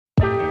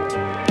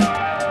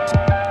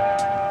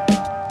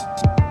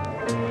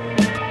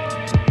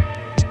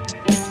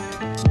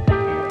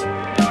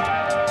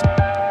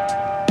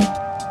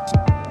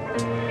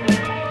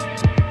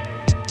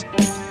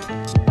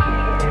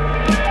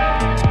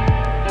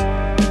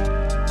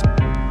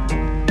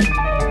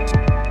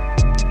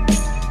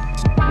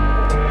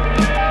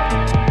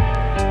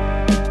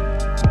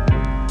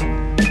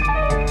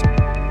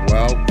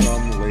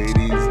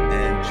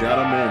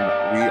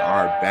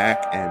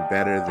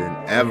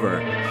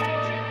ever.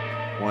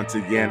 Once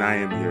again, I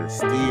am your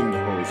esteemed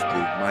host,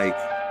 Big Mike,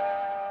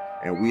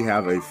 and we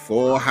have a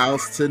full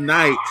house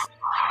tonight.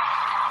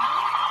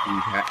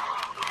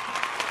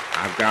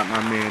 I've got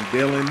my man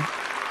Dylan,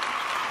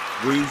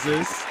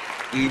 Breezes,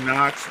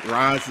 Enox,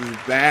 Roz is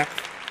back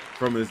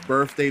from his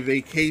birthday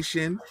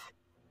vacation.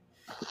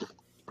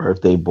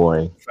 Birthday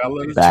boy.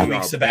 Fellas, back. 2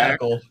 weeks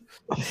sabbatical.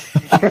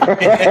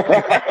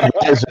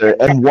 Wiser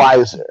and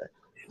wiser.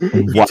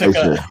 And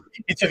wiser.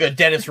 He took a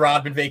Dennis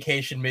Rodman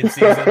vacation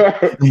mid-season.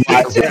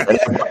 I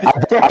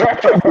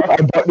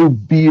brought new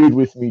beard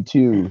with me,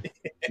 too.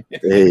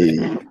 Hey,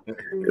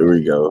 here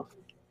we go.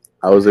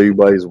 How was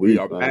everybody's week? We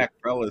are back,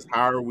 fellas.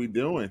 How are we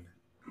doing?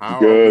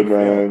 Good,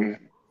 man.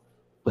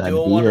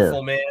 Doing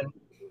wonderful, man.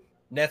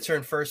 Nets are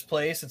in first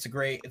place. It's a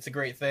great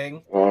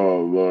thing. Oh,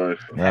 Lord.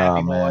 I'm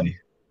happy, boy.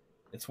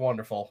 It's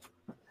wonderful.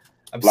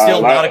 I'm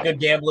still not a good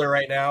gambler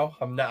right now.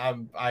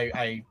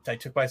 I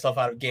took myself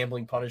out of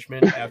gambling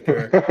punishment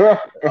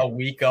after a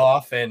week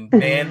off, and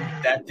man,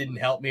 that didn't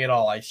help me at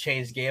all. I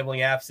changed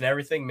gambling apps and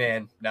everything.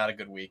 Man, not a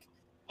good week.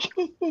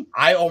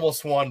 I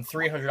almost won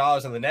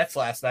 $300 on the Nets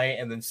last night,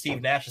 and then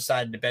Steve Nash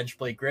decided to bench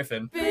Blake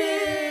Griffin.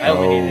 I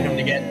only needed him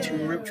to get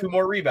two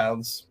more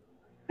rebounds.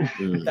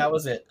 That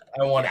was it.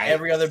 I won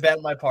every other bet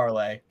in my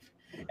parlay,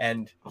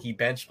 and he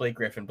benched Blake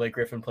Griffin. Blake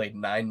Griffin played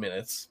 9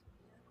 minutes.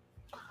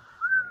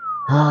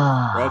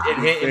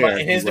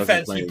 In his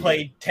defense, he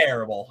played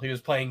terrible. He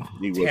was playing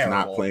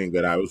not playing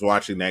good. I was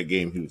watching that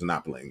game. He was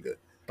not playing good.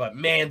 But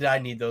man, did I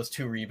need those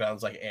 2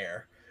 rebounds like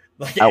air.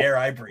 Air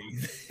I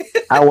breathe.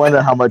 I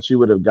wonder how much you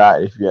would have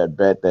got if you had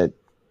bet that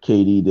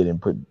KD didn't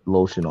put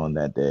lotion on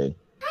that day.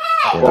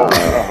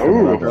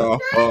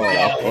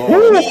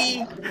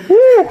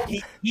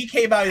 He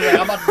came out. He's like,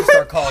 I'm about to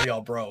start calling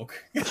y'all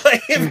broke.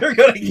 Like, if you're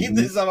gonna keep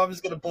this up, I'm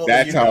just gonna pull.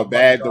 That's how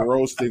bad the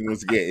roasting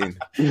was getting.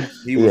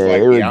 He was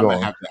like, "Yeah, I'm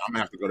gonna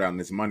have to go down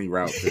this money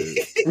route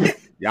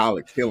because y'all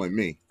are killing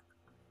me."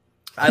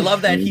 I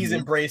love that he's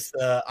embraced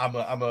I'm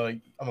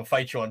a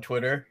fight you on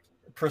Twitter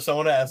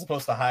persona as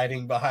opposed to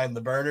hiding behind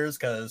the burners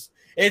because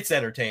it's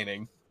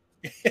entertaining.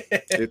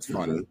 It's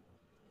funny.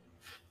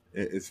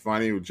 It's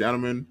funny,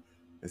 gentlemen.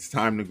 It's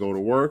time to go to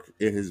work.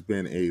 It has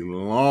been a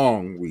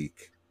long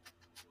week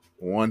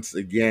once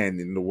again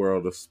in the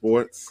world of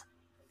sports.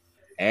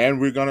 And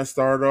we're going to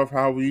start off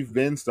how we've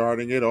been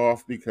starting it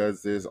off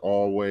because there's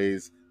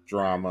always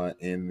drama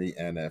in the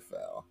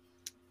NFL.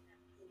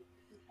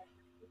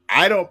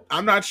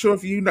 I'm not sure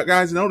if you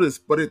guys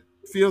noticed, but it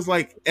feels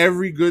like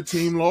every good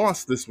team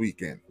lost this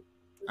weekend.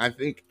 I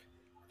think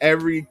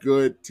every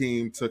good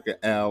team took an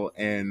L,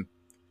 and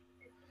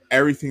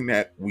everything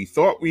that we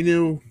thought we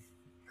knew,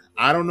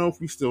 I don't know if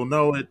we still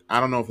know it. I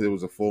don't know if it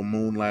was a full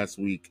moon last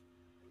week,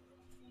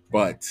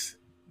 but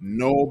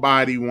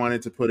nobody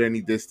wanted to put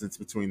any distance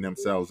between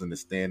themselves and the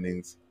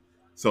standings.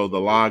 So the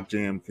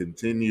logjam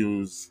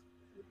continues.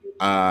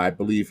 I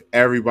believe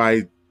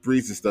everybody,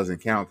 Breezes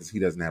doesn't count because he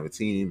doesn't have a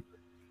team.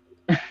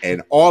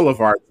 And all of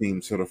our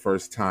teams for the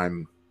first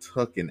time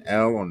took an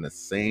L on the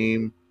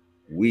same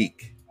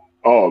week.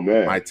 Oh,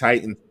 man. My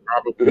Titans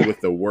probably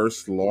with the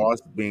worst loss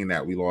being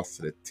that we lost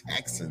to the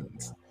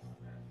Texans.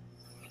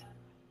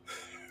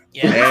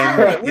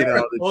 Yeah, we were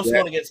a close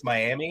one against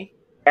Miami.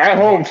 At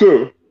home,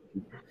 too.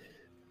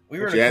 We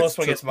were in a close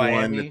one against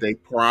Miami. That they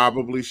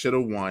probably should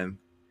have won.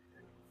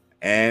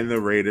 And the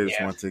Raiders,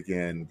 once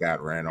again,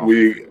 got ran off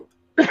the field.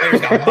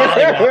 Raiders got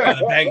mollywopped by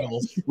the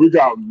Bengals. We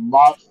got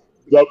mopped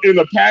in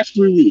the past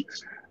 3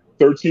 weeks.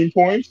 13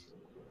 points,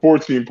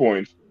 14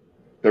 points,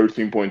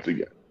 13 points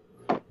again.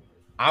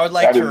 I would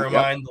like to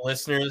remind the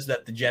listeners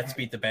that the Jets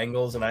beat the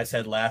Bengals, and I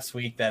said last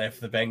week that if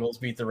the Bengals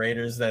beat the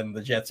Raiders, then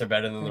the Jets are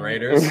better than the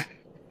Raiders.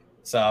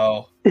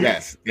 So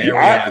yes, there we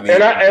have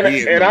it.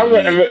 And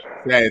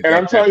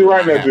I'm telling you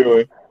right now,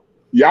 Dylan,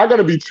 y'all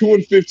gonna be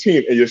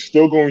 2-15, and you're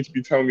still going to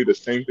be telling me the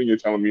same thing you're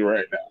telling me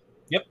right now.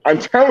 Yep, I'm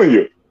telling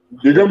you,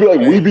 you're gonna be like,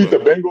 we beat the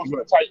Bengals and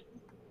the Titans.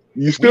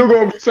 You're still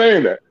gonna be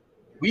saying that.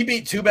 We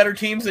beat 2 better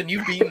teams than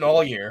you've beaten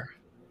all year.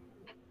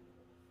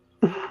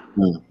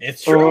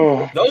 It's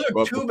true. Those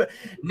are 2.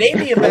 Name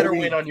me a better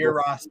win on your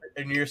roster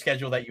and your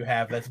schedule that you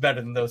have that's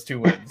better than those 2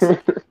 wins.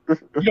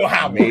 You know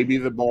how? Maybe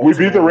the Baltimore. We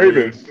beat the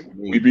Ravens.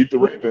 We beat the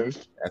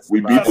Ravens.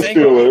 We beat the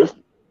Steelers.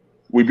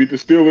 We beat the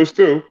Steelers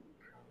too.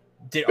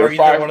 Are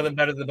either one of them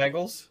better than the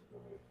Bengals?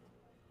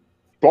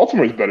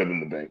 Baltimore's better than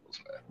the Bengals,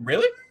 man.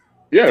 Really?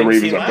 Yeah, the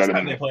Ravens are last better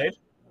time than they played.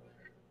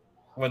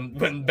 When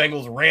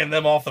Bengals ran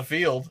them off the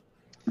field.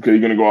 Okay,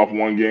 you're gonna go off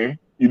one game.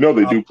 You know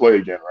they do play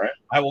again, right?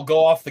 I will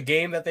go off the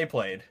game that they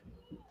played.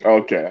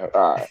 Okay,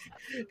 all right.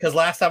 Because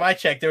last time I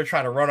checked, they were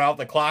trying to run out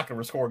the clock and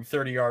were scoring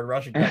 30-yard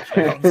rushing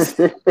touchdowns.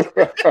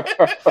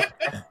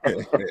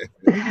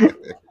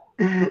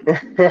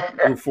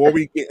 Before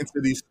we get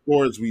into these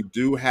scores, we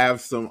do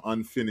have some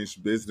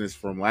unfinished business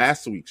from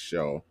last week's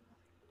show.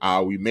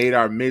 We made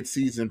our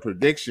mid-season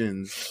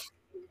predictions,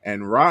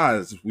 and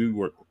Roz, we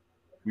were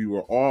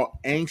all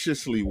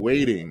anxiously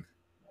waiting.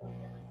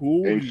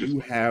 Who do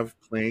you have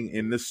playing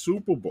in the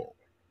Super Bowl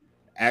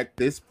at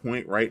this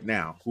point right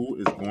now? Who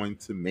is going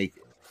to make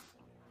it?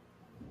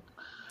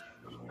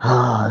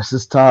 This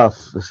is tough.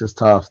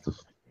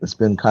 It's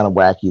been kind of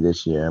wacky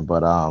this year,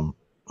 but I'm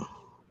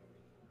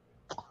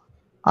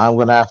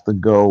gonna have to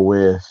go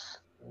with.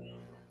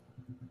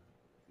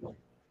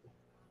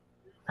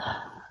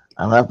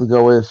 I'm gonna have to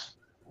go with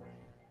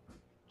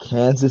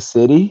Kansas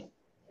City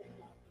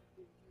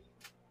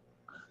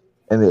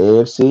in the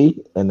AFC,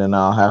 and then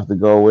I'll have to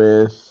go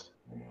with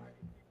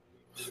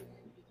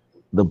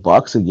the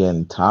Bucks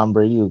again. Tom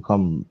Brady will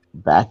come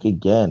back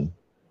again,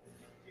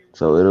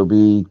 so it'll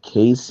be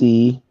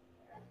KC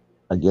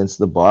against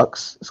the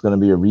Bucks. It's going to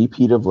be a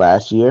repeat of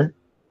last year,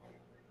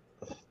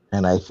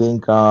 and I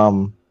think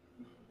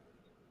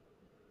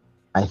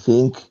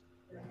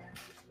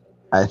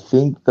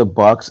the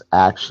Bucks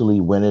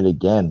actually win it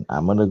again.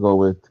 I'm going to go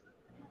with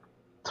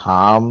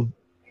Tom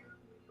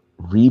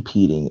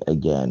repeating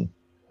again.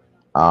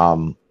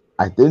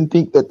 I didn't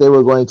think that they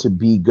were going to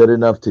be good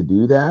enough to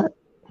do that,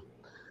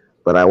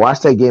 but I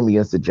watched that game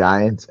against the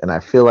Giants, and I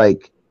feel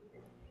like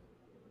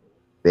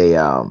they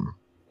got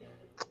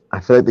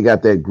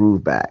their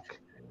groove back.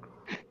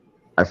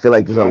 I feel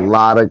like there's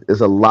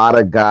a lot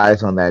of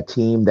guys on that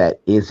team that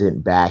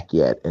isn't back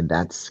yet, and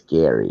that's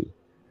scary.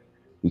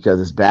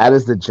 Because as bad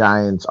as the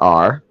Giants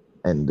are,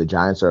 and the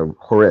Giants are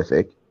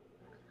horrific,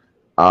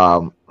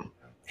 guys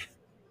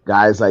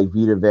like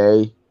Vita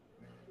Vea,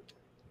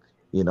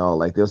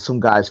 like there's some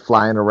guys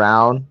flying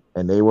around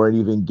and they weren't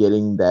even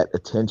getting that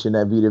attention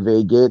that Vita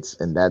Vea gets,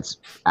 and that's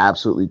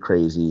absolutely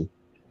crazy.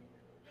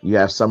 You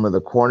have some of the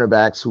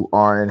cornerbacks who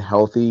aren't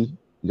healthy.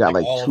 You got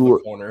like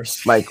two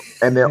corners,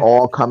 and they're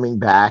all coming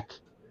back.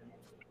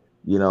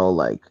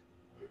 Like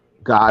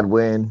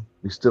Godwin.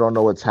 We still don't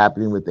know what's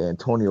happening with the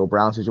Antonio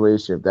Brown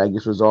situation. If that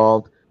gets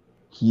resolved,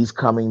 he's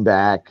coming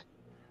back.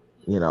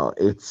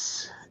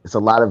 It's a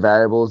lot of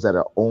variables that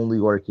are only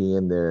working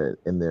in their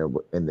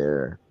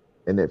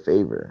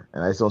favor,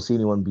 and I just don't see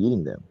anyone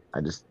beating them.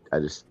 I just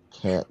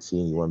can't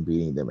see anyone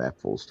beating them at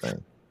full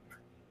strength.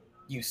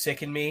 You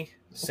sicken me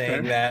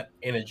saying that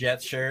in a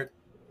Jets shirt.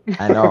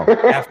 I know.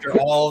 After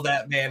all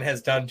that man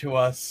has done to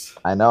us.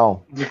 I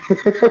know.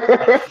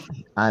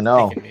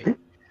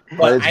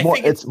 But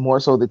it's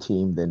more so the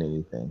team than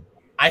anything.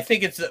 I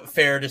think it's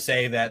fair to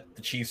say that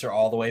the Chiefs are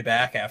all the way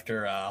back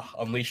after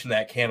unleashing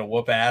that can of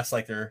whoop ass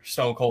like they're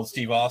Stone Cold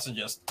Steve Austin,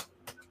 just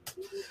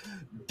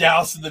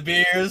dousing the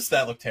beers.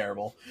 That looked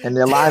terrible. And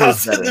their line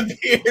is better.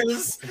 The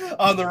beers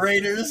on the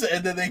Raiders,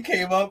 and then they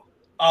came up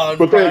on.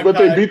 But they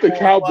beat the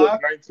Cowboys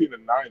 19-9.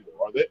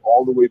 Though, are they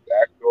all the way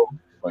back though?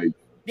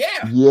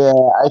 Yeah,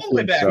 I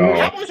think back. so. The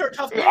Cowboys are a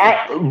tough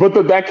game.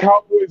 But that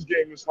Cowboys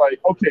game is like,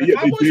 okay, they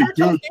did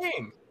good.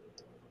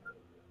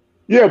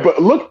 Yeah,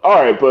 but look,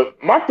 all right,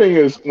 but my thing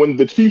is when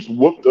the Chiefs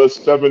whooped us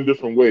 7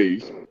 different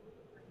ways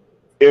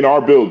in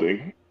our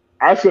building,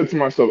 I said to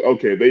myself,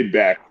 okay, they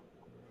back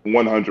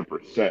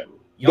 100%.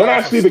 Then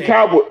I see the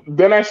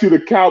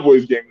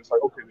Cowboys game. It's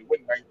like, okay, they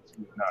win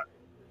 19-9.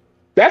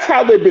 That's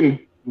how they've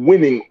been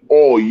winning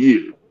all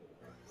year.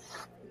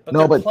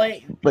 But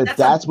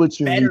that's what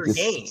you need to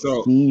see.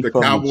 So the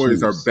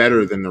Cowboys are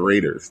better than the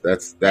Raiders.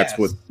 That's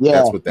what.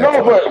 No,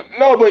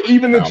 but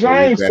even the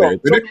Giants.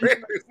 But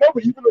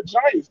even the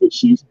Giants, the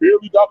Chiefs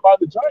barely got by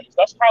the Giants.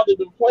 That's how they've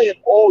been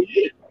playing all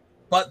year.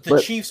 But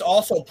the Chiefs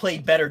also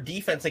played better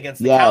defense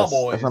against the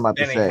Cowboys than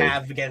they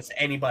have against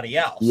anybody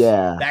else.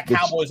 Yeah, that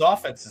Cowboys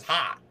offense is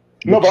hot.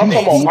 No, but I'm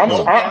talking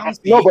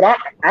offensively.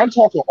 I'm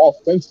talking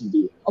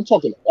offensively.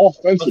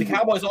 But the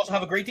Cowboys also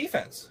have a great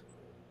defense.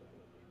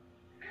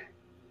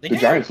 The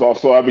Giants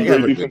also have a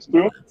great defense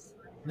too.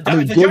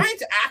 The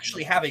Giants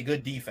actually have a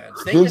good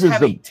defense. They just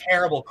have a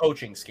terrible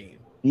coaching scheme.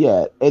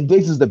 Yeah, and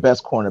Diggs is the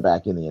best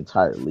cornerback in the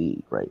entire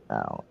league right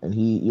now. And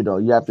he,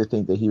 you have to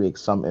think that he makes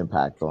some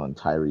impact on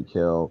Tyreek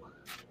Hill,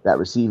 that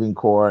receiving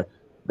core,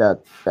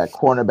 that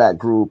cornerback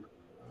group,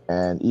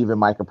 and even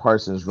Micah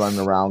Parsons running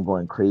around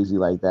going crazy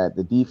like that.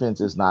 The defense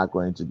is not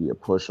going to be a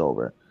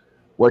pushover.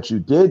 What you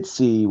did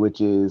see,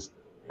 which is,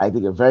 I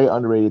think, a very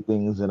underrated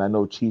thing, and I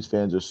know Chiefs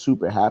fans are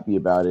super happy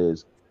about,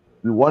 is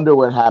you wonder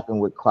what happened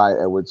with Clyde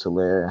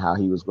Edwards-Helaire and how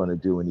he was going to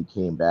do when he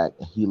came back.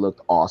 He looked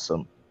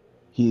awesome.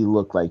 He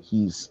looked like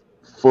he's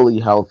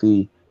fully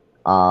healthy.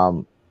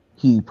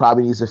 He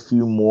probably needs a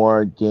few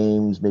more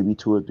games, maybe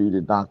 2 or 3 to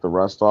knock the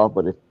rust off.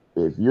 But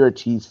if you're a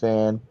Chiefs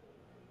fan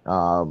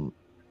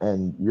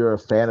and you're a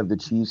fan of the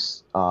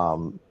Chiefs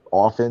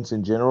offense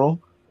in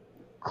general,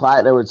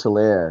 Clyde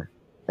Edwards-Helaire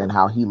and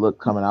how he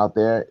looked coming out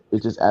there,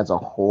 it just adds a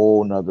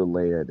whole nother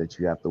layer that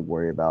you have to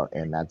worry about,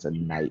 and that's a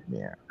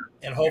nightmare.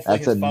 And hopefully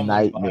that's a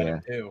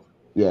nightmare. Too.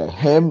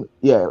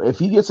 If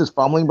he gets his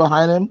fumbling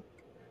behind him,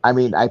 I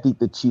mean, I think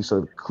the Chiefs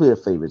are clear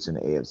favorites in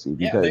the AFC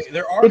because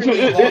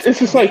it's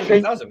just like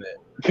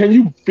can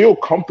you feel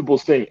comfortable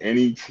saying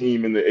any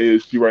team in the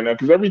AFC right now?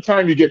 Because every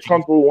time you get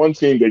comfortable with one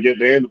team, they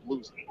end up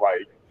losing.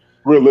 Like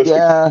realistically,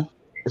 yeah,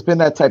 it's been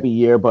that type of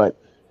year.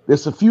 But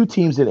there's a few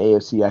teams in the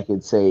AFC I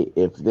could say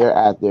if they're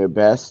at their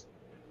best,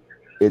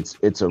 it's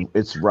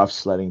rough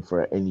sledding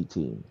for any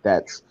team.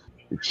 That's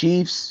the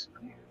Chiefs.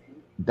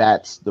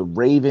 That's the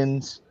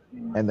Ravens,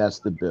 and that's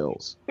the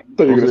Bills.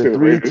 Those are the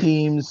 3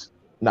 teams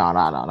No,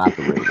 not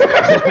the Ravens.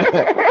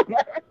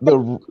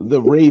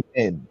 the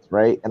Ravens,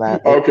 right?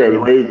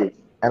 The Ravens.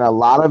 And a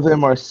lot of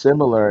them are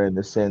similar in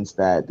the sense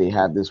that they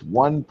have this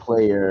one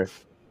player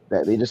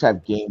that they just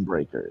have game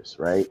breakers,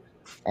 right?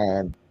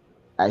 And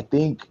I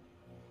think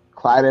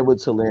Clyde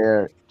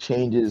Edwards-Helaire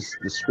changes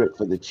the script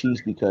for the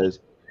Chiefs because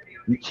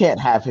you can't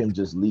have him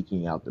just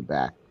leaking out the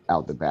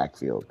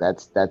backfield.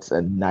 That's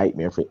a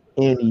nightmare for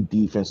any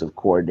defensive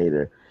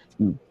coordinator.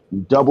 You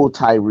double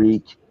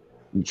Tyreek,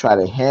 you try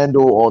to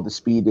handle all the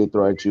speed they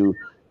throw at you.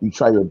 You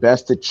try your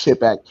best to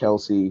chip at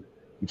Kelsey.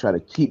 You try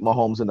to keep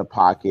Mahomes in the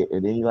pocket,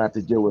 and then you have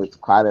to deal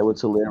with Clyde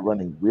Edwards-Helaire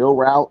running wheel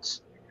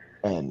routes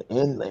and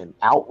in and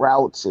out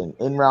routes and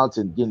in routes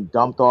and getting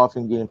dumped off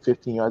and getting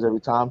 15 yards every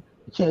time.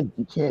 You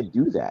can't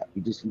do that.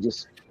 You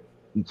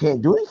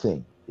can't do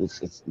anything.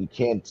 You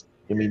can't.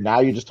 I mean,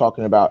 now you're just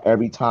talking about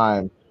every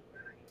time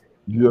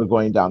you're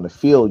going down the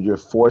field, you're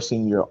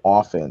forcing your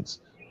offense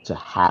to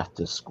have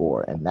to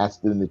score, and that's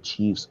been the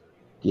Chiefs'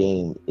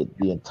 game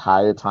the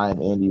entire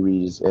time. Andy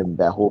Reid and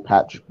that whole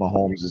Patrick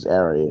Mahomes'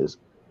 era is.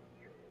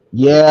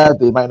 Yeah,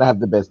 they might not have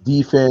the best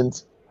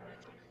defense,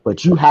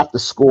 but you have to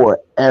score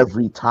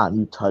every time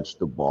you touch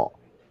the ball.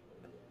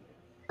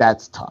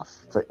 That's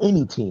tough for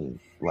any team.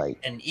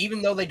 And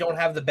even though they don't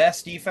have the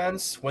best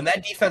defense, when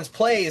that defense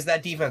plays,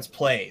 that defense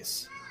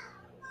plays.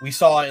 We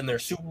saw it in their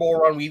Super Bowl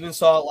run. We even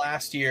saw it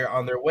last year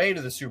on their way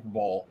to the Super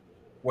Bowl,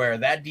 where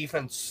that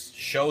defense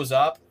shows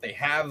up. They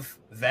have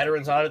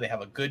veterans on it. They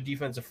have a good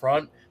defensive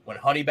front. When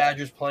Honey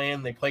Badger's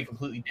playing, they play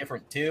completely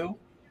different too.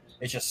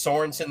 It's just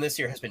Sorensen this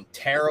year has been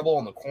terrible,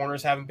 and the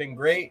corners haven't been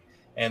great,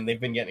 and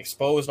they've been getting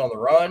exposed on the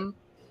run.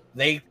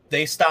 They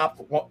stopped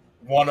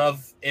one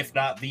of, if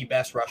not the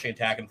best rushing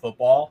attack in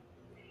football,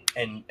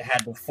 and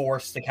had to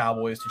force the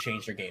Cowboys to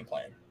change their game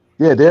plan.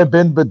 Yeah, they're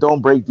bend but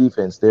don't break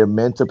defense. They're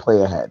meant to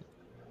play ahead.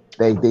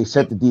 They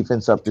set the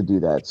defense up to do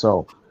that.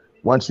 So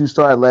once you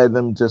start letting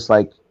them just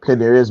like pin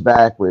their ears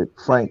back with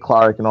Frank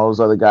Clark and all those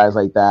other guys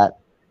like that,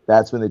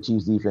 that's when the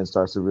Chiefs defense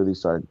starts to really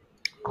start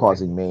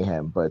causing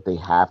mayhem. But they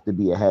have to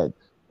be ahead.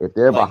 If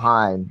they're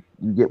behind,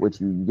 you get what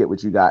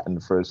you got in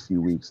the first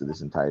few weeks of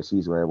this entire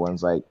season, where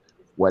everyone's like,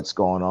 what's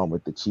going on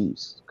with the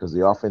Chiefs? Because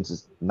the offense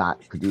is not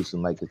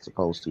producing like it's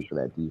supposed to for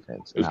that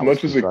defense. As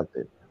much as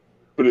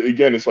but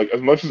again, it's like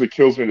as much as it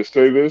kills me to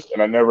say this,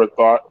 and I never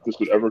thought this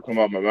would ever come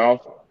out of my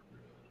mouth,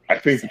 I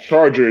think the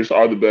Chargers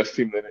are the best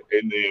team in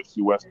the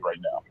AFC West right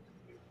now.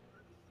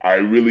 I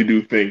really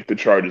do think the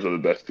Chargers are the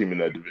best team in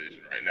that division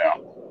right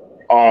now.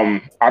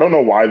 I don't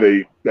know why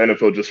the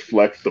NFL just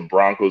flexed the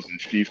Broncos and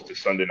Chiefs to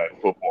Sunday Night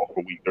Football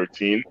for Week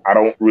 13. I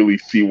don't really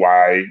see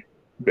why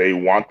they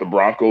want the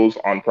Broncos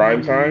on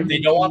prime time. They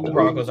don't want the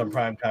Broncos on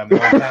prime time. They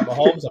want Pat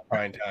Mahomes on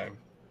prime time.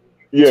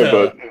 Yeah,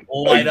 but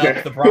light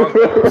up the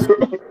Broncos.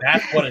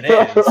 That's what it is.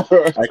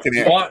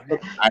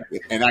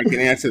 I can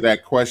answer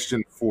that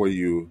question for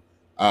you.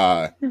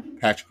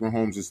 Patrick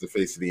Mahomes is the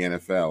face of the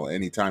NFL.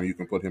 Anytime you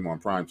can put him on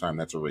primetime,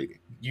 that's a rating.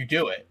 You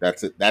do it.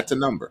 That's it. That's a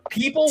number.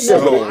 People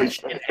will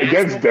watch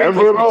against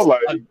Denver, though.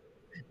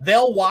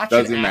 They'll watch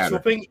an ass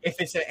whooping if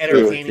it's an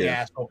entertaining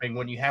ass whooping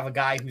when you have a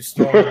guy who's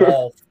throwing the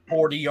ball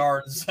 40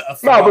 yards.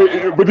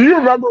 But do you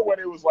remember when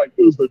it was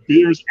the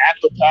Bears at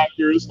the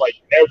Packers?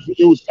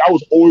 That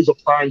was always a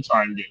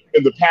primetime game,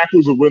 and the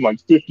Packers would win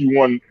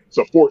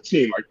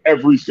 51-14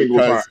 every single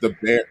time.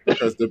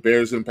 Because the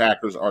Bears and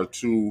Packers are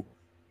two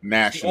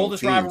national the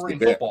oldest teams. rivalry in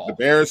football. The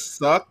Bears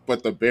suck,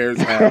 but the Bears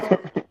have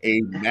a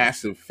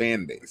massive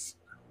fan base.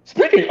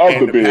 Speaking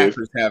of the Bears,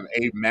 Packers have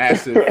a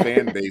massive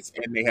fan base,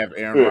 and they have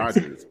Aaron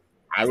Rodgers.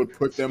 I would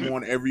put them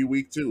on every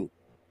week too.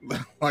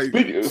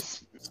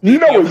 It's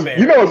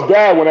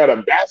bad when at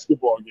a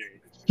basketball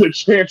game the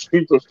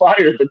chancing to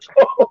fire the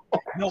coach.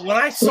 No, when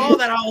I saw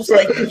that, I was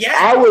like, "Yes,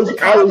 I was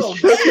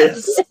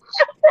yes,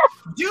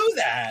 do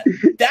that.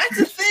 That's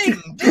a thing.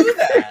 Do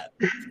that.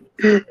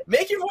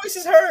 Make your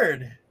voices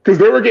heard." Because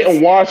they were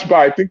getting watched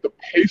by, I think, the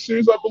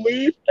Pacers, I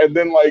believe, and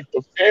then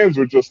the fans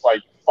were just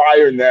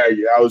fire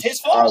Nagy. It's his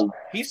fault.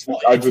 It's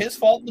his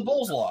fault the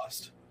Bulls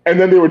lost. And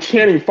then they were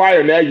chanting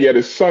fire Nagy at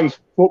his son's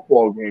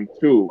football game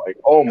too.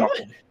 Oh my!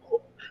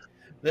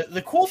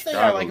 The cool thing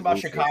I like about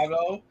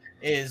Chicago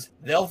is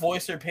they'll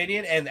voice their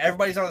opinion and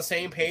everybody's on the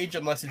same page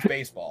unless it's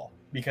baseball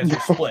because you're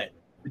split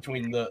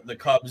between the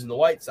Cubs and the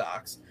White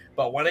Sox.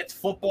 But when it's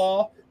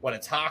football, when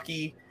it's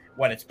hockey,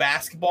 when it's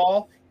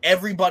basketball,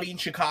 everybody in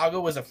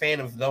Chicago is a fan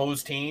of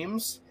those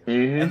teams,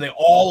 and they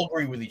all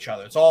agree with each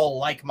other. It's all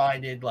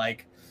like-minded,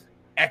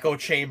 echo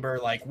chamber.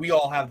 We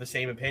all have the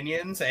same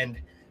opinions, and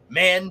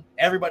man,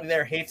 everybody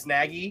there hates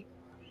Nagy,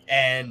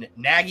 and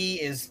Nagy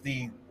is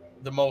the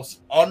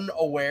most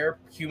unaware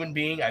human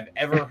being I've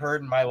ever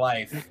heard in my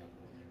life.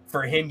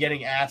 For him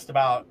getting asked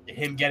about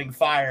him getting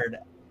fired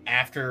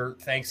after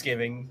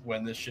Thanksgiving,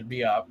 when this should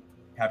be up,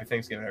 happy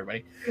Thanksgiving,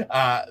 everybody,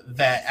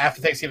 that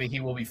after Thanksgiving he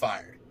will be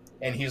fired.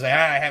 And he's like,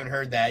 I haven't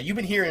heard that. You've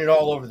been hearing it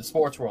all over the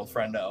sports world,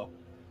 friendo.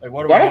 I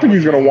don't think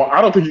he's gonna want. I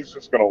don't think he's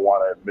just gonna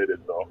want to admit it,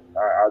 though.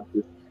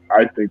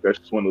 I think that's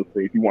just one of those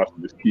things. He wants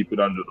to just keep it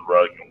under the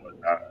rug and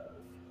whatnot.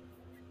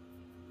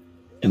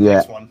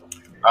 Next one.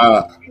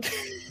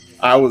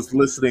 I was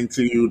listening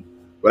to you,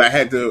 but I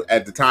had to,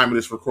 at the time of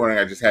this recording,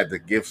 I just had to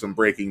give some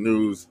breaking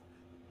news.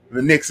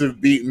 The Knicks have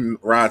beaten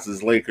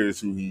Roz's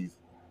Lakers,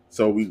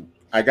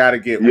 I got to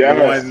get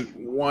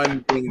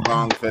one ding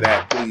bong for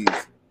that, please.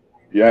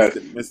 Yes.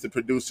 Mr.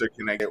 Producer,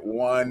 can I get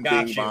one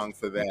ding bong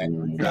for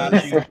that?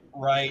 Got you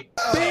right.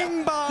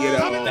 Bing bong. You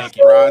know,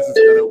 Roz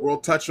is we'll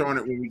touch on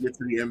it when we get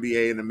to the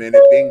NBA in a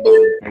minute. Bing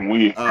bong. And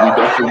we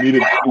definitely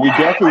needed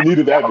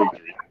that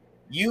victory.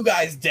 You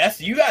guys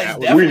definitely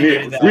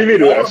needed that. We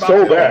needed that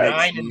so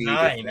bad.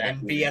 9-9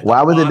 and be at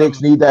Why would the bottom.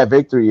 Knicks need that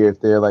victory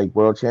if they're like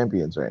world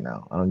champions right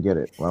now? I don't get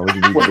it. Why would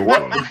you need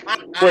that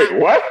victory? Wait,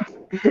 what?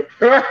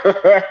 Well,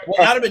 that would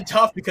have been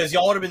tough because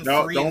y'all would have been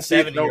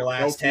 3-7 in your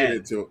last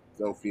 10.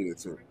 Don't feed it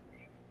to it.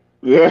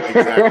 Yeah.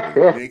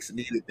 Exactly. The Knicks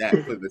needed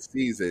that for the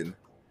season.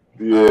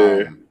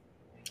 Yeah.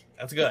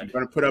 That's good. I'm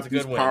going to put up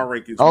these power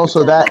rankings. Oh,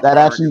 so that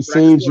actually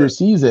saves your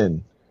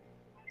season.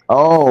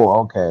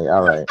 Oh, okay.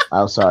 All right.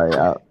 I'm sorry.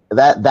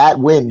 That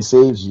win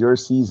saves your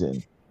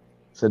season.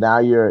 So now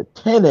you're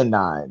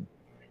 10-9.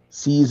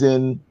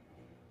 Season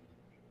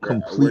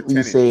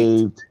completely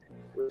saved.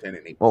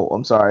 10-8. Oh,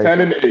 I'm sorry.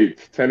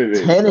 10-8.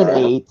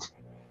 10-8.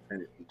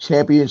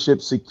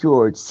 Championship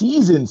secured.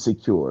 Season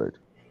secured.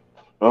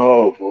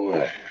 Oh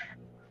boy.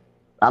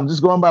 I'm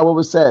just going by what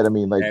was said. I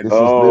mean, like this is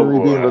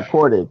literally being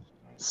recorded.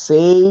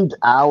 Saved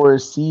our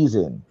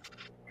season.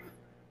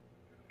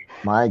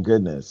 My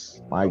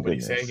goodness.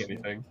 Nobody's saying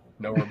anything.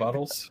 No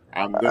rebuttals.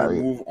 I'm gonna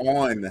move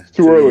on.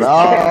 Too early.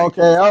 Oh,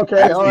 okay.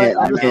 All right.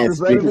 I can't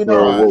speak for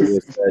what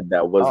was said.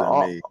 That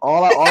wasn't me.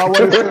 All I want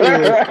to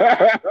say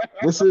is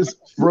this is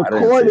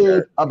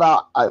recorded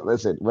about.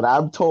 Listen, when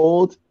I'm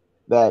told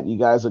that you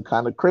guys are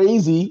kind of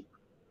crazy,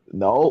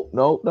 no.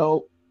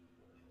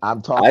 I'm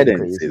talking. I didn't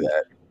crazy. say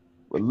that.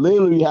 But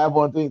literally, you have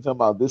one thing talking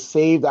about this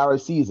saved our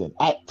season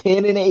at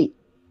 10-8.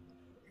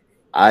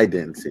 I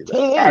didn't say that.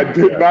 10-8. I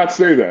did not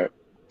say that.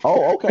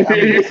 Oh, okay. I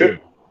mean,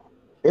 listen,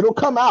 it'll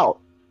come out.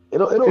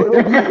 It'll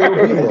be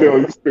there.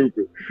 You're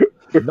stupid.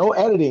 No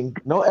editing.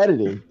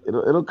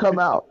 It'll come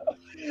out.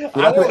 We're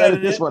I not won't gonna edit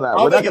edit this it. one out.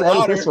 I'll We're not make it gonna edit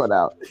louder. this one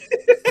out.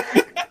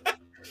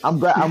 I'm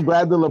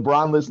glad the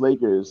LeBron-less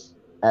Lakers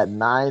at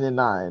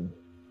 9-9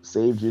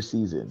 saved your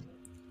season.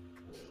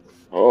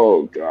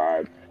 Oh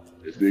God.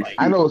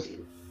 I know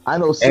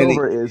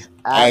Silver is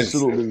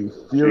absolutely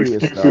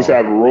furious. Just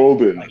have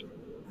rolled in.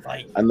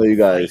 I know you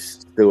guys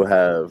still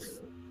have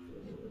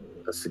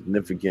a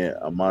significant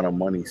amount of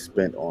money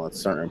spent on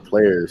certain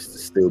players to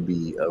still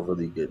be a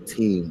really good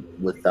team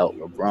without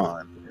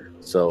LeBron.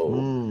 So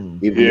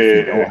even if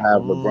you don't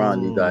have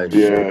LeBron, you guys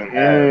still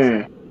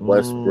have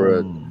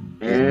Westbrook,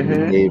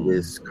 Anthony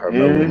Davis,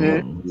 Carmelo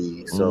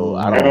Anthony. So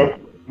I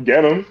don't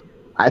get him.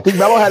 I think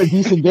Melo had a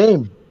decent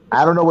game.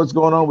 I don't know what's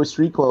going on with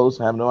Street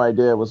Clothes. I have no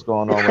idea what's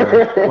going on with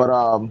it.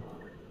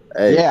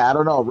 But yeah, I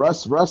don't know.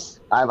 Russ.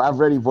 I've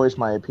already voiced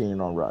my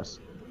opinion on Russ.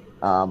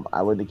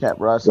 I wouldn't have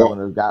kept Russ. I wouldn't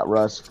have got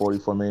Russ.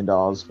 $44 million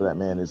for that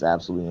man is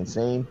absolutely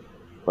insane.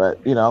 But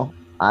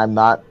I'm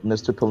not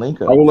Mr.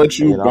 Pelinka. I will let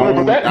you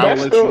go.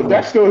 But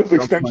that's still his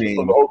extension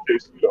from the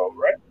OKC, though,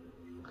 right?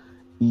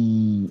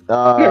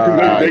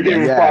 Because they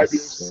gave him 5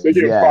 years. They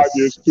gave him 5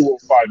 years,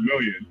 $205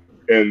 million,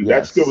 and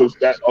that still is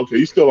that. Okay,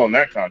 he's still on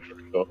that contract,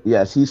 though.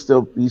 Yes, he's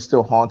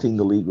still haunting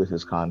the league with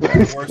his contract.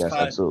 Yes,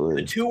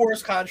 absolutely. The two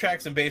worst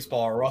contracts in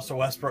baseball are Russell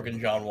Westbrook and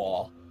John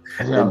Wall.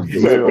 Yeah,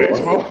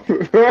 baseball.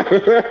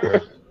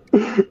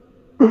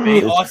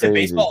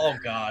 Oh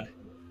God,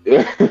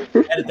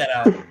 edit that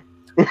out.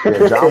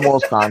 Yeah, John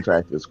Wall's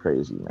contract is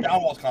crazy, man.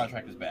 John Wall's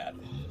contract is bad.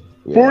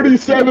 Yeah.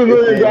 $47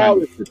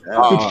 million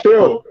to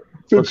chill.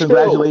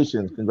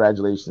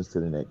 Congratulations to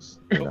the Knicks.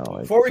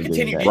 Before we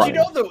continue, did you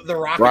know the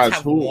Rockets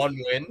have one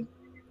win?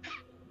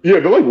 Yeah,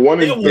 they're like one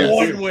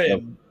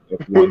win.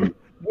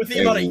 With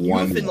the amount of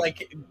youth and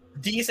like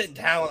decent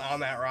talent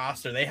on that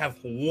roster, they have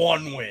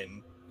one win.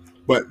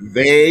 But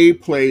they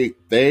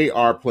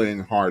are playing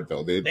hard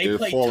though. They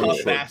play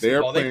tough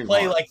basketball. They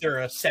play like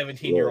they're a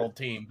 17-year-old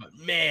team. But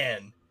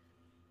man,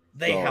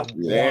 they have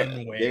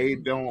one win. They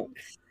don't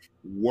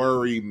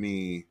worry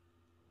me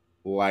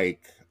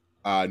like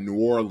New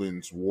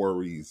Orleans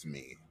worries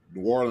me.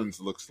 New Orleans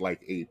looks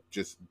like a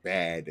just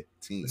bad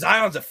team.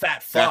 Zion's a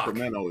fat fuck.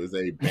 Sacramento is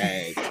a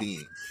bad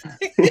team.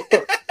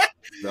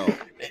 No.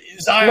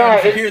 Zion,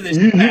 if you hear this,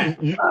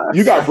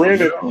 you got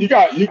Brandon, you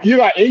got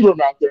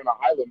Ingram out there on the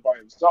island by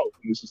himself,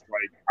 and it's just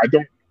like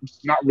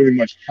it's not really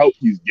much help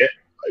he's getting.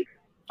 Like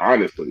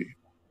honestly,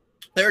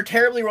 they're a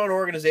terribly run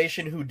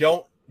organization who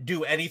don't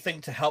do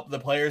anything to help the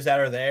players that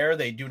are there.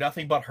 They do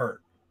nothing but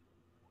hurt.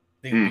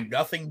 Do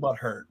nothing but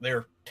hurt.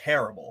 They're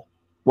terrible.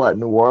 What,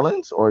 New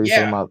Orleans? Or are you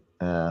talking about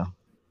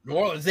New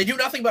Orleans? They do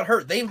nothing but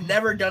hurt. They've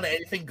never done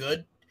anything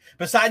good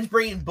besides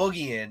bringing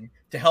Boogie in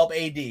to help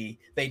AD.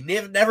 They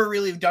never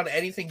really done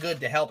anything good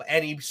to help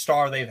any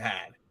star they've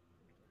had.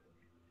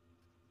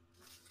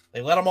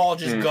 They let them all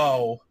just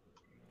go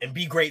and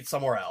be great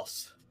somewhere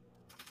else.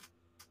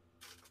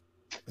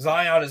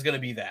 Zion is going to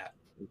be that.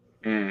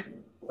 That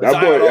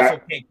Zion boy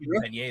also can't keep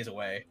Beignets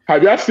away.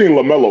 Have y'all seen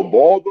LaMelo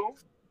Ball, though?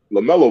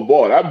 LaMelo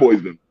Ball, that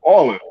boy's been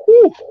balling.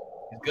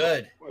 He's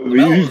good.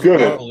 He's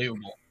good.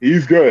 Unbelievable.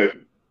 He's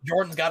good.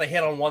 Jordan's got to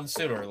hit on one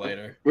sooner or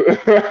later.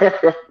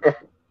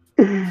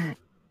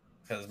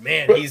 Because,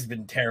 man, he's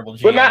been terrible.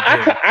 But now,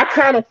 I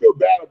kind of feel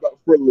bad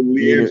for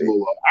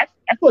LiAngelo. I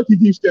feel like he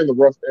keeps getting the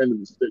rough end of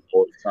the stick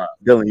all the time.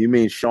 Dylan, you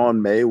mean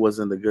Sean May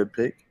wasn't a good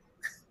pick?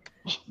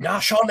 Nah,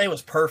 Sean May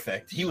was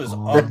perfect. He was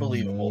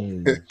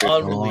unbelievable.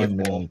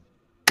 Unbelievable.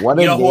 What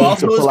a name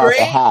to pull out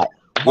the hat.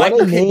 What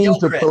a name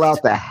to pull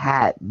out the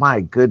hat.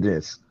 My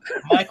goodness.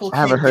 Michael I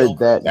haven't heard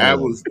that. That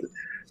was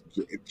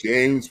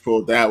James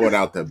pulled that one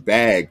out the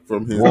bag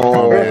from his.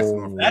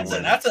 Whoa. That's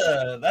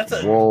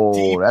a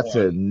Whoa, that's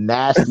a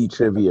nasty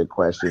trivia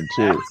question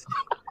too.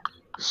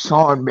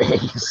 Sean May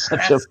is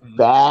such a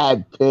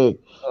bad pick.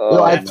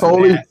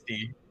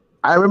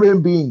 I remember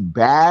him being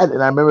bad,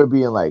 and I remember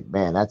being like,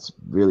 man, that's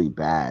really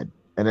bad.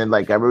 And then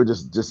like I remember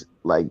just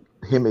like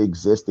him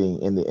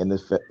existing in the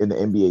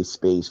NBA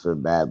space for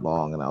bad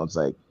long, and I was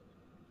like,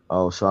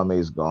 oh, Sean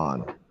May's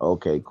gone.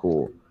 Okay,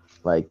 cool.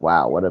 Like,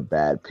 wow, what a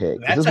bad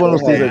pick. This is one of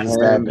those things that's a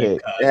bad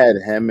pick. They had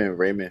him and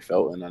Raymond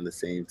Felton on the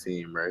same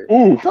team, right?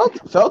 Ooh,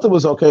 Felton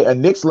was okay.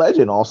 And Knicks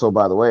legend also,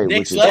 by the way.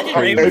 Knicks which legend, is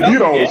Raymond if you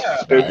don't,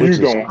 Felton, if you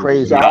don't,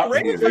 crazy. stop,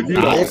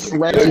 Knicks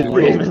legend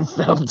Raymond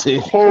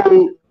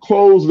Felton.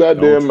 Close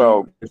that damn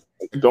mouth.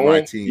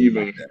 Don't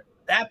even.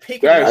 That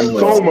pick. That is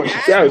so much.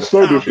 That is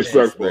so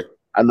disrespectful.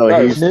 I know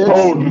he's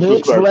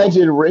Knicks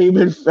legend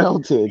Raymond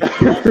Felton.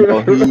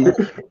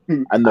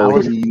 I know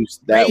he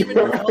used that.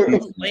 Raymond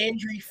Felton,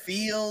 Landry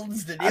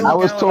Fields. I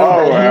was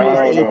told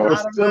that he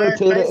was a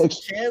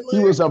facilitator. He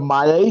was a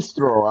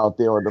maestro out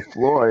there on the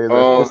floor. He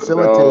was a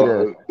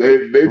facilitator.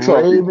 They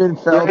talk Raymond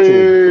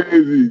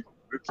Felton.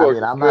 I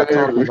mean, I'm not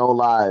talking no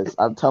lies.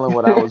 I'm telling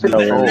what I was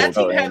told. Did that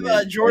team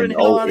have Jordan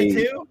Hill on it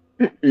too?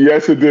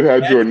 Yes, it did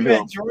have Jordan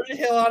Hill. Jordan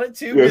Hill on it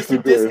too. Yes,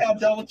 Mr. Discount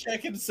double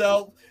check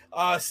himself.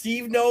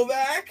 Steve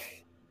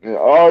Novak.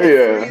 Oh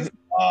yeah.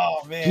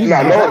 Oh man.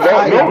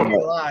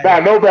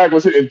 Novak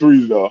was hitting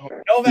threes though.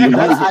 Novak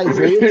was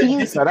Isaiah's team?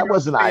 No, that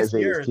wasn't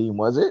Isaiah's team,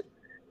 was it?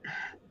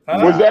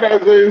 Was that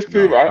Isaiah's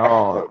team?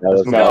 No,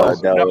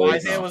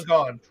 Isaiah was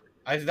gone.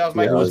 That was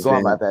Mike. He was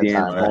gone by that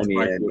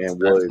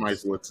time. Mike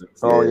Woodson.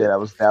 Oh yeah, that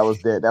was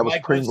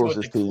Pringles'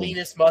 with the team.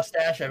 Cleanest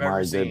mustache I've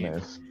ever seen.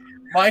 Goodness.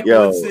 Mike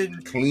Woodson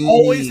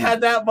always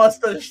had that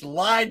mustache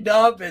lined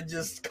up and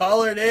just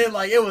colored in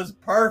like it was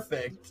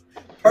perfect.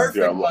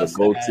 Perfect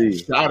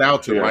mustache. Shout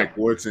out to Mike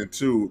Woodson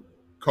too,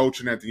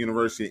 coaching at the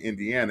University of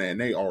Indiana,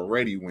 and they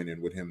already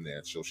winning with him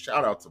there. So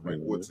shout out to Mike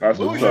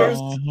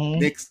Woodson.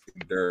 Knicks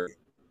dirty.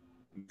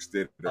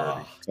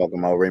 Talking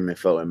about Raymond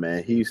Felton,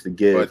 man. He used to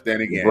give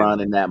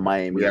LeBron in that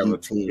Miami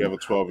team. We have a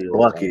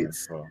 12-year-old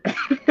buckets.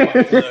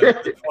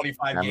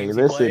 I mean,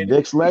 listen,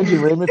 Knicks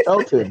legend Raymond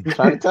Felton. I'm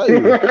trying to tell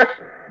you,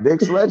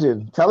 Knicks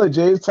legend. Tell it,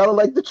 James. Tell it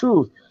like the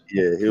truth.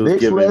 Yeah, he was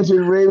Knicks giving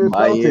legend Raymond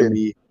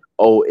Miami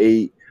Felton.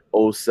 08,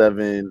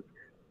 07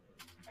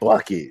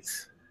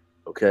 buckets.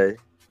 Okay.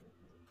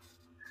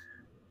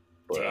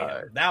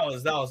 Damn, that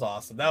was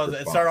awesome.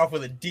 It started off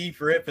with a deep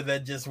rip and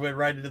then just went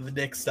right into the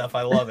Knicks stuff.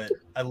 I love it.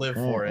 I live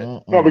for it.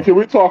 No, but can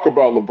we talk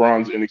about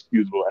LeBron's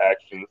inexcusable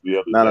actions the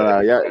other day?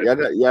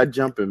 No. Y'all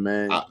jumping,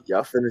 man.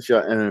 Y'all finish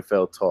your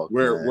NFL talk.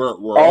 We're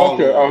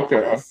okay.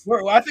 I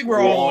think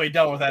we're all the way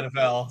done with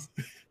NFL.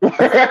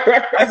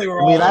 I think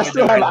we're all. I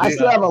still have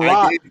a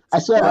lot.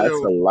 That's a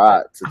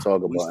lot to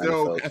talk about. We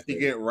still have to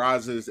get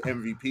Roz's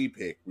MVP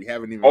pick. We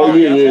haven't even. Oh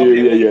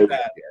yeah.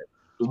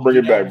 Let's bring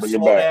it back.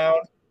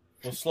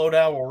 We'll slow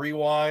down. We'll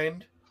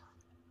rewind,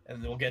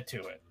 and then we'll get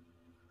to it.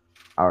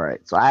 All right.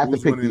 So I have to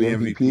pick the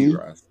MVP.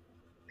 Roz?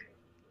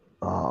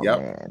 Oh, yep.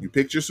 Man. You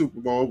picked your Super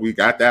Bowl. We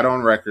got that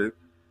on record.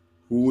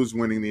 Who is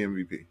winning the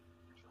MVP?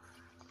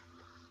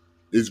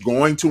 Is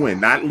going to win,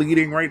 not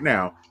leading right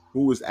now.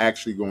 Who is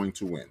actually going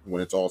to win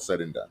when it's all said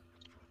and done?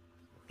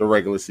 The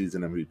regular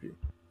season MVP.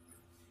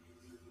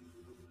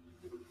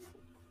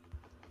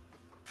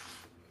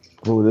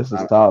 Oh, this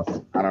is tough.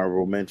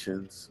 Honorable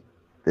mentions.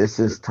 This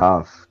is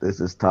tough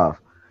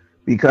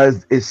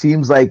because it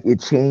seems like it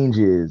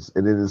changes,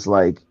 and it is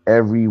like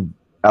every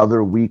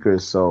other week or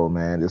so,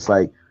 man. It's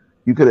like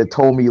you could have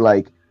told me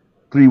like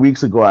 3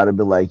 weeks ago, I'd have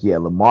been like, yeah,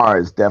 Lamar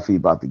is definitely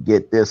about to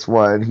get this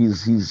one.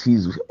 He's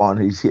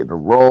hitting a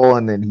roll,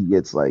 and then he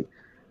gets like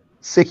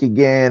sick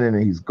again, and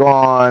then he's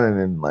gone, and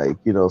then like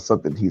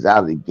something, he's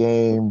out of the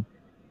game.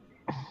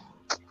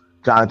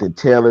 Jonathan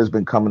Taylor's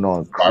been coming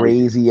on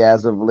crazy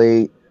as of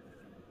late.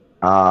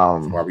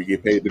 That's why we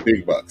get paid the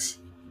big bucks.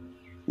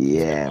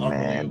 Yeah,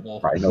 man.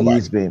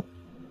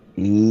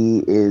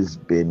 He has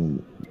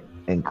been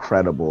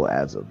incredible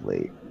as of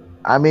late.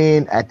 I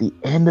mean, at the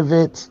end of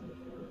it,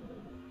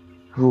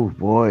 oh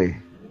boy.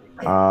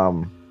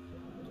 I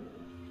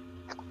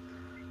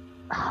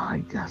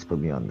guess put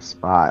me on the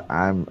spot.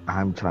 I'm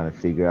trying to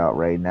figure out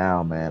right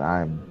now,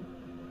 man.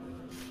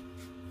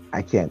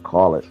 I can't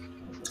call it.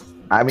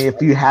 I mean,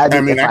 if you had to,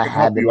 I can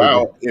help you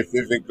out. If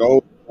it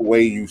goes the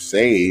way you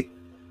say,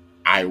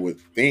 I would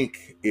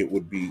think it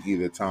would be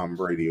either Tom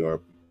Brady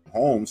or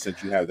Mahomes,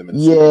 since you have them in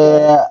the Super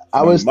Bowl.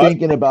 I was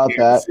thinking about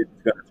that.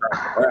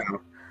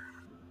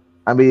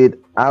 I mean,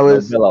 I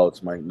was no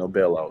bailouts, Mike. No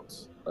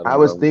bailouts. I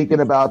was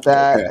thinking about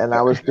that, and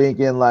I was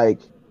thinking like,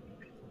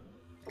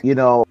 you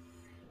know,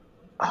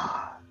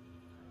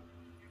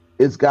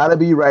 it's got to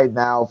be right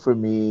now for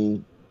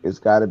me. It's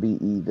got to be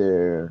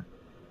either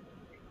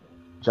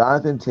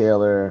Jonathan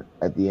Taylor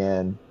at the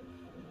end,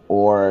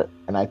 or,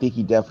 and I think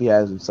he definitely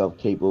has himself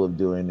capable of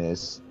doing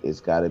this.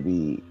 It's got to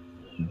be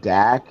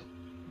Dak,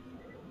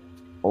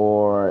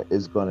 or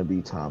it's going to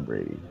be Tom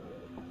Brady.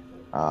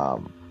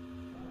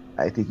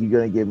 I think you're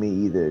going to give me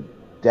either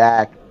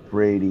Dak,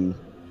 Brady,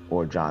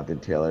 or Jonathan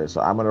Taylor.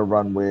 So I'm going to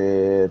run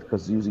with,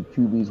 because usually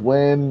QBs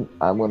win,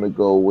 I'm going to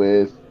go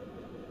with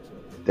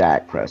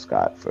Dak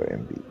Prescott for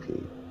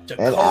MVP.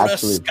 Dakota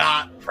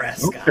Scott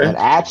Prescott. And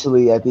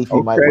actually, I think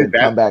he might win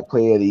comeback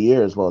player of the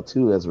year as well,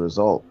 too, as a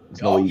result.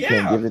 There's no way you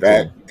can't give it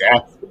to him.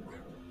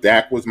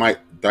 Dak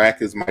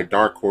is my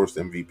dark horse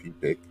MVP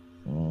pick.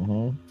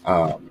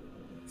 Mm-hmm.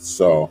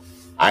 So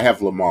I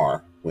have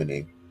Lamar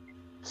winning.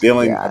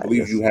 Dylan, I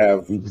believe you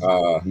have.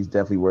 He's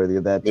definitely worthy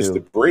of that, Mr.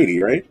 too.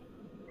 Brady, right?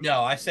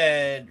 No, I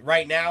said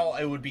right now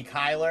it would be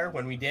Kyler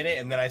when we did it,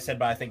 and then I said,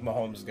 but I think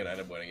Mahomes is going to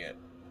end up winning it.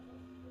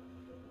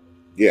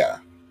 Yeah.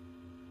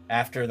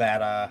 After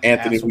that,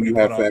 Anthony, who you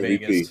have for MVP?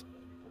 Vegas.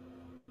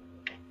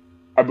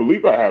 I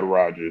believe I had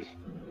Rodgers.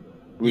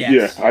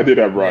 Yes. Yeah, I did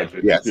have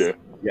Rodgers. Yes. Yeah.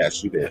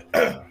 Yes, you did.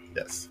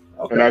 Yes.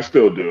 Okay. And I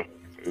still do.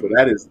 So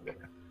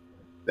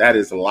that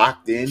is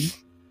locked in.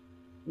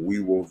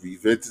 We will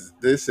revisit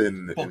this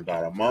in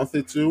about a month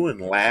or two and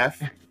laugh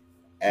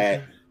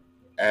at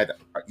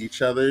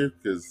each other,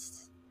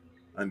 because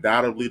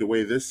undoubtedly the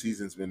way this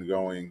season's been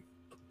going,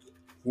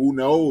 who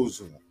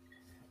knows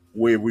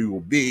where we will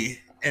be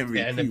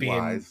MVP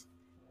wise.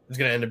 It's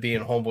going to end up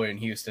being homeboy in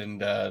Houston,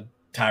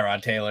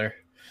 Tyrod Taylor.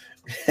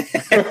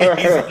 He's going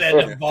to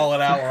end up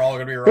balling out. We're all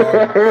going to be wrong.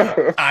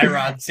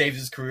 Tyrod saves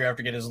his career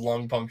after getting his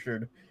lung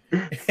punctured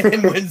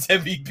and wins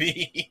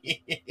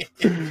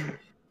MVP.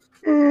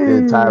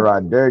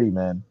 Tyrod dirty,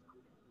 man.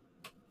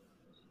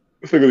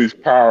 Let's look at these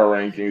power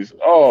rankings.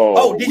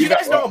 Did you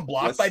guys know I'm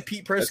blocked by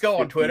Pete Prisco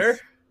on Twitter?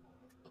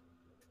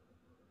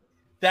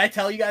 Did I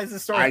tell you guys the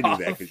story? I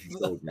knew that because you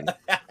told me.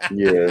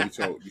 Yeah,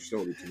 you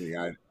showed it to me.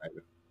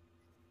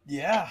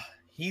 Yeah,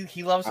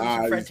 he loves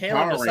him. Fred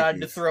Taylor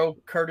decided to throw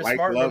Curtis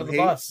Martin under the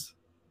bus.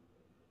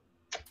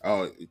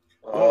 You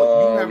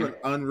have an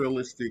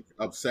unrealistic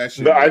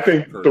obsession. No, I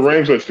think the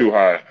Rams are too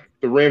high.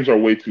 The Rams are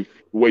way too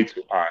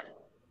high.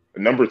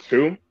 Number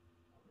 2,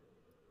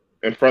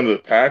 in front of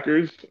the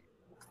Packers,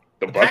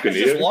 the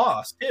Buccaneers just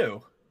lost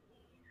too.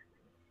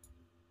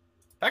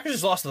 Packers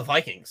just lost to the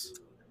Vikings.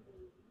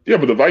 Yeah,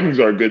 but the Vikings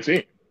are a good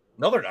team.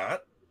 No, they're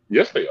not.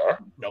 Yes, they are.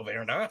 No, they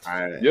are not.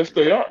 Yes,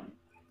 they are.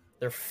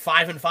 They're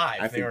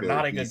 5-5. They are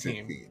not a good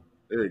team.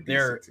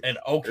 They're an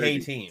okay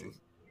team.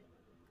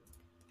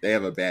 They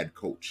have a bad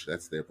coach.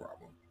 That's their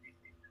problem.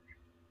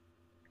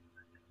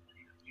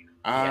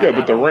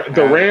 But the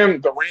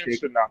Rams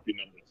should not be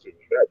number 2.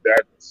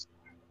 That's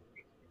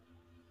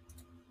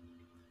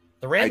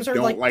the Rams are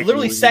like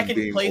literally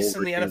second place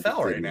in the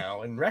NFL right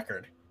now in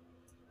record.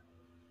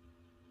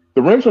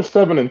 The Rams are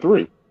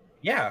 7-3.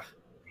 Yeah.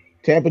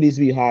 Tampa needs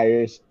to be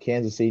higher.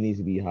 Kansas City needs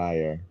to be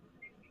higher.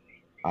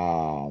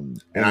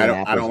 And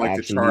I don't like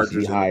the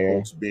Chargers and the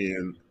Colts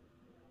being.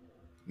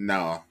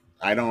 No,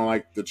 I don't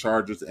like the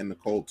Chargers and the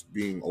Colts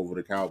being over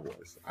the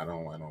Cowboys. I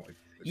don't like.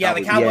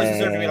 The Cowboys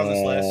deserve to be on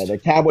this list. The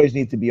Cowboys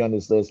need to be on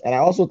this list, and I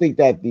also think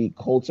that the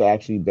Colts are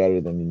actually better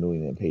than the New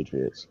England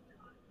Patriots.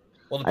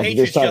 Well, the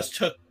Patriots just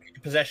took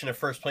possession of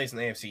first place in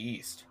the AFC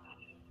East.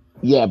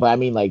 Yeah, but I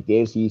mean, like, the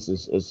AFC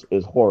East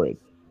is horrid.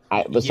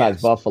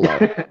 Besides Buffalo,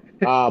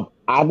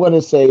 I'm going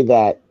to say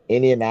that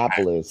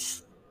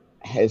Indianapolis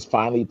is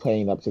finally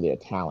playing up to their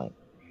talent,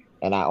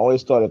 and I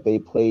always thought if they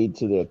played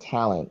to their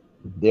talent,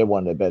 they're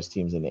one of the best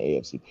teams in the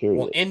AFC. Period.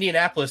 Well,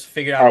 Indianapolis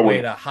figured out a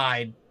way to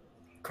hide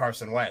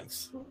Carson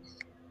Wentz.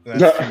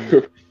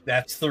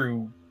 That's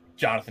through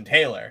Jonathan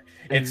Taylor.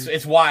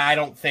 It's why I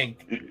don't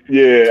think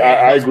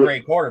I agree. A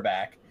great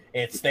quarterback.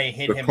 It's they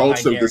hit him. The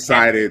Colts have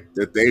decided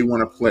that they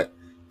want to play.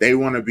 They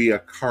want to be a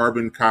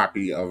carbon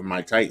copy of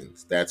my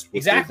Titans. That's what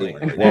exactly.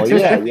 They're doing. Well,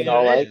 yeah, you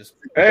know, like,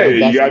 hey,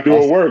 you gotta do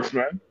what works,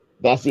 man.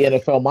 That's the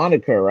NFL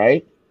moniker,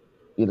 right?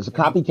 It's a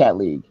copycat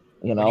league.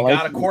 You know, you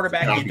got a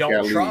quarterback you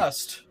don't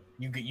trust.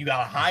 You got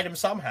to hide him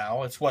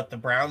somehow. It's what the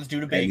Browns do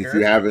to Baker. If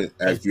you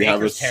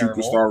have a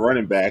superstar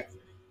running back,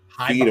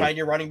 hide behind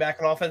your running back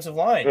and offensive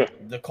line. Yeah.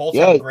 The Colts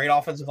have a great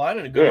offensive line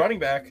and a good running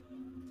back.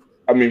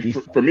 I mean,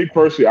 for me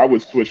personally, I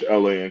would switch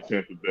LA and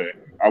Tampa Bay.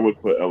 I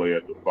would put LA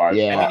at the 5.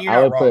 Yeah, I mean, you're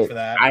not wrong for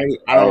that.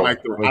 I don't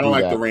like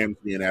the Rams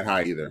being that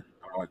high either.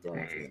 I don't like the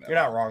Rams being that You're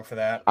not wrong for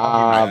that.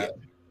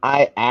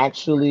 I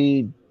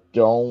actually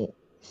don't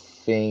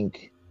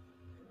think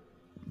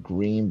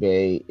Green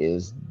Bay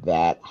is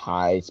that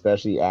high,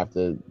 especially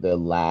after the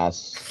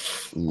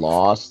last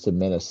loss to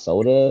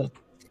Minnesota.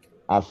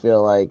 I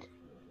feel like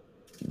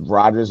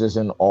Rodgers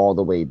isn't all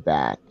the way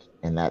back,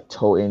 and that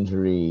toe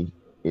injury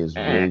is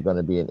really going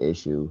to be an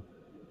issue.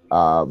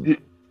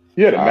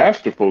 He had a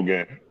masterful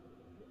game.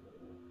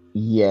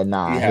 Yeah,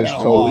 he had a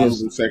whole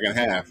second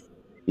half.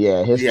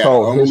 Yeah, his Yeah,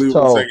 toe. His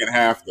unbelievable toe. second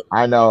half. Though.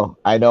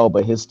 I know,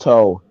 but his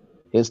toe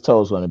is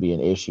going to be an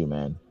issue,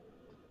 man.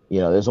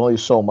 There's only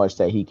so much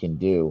that he can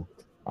do.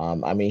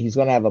 I mean, he's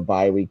going to have a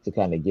bye week to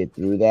kind of get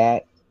through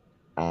that.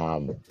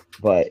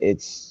 But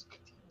it's,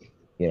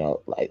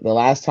 like the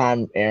last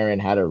time Aaron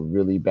had a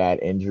really bad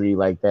injury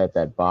like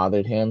that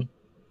bothered him,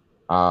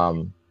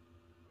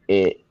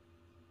 it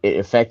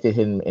affected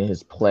him in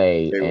his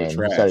play, and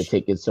he started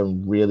taking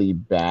some really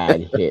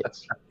bad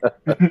hits.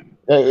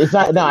 It's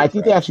not. No, I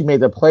think they actually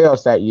made the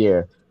playoffs that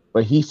year,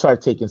 but he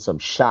started taking some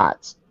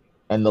shots,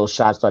 and those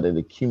shots started to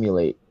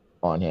accumulate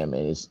on him,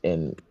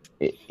 and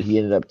he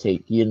ended up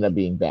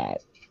being bad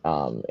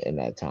in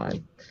that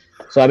time.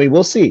 So I mean,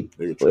 we'll see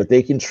if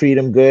they can treat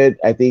him good.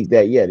 I think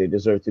that they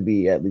deserve to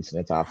be at least in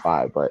the top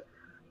 5. But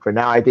for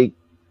now, I think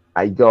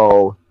I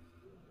go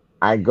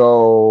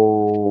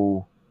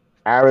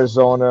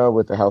Arizona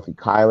with a healthy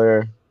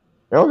Kyler.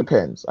 It all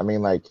depends. I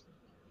mean, like,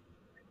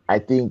 I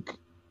think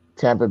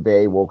Tampa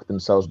Bay woke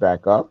themselves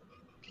back up.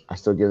 I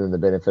still give them the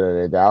benefit of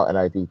the doubt, and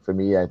I think for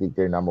me, I think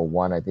they're number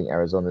 1. I think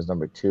Arizona's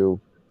number 2.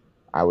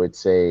 I would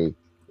say.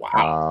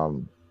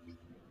 Wow.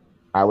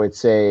 I would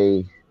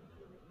say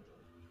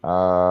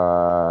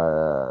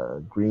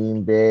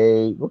Green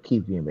Bay. We'll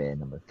keep Green Bay at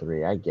number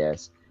 3, I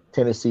guess.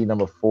 Tennessee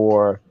number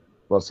 4.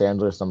 Los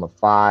Angeles number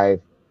 5.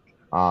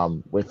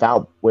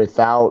 Without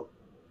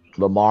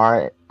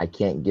Lamar, I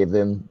can't give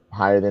them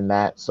higher than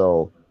that.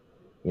 So,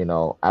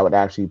 I would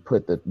actually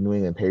put the New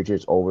England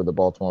Patriots over the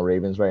Baltimore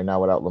Ravens right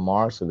now without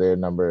Lamar. So they're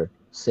number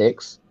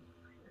 6.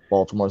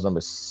 Baltimore's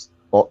number.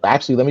 Well,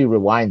 actually, let me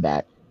rewind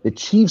that. The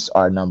Chiefs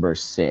are number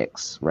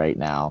 6 right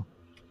now.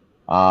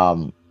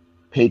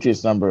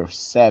 Patriots number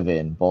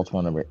 7.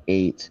 Baltimore number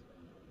 8.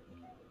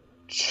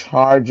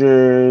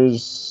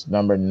 Chargers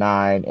number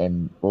 9,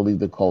 and we'll leave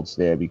the Colts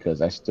there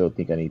because I still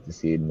think I need to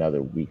see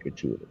another week or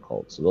 2 of the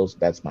Colts. So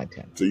that's my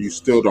 10. So you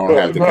still don't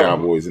have the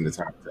Cowboys in the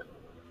top 10.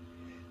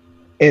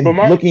 And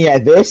looking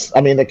at this,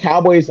 I mean, the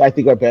Cowboys I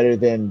think are better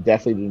than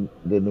definitely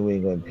the New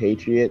England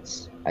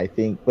Patriots. I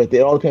think, but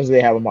it all depends if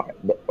they have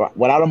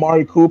without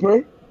Amari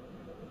Cooper,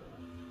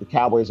 the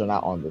Cowboys are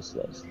not on this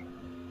list.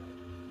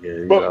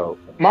 Yeah, but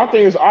my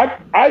thing is, I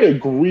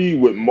agree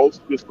with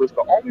most of this list.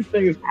 The only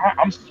thing is,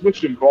 I'm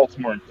switching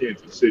Baltimore and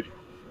Kansas City.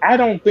 I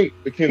don't think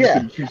the Kansas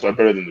City Chiefs are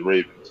better than the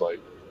Ravens. Like,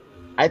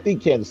 I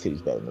think Kansas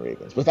City's better than the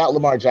Ravens. Without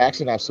Lamar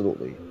Jackson,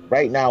 absolutely.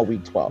 Right now,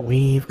 week 12.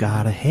 We've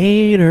got a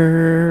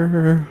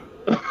hater.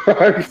 Wait,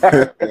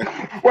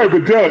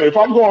 but Dylan, if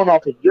I'm going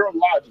off of your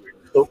logic,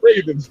 the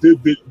Ravens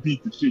did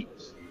beat the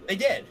Chiefs. They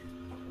did.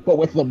 But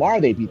with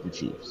Lamar, they beat the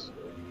Chiefs.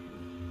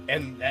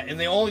 And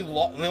they only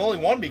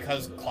won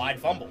because Clyde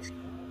fumbled.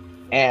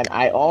 And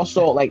I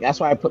also that's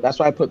why I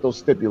put those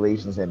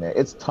stipulations in there.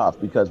 It's tough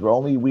because we're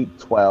only week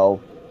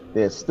 12.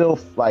 There's still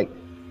right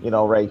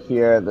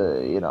here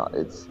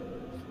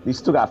we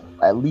still got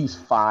at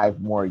least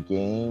 5 more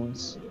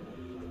games.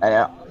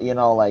 And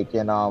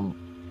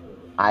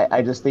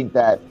I just think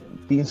that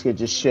things could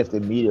just shift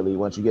immediately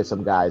once you get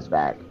some guys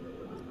back.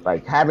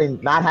 Like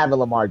not having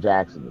Lamar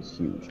Jackson is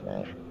huge,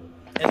 man.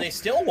 And they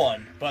still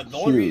won, but the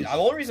only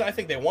reason I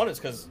think they won is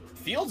because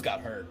Fields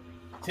got hurt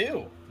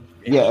too.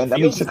 And I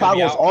mean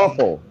Chicago's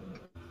awful.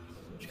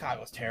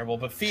 Chicago's terrible,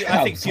 but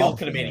I think Fields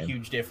could have made a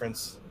huge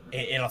difference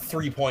in a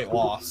 3-point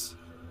loss.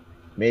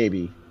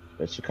 Maybe,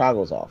 but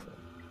Chicago's awful.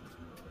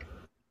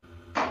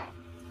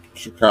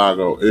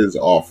 Chicago is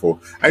awful.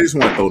 I just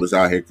want to throw this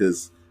out here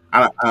because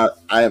I'm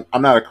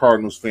not a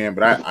Cardinals fan,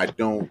 but I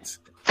don't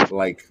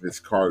like this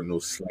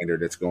Cardinals slander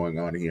that's going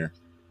on here.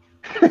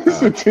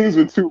 The teams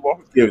with 2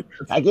 losses.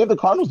 I gave the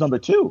Cardinals number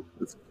 2.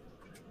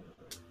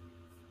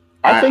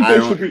 I think they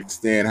should be.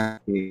 Stand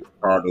having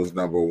Cardinals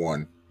number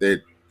 1.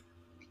 They've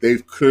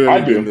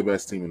clearly been the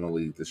best team in the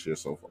league this year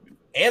so far.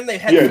 And they've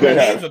had 2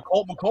 games with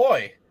Colt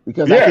McCoy.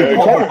 Because Colt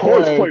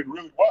McCoy's played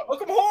really well.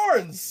 Look at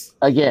horns.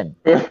 Again,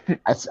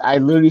 I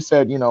literally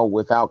said,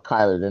 without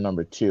Kyler, they're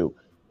number 2.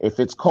 If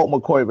it's Colt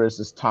McCoy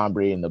versus Tom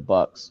Brady and the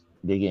Bucks,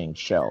 they're getting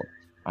shelled.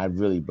 I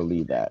really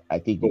believe that. I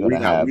think we're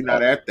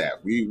not at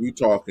that. We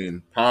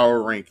talking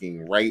power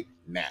ranking right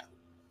now.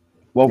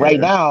 Well, right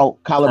now,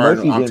 Kyler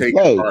Murphy didn't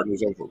play.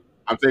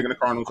 I'm taking the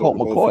Cardinals Colt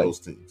over McCoy. both of those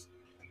teams.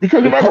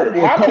 Because remember,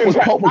 Hopkins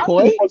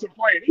McCoy wasn't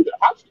playing either.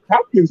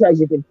 Hopkins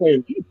hasn't been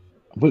playing either.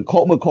 With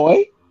Colt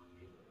McCoy,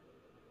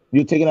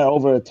 you're taking that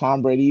over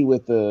Tom Brady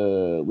with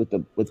the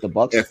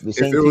Bucks. If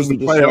it was the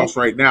playoffs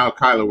right now,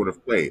 Kyler would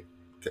have played.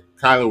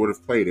 Kyler would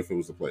have played if it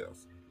was the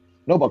playoffs.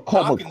 No, but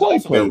Colt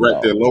McCoy played.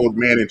 They're load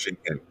managing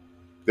him.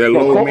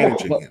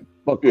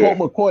 But Colt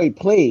McCoy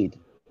played.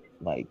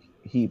 Like,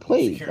 he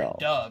played, though.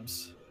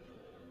 Dubs.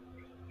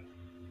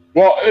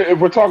 Well, if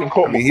we're talking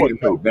Colt McCoy, he didn't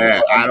play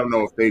bad. I don't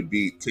know if they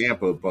beat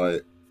Tampa,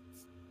 but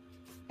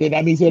then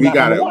that means we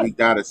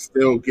gotta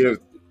still give,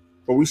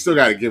 but we still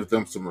gotta give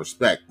them some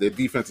respect. Their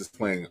defense is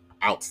playing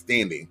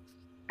outstanding.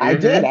 I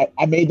did.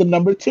 I made them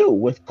number 2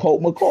 with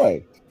Colt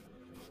McCoy.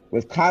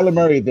 With Kyler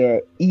Murray,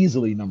 they're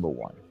easily number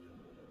 1.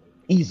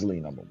 Easily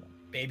number 1.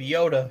 Baby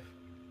Yoda.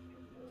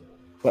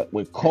 But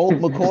with Colt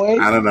McCoy,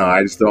 I don't know.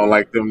 I just don't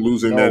like them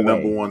losing their way.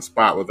 number one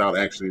spot without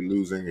actually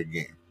losing a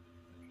game.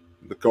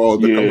 The Yeah.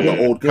 old did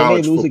they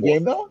college lose football. a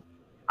game though?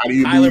 How do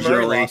you Tyler lose Murray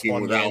your lost ranking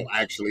one without game.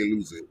 actually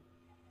losing?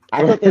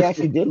 I thought they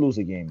actually did lose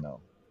a game though.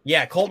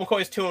 Yeah, Colt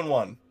McCoy's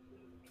 2-1.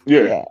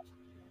 Yeah.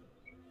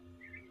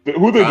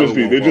 Who they just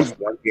beat? They just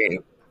one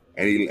game,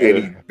 and he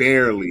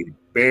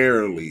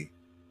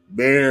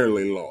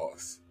barely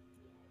lost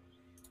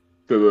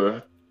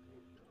to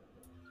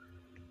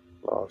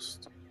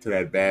Lost. to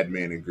that bad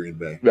man in Green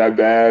Bay. that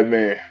bad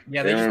man.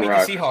 Yeah, they just Aaron beat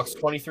Rodgers. the Seahawks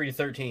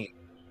 23-13.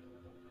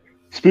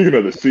 Speaking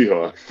of the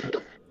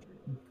Seahawks,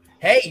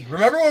 Hey,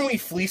 remember when we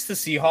fleeced the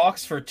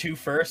Seahawks for 2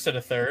 firsts and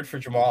a third for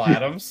Jamal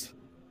Adams?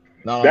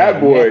 No,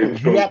 That boy-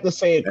 You have to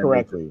say it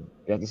correctly.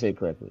 You have to say it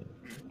correctly.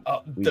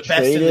 We The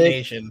best in the traded-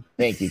 nation.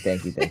 Thank you.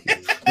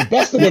 The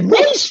best in the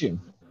nation.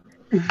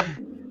 The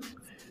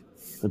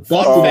best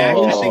Fun in fact,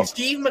 the I nation. think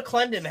Steve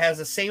McClendon has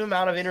the same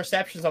amount of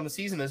interceptions on the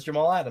season as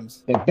Jamal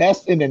Adams. The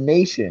best in the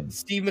nation.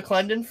 Steve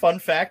McClendon, fun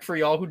fact for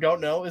y'all who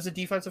don't know, is a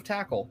defensive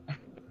tackle.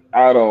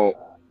 I don't.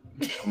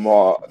 Come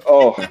on.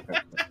 Oh,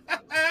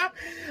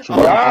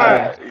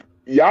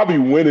 y'all be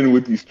winning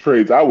with these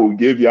trades. I will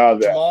give y'all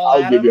that. Jamal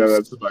I'll give y'all that.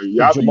 Adams? Tonight.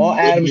 Y'all Jamal be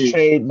Adams winning.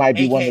 trade might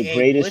be one of the AKA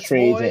greatest Blitz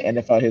trades Boy. in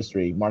NFL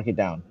history. Mark it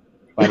down.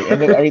 By the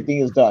end of everything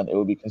is done, it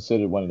will be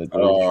considered one of the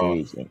greatest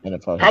trades in NFL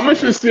history. How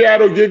much did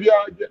Seattle give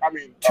y'all? I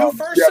mean, 2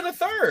 firsts and a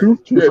third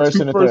Two firsts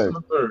and a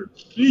third.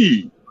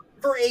 Gee,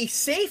 for a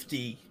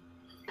safety.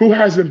 who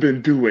hasn't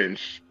been doing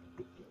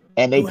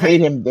And they Who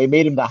paid him. They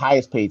made him the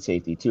highest paid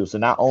safety too. So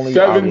not only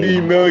are $70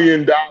 they,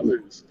 million?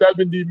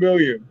 $70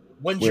 million.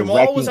 When We're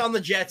Jamal was wrecking- on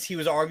the Jets, he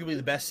was arguably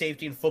the best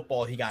safety in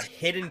football. He got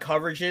hit in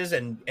coverages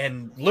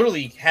and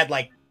literally had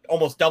like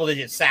almost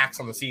double-digit sacks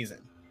on the season,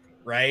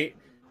 right?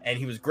 And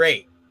he was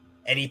great.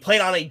 And he played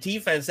on a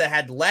defense that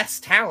had less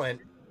talent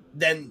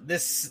than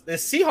this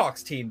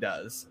Seahawks team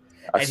does.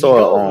 I And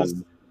saw. he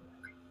goes,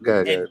 Go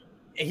ahead.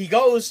 and he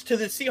goes to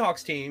the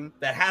Seahawks team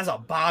that has a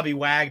Bobby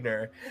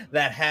Wagner,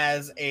 that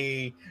has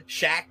a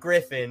Shaq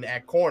Griffin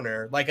at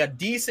corner, like a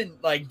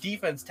decent like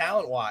defense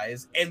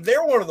talent-wise, and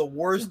they're one of the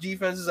worst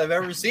defenses I've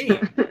ever seen.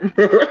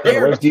 the They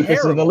are worst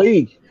defense in the terrible.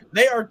 league.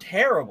 They are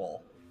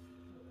terrible.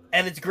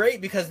 And it's great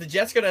because the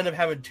Jets going to end up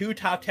having 2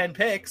 top 10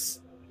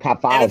 picks. Top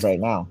And 5 it's- right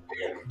now.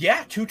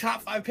 Yeah, 2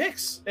 top 5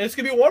 picks. And it's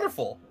going to be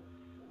wonderful.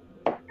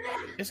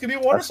 It's going to be a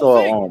I wonderful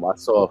thing. saw. I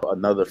saw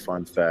another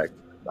fun fact.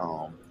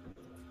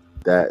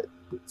 That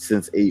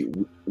since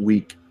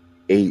week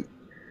 8,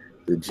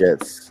 the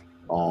Jets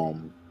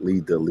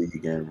lead the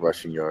league in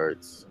rushing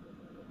yards.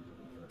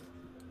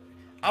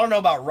 I don't know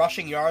about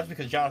rushing yards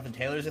because Jonathan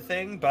Taylor's a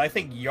thing, but I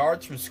think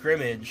yards from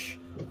scrimmage,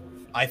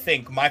 I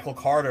think Michael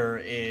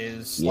Carter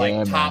is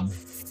Yeah, top man.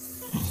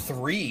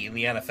 3 in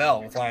the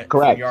NFL with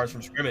Correct. yards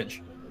from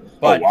scrimmage.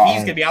 But wow. he's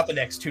going to be out the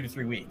next 2 to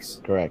 3 weeks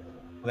Correct.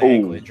 with an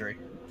ankle Ooh. injury.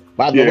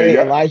 By the Yeah, way,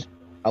 yeah.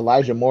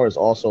 Elijah Moore is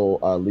also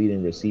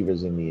leading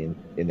receivers in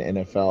the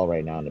NFL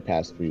right now in the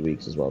past 3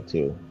 weeks as well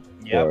too,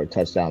 Yep. for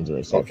touchdowns and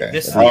receptions. Okay.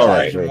 This is That's the All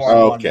right. Elijah Moore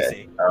I wanted to Okay.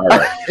 see. All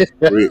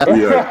right,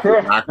 we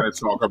are not going to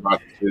talk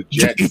about the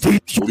Jets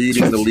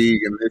leading the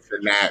league and this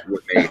and that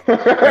with a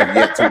have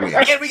yet to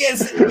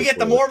win. We get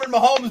the Mormon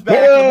Mahomes back.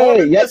 Hey, the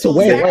Mormon yet to missiles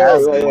win. back.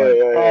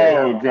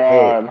 Oh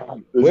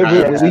God!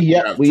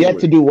 We yet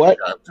to do what?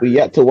 We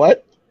yet to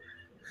what?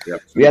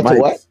 We have to Mike,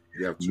 what?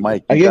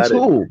 Mike, you Against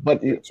gotta- who?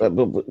 But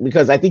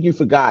because I think you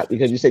forgot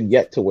because you said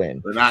yet to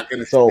win. We're not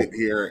going to So, sit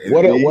here. And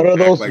What are act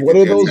those? like What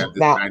the are Jets those? have this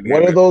Now, dynamic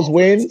what are those offense.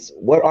 wins?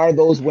 What are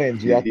those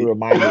wins? You have to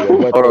remind me of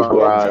what Hold those on,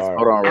 wins Roz. are.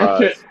 Hold on, I Roz.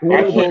 can't. Who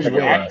are those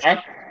wins? I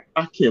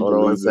can't Hold on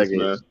one believe this, second.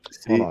 man.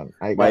 See, Hold on,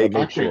 I gotta Mike, I make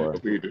can't sure.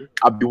 believe it.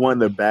 I'll be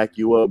wanting to back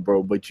you up,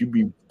 bro, but you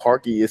be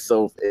parking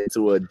yourself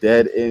into a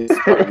dead end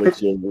spot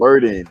with your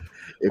wording.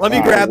 If Let me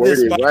you grab don't word this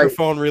it right-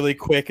 microphone really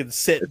quick and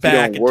sit If you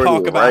back don't and word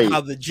talk it about right.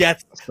 how the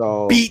Jets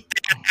So beat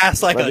their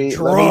ass like a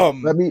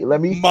drum. Let me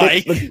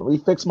Mike. let me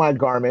fix my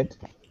garment.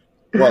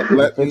 Well,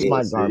 let Fix me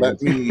my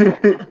garment. let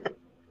me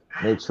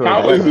Make sure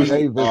How that is it's this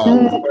very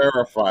visible.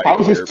 clarify. How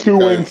is here this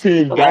 2-win because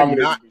team I'm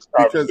dominating not this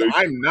because conversation?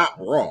 I'm not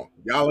wrong.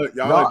 Y'all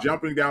No. are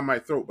jumping down my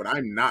throat, but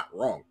I'm not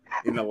wrong.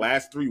 In the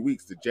last 3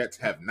 weeks, the Jets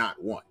have not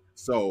won.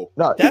 So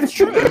No, That's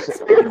true.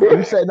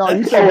 You said no. You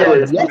Oh, said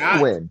wait, yet not-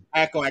 to win.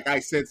 act like I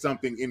said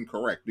something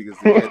incorrect because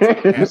the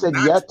Jets have You said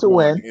not yet to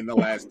won win. in the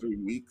last 3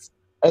 weeks,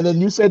 And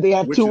then you said they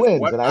have which 2 is wins,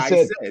 what and I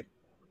said,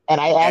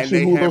 and I asked they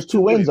you who have those 2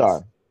 2 wins wins.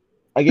 are.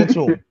 Against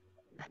whom?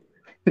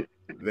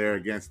 they're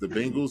against the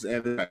Bengals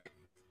and the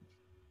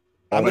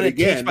I'm But gonna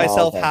again, teach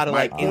myself okay. how to my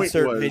like point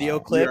insert was, video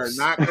we clips.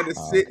 are not going to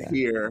sit Okay.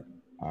 here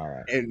All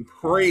right. and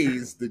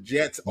praise the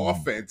Jets' Mm.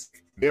 offense.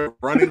 They're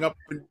running up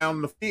and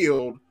down the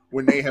field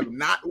when they have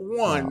not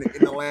won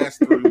in the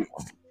last 3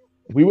 weeks.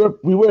 We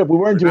weren't doing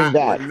not-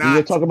 that. we're We were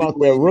not talking about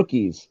their doing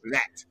rookies.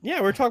 That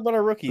Yeah, we're talking about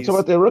our We're rookies. talking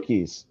about their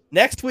rookies.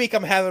 Next week,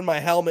 I'm having my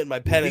helmet and my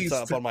pennants He's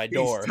up on my he's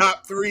door.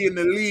 top 3 in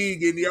the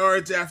league in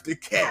yards after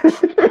catch.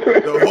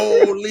 The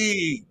whole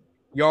league.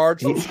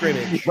 Yards from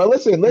scrimmage. But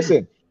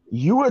listen.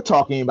 You were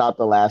talking about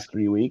the last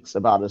 3 weeks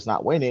about us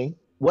not winning.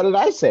 What did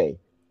I say?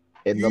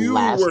 in the You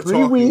last were 3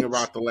 talking weeks.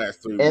 about the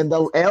last 3 weeks. And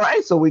all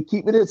right, so we're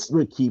keeping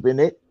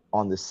it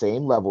on the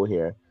same level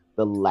here.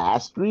 The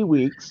last 3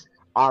 weeks,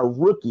 our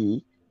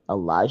rookie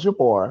Elijah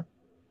Moore,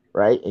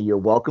 right? And you're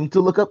welcome to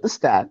look up the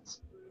stats,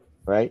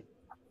 right?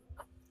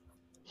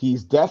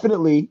 He's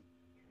definitely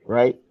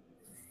right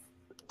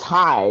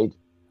tied,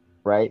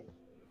 right,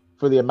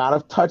 for the amount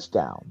of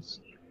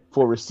touchdowns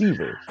for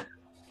receivers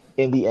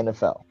in the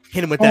NFL.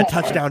 Hit him with that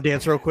touchdown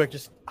dance real quick.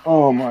 Just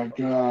Oh my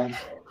God.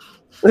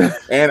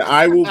 And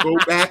I will go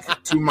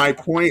back to my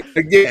point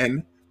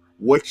again,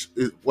 which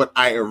is what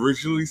I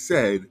originally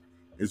said,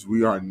 is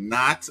we are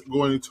not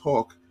going to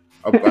talk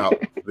about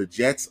the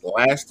Jets'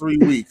 last 3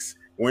 weeks,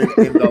 when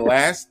in the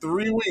last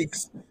 3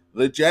 weeks,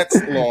 the Jets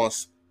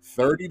lost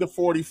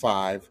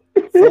 30-45,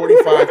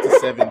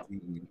 45-17,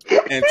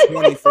 and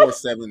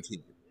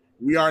 24-17.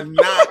 We are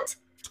not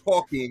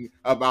talking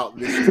about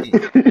this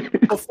team.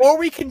 before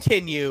we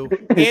continue,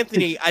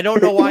 Anthony, I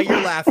don't know why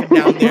you're laughing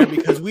down there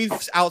because we've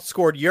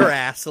outscored your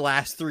ass the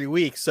last 3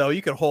 weeks, so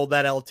you can hold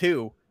that L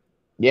too.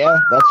 Yeah,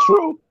 that's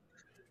true.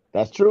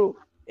 That's true.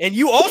 And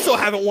you also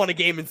haven't won a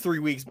game in 3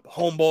 weeks,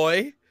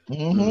 homeboy.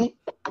 Mm-hmm.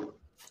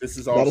 This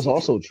is That is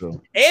also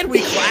true. And we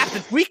clapped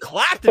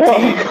a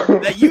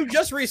team that you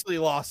just recently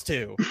lost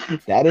to.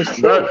 That is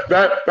true.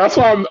 That's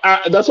why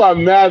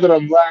I'm mad that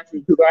I'm laughing,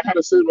 because I had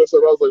to say to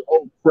myself, I was like,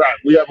 oh crap,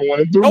 we haven't won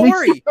in 3 Don't weeks.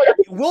 worry,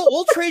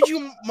 we'll trade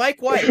you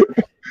Mike White.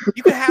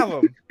 You can have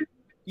him.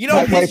 You know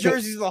Mike his White-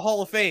 jersey's in the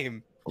Hall of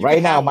Fame. You Right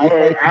can now, have Mike him.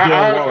 White for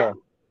Darren Waller.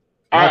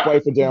 Mike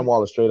White for Darren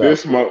Waller, straight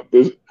up.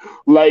 This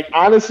like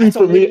honestly That's a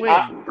for me,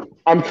 win-win.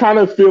 I'm kind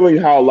of feeling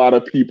how a lot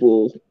of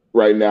people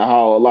right now,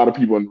 how a lot of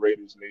people in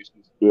Raiders Nation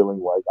is feeling.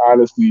 Like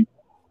honestly,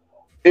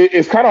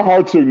 it's kind of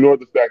hard to ignore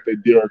the fact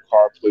that Derek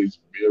Carr plays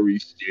very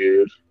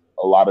scared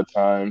a lot of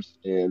times,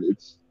 and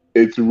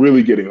it's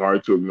really getting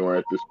hard to ignore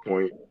at this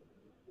point.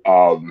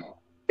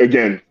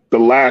 Again, the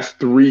last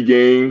 3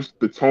 games,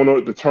 the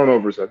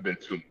turnovers have been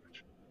too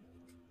much.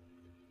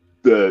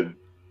 The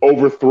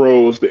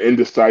overthrows, the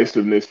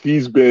indecisiveness.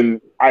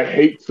 I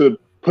hate to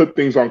put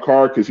things on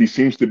Carr because he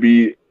seems to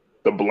be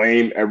the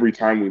blame every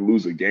time we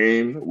lose a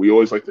game. We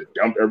always like to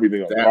dump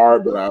everything on Carr.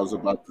 That's what I was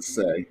about to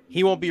say.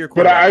 He won't be your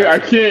But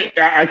quarterback.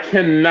 I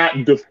cannot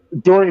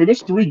during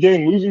this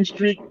 3-game losing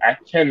streak, I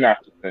cannot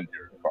defend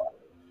Derek Carr.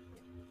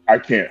 I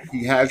can't.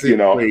 He hasn't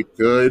played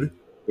good,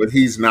 but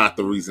he's not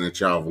the reason that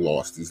y'all have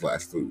lost these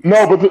last 2 weeks.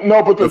 No, but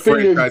the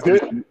thing is,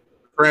 the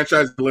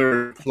franchise is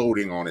literally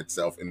imploding on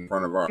itself in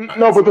front of our eyes.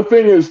 no, but the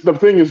thing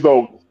is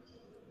though,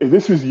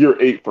 this is year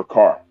 8 for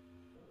Carr,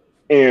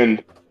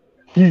 and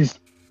he's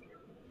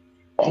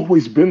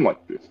always been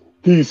like this.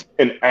 He's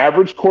an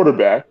average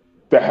quarterback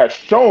that has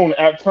shown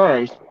at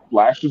times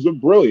flashes of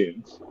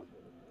brilliance,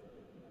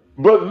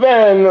 but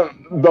then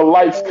the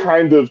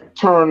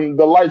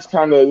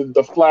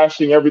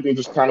flashing, everything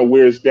just kind of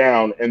wears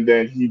down, and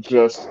then he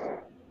just,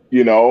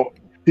 he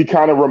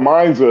kind of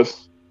reminds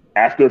us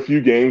after a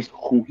few games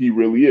who he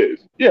really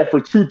is. Yeah, for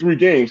 2-3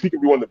 games, he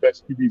could be one of the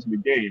best QBs in the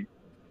game,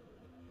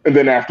 and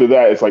then after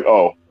that, it's like,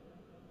 oh,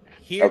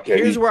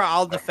 Here's where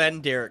I'll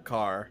defend Derek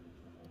Carr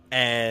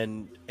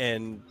and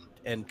kind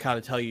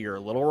of tell you you're a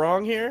little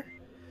wrong here.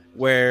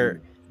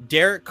 Where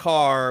Derek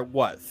Carr,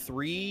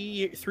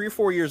 3 or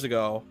 4 years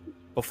ago,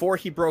 before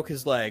he broke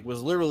his leg,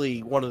 was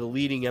literally one of the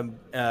leading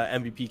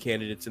MVP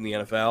candidates in the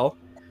NFL,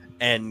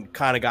 and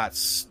kind of got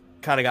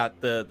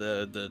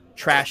the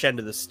trash end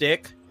of the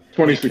stick.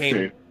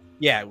 2016.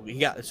 He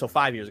got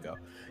 5 years ago.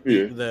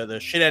 Yeah. The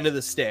shit end of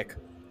the stick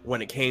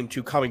when it came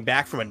to coming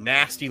back from a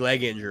nasty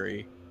leg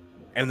injury,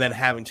 and then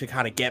having to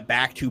kind of get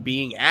back to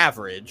being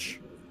average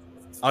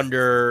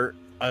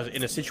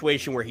in a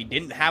situation where he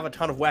didn't have a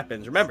ton of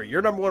weapons. Remember,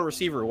 your number one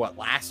receiver,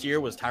 last year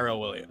was Tyrell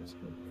Williams.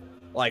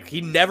 Like, he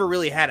never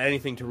really had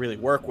anything to really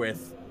work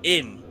with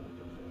in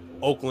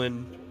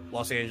Oakland,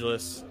 Los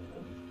Angeles.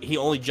 He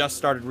only just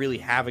started really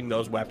having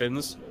those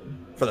weapons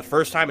for the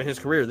first time in his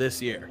career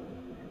this year.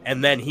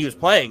 And then he was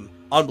playing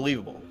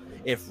unbelievable.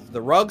 If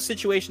the Ruggs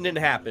situation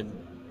didn't happen,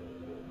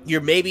 you're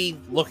maybe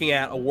looking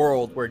at a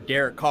world where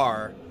Derek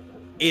Carr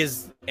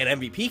is an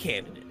MVP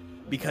candidate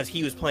because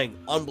he was playing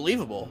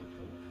unbelievable.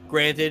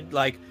 Granted,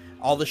 like,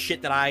 all the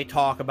shit that I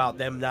talk about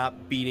them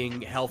not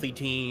beating healthy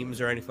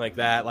teams or anything like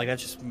that, like,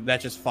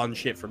 that's just fun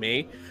shit for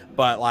me.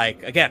 But,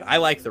 like, again, I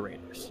like the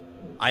Raiders.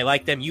 I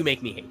like them. You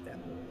make me hate them.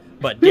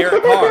 But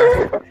Derek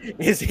Carr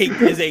is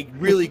a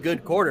really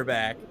good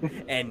quarterback,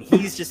 and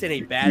he's just in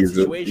a bad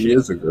situation. He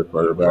is a good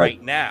quarterback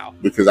right now.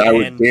 Because I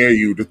would dare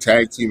you to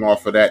tag team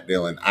off of that,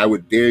 Dylan. I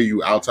would dare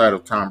you, outside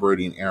of Tom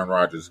Brady and Aaron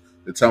Rodgers,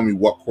 to tell me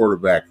what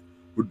quarterback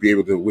would be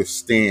able to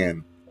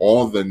withstand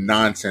all the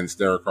nonsense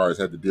Derek Carr has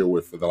had to deal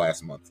with for the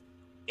last month.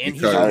 And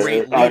because he's a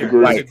great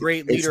leader. He's a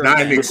great leader. It's not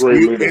an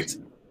excuse.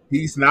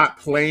 He's not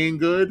playing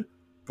good,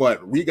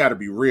 but we got to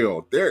be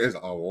real. There is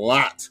a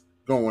lot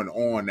going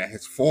on that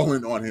has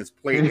fallen on his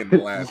plate in the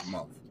last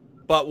month.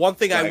 But one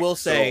thing I will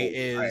say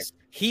is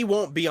he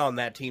won't be on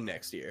that team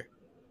next year.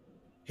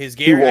 I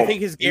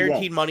think his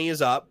guaranteed money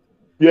is up.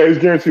 Yeah, his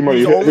guaranteed money.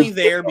 He's only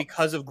there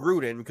because of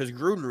Gruden, because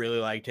Gruden really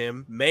liked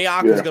him.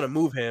 Mayock is going to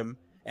move him,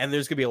 And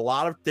there's going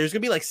to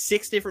be like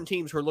 6 different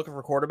teams who are looking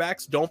for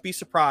quarterbacks. Don't be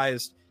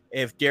surprised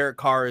if Derek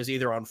Carr is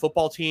either on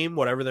football team,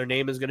 whatever their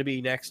name is going to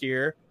be next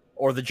year,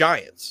 or the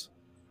Giants.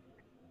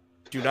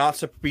 Do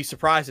not be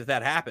surprised if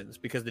that happens,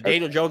 because the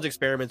Daniel Jones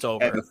experiment's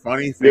over. And the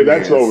funny thing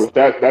that's over.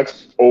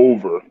 That's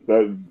over.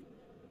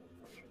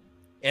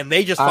 And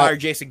they just fired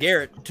Jason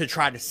Garrett to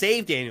try to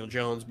save Daniel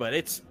Jones, but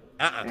it's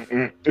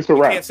it's a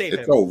wrap. Can't save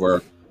it's him.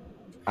 over.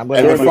 And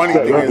the funny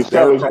thing is,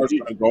 Derek Carr's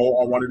going to go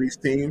on one of these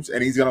teams,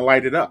 and he's going to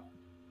light it up.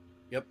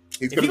 Yep.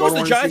 If he goes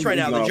to the Giants right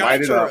now, the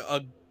Giants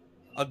are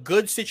a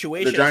good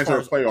situation as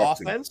far as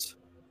offense.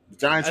 The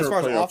Giants are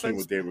a playoff team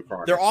with David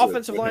Carr. Their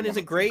offensive line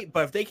isn't great,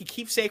 but if they could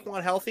keep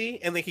Saquon healthy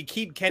and they could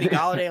keep Kenny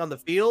Golladay on the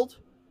field,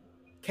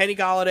 Kenny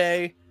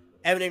Golladay,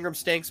 Evan Ingram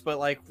stinks, but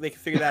like they can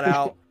figure that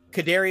out.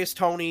 Kadarius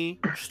Toney,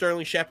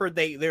 Sterling Shepard,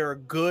 they're a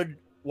good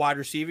wide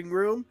receiving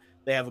room.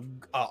 They have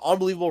an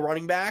unbelievable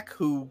running back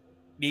who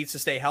needs to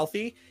stay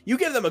healthy. You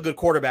give them a good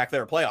quarterback,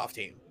 they're a playoff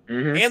team.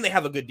 Mm-hmm. And they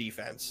have a good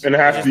defense. And a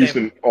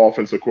half-decent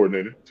offensive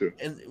coordinator, too.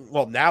 And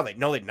well, now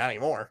no, not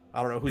anymore.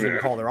 I don't know who's going to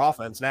call their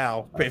offense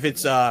now. If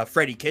it's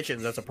Freddie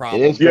Kitchens, that's a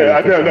problem. Yeah,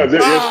 I know.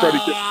 It's Freddie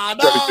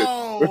Kitchens.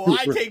 No,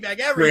 I take back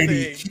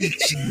everything.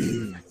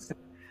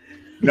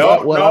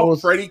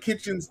 Freddie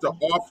Kitchens, the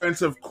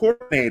offensive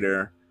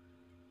coordinator,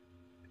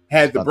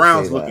 had the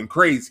Browns looking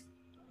crazy.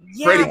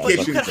 Yeah, Freddie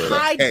Kitchens,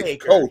 the head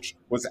coach,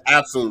 was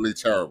absolutely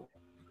terrible.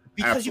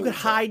 Because you could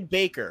hide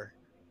Baker.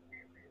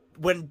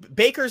 When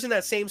Baker's in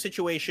that same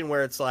situation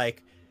where it's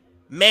like,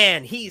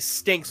 man, he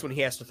stinks when he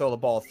has to throw the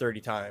ball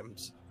 30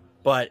 times.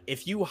 But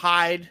if you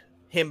hide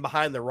him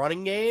behind the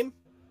running game,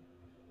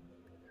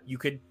 you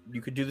could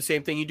do the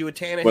same thing you do with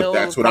Tannehill. But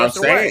that's what I'm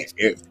saying.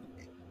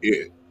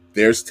 If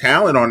there's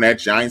talent on that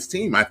Giants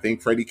team, I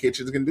think Freddie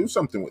Kitchens can do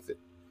something with it.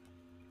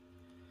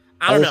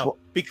 I don't know,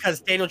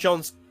 because Daniel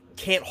Jones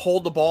can't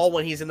hold the ball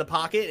when he's in the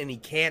pocket, and he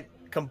can't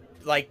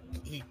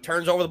he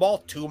turns over the ball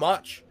too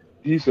much.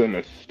 He's an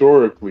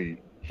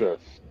historically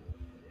just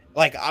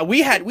we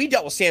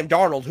dealt with Sam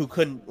Darnold, who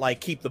couldn't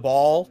keep the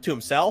ball to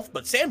himself,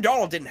 but Sam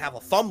Darnold didn't have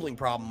a fumbling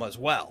problem as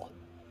well.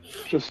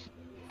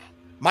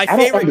 My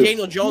favorite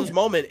Daniel Jones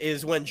moment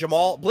is when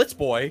Jamal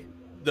Blitzboy,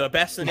 the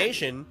best in the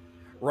nation,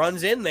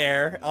 runs in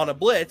there on a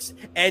blitz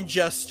and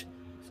just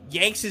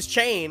yanks his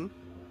chain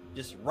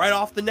just right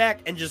off the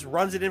neck and just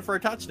runs it in for a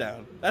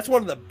touchdown. That's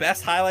one of the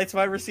best highlights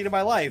I've ever seen in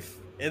my life.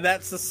 And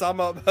that's the sum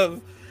up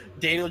of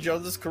Daniel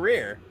Jones's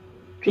career.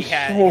 He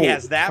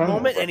has that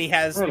moment, and he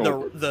has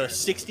the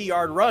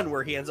 60-yard run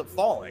where he ends up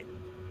falling.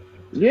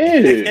 Yeah.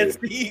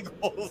 Against the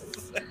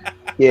Eagles.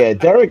 Yeah,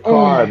 Derek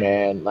Carr,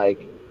 man. I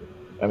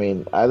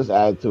just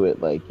add to it,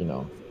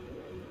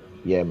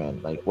 yeah, man.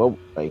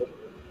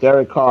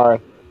 Derek Carr,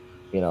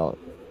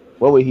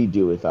 what would he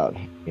do without,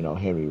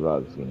 Henry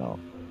Ruggs,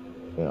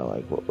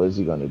 what is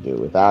he going to do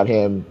without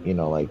him?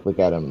 Look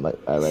at him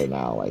right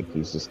now.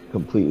 He's just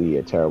completely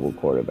a terrible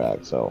quarterback.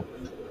 So,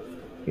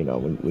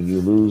 when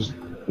you lose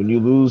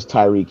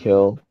Tyreek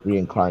Hill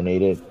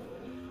reincarnated,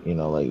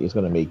 it's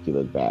going to make you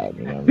look bad.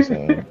 You know what I'm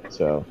saying?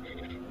 So,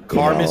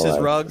 Carr misses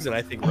Ruggs, and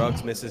I think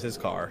Ruggs misses his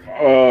car.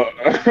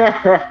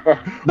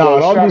 No,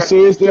 don't be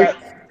serious.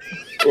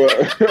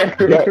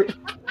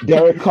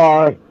 Derek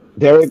Carr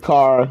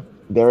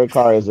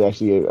is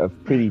actually a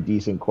pretty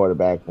decent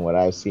quarterback from what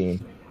I've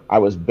seen. I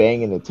was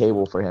banging the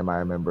table for him, I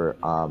remember,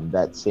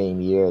 that same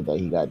year that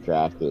he got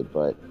drafted,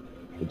 but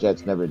the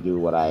Jets never do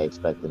what I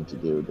expect them to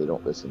do. They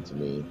don't listen to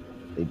me.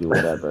 They do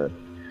whatever.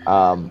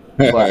 But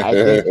I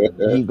think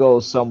he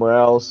goes somewhere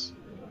else.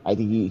 I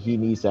think he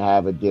needs to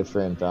have a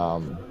different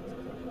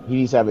he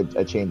needs to have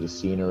a change of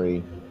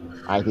scenery.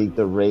 I think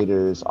the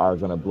Raiders are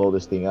going to blow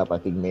this thing up. I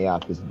think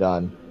Mayock is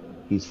done.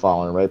 He's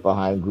falling right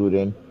behind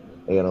Gruden.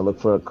 They're going to look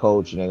for a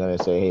coach, and they're going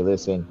to say, hey,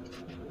 listen,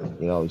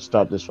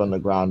 start this from the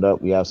ground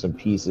up. We have some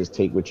pieces.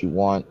 Take what you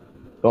want.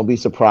 Don't be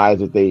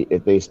surprised if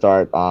they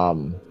start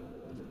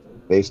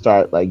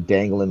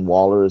dangling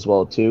Waller as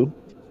well too,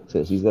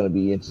 since he's going to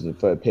be interested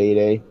for a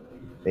payday.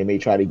 They may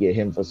try to get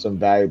him for some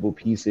valuable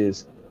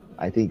pieces.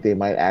 I think their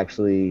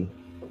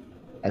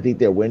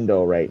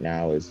window right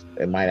now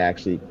might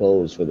actually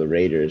close for the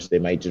Raiders. They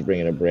might just bring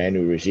in a brand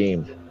new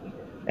regime,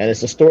 and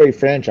it's a storied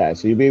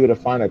franchise. So you'll be able to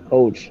find a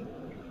coach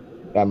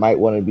that might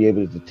want to be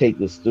able to take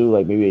this through,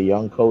 like maybe a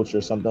young coach or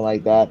something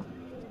like that.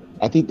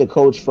 I think the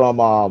coach from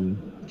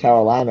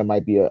Carolina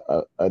might be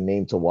a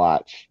name to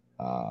watch.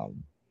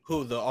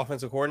 Who, the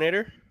offensive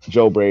coordinator?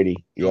 Joe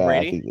Brady.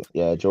 Brady?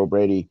 Joe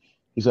Brady.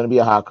 He's going to be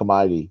a hot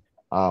commodity.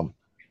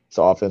 It's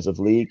an offensive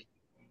league.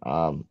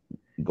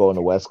 Go on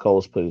the West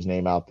Coast, put his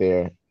name out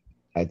there.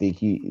 I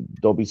think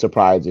don't be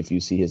surprised if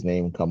you see his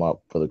name come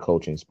up for the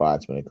coaching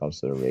spots when it comes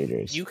to the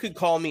Raiders. You could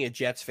call me a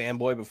Jets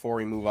fanboy before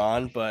we move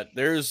on, but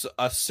there's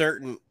a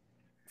certain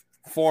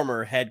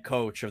former head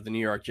coach of the New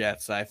York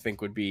Jets that I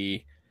think would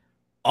be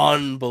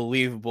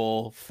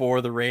unbelievable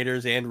for the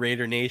Raiders and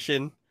Raider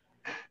Nation.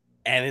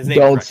 And his name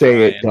Don't is say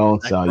Ryan. It.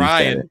 Don't say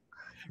Ryan.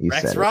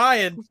 Rex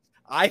Ryan.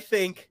 I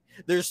think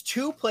there's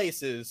two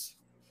places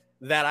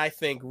that I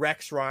think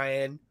Rex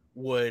Ryan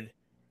would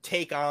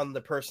take on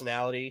the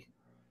personality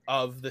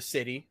of the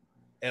city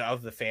and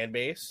of the fan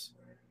base.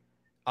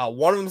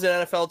 One of them's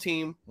an NFL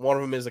team. One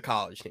of them is a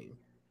college team.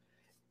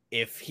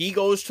 If he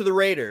goes to the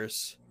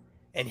Raiders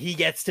and he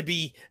gets to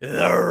be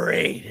the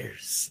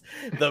Raiders,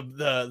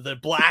 the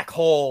black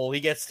hole, he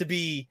gets to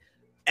be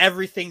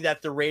everything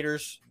that the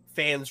Raiders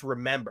fans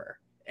remember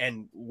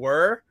and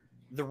were,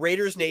 the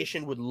Raiders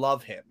Nation would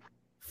love him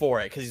for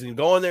it because he's going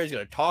to go in there, he's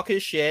going to talk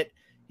his shit,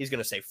 he's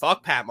going to say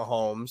fuck Pat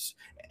Mahomes,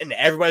 and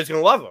everybody's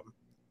going to love him.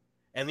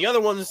 And the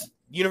other one's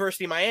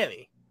University of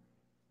Miami.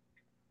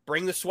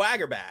 Bring the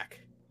swagger back.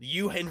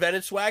 You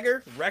invented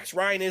swagger. Rex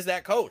Ryan is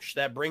that coach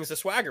that brings the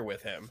swagger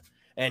with him.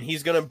 And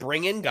he's going to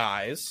bring in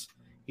guys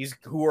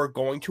who are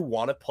going to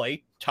want to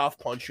play tough,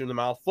 punch you in the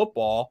mouth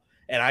football.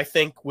 And I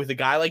think with a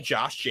guy like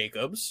Josh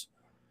Jacobs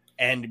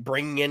and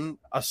bringing in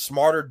a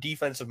smarter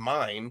defensive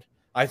mind,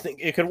 I think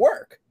it could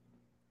work.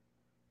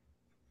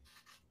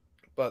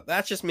 But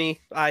that's just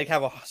me. I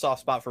have a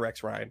soft spot for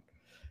Rex Ryan.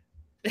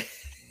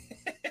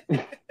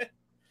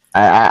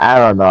 I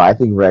don't know. I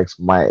think Rex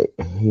might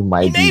he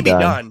may be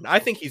done. I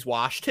think he's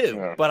washed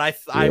too. But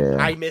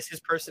I miss his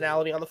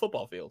personality on the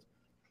football field.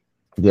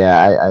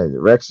 Yeah,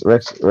 Rex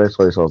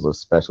holds a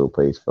special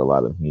place for a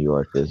lot of New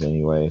Yorkers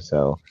anyway.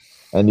 So,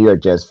 and New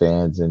York Jets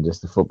fans and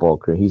just the football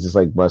career. He's just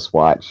like must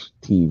watch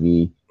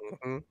TV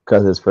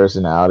because of his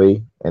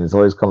personality, and it's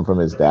always come from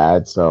his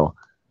dad. So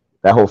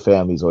that whole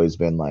family's always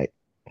been like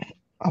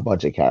a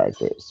bunch of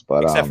characters.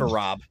 But except for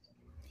Rob.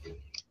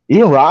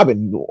 Even Rob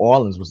in New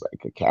Orleans was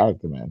like a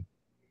character, man.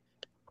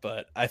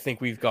 But I think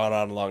we've gone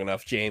on long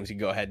enough. James, you can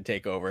go ahead and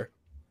take over.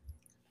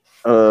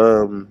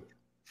 I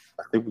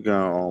think we're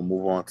gonna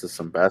move on to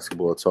some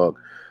basketball talk.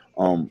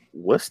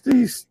 What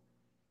is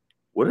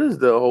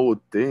the whole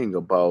thing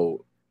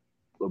about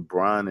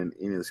LeBron and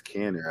Enes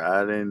Kanter?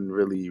 I didn't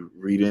really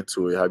read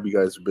into it. Have you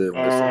guys been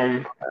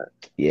listening?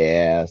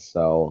 Yeah,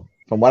 so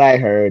from what I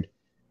heard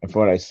and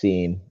from what I've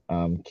seen,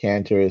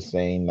 Kanter is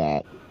saying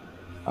that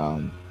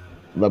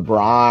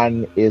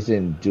LeBron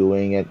isn't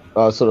doing it.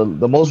 So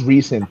the most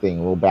recent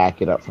thing, we'll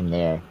back it up from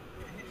there,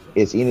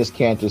 is Enes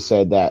Kanter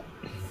said that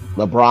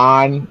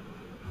LeBron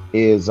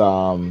is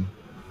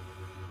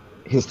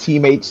his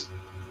teammates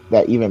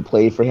that even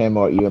played for him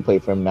or even play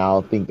for him now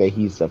think that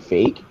he's a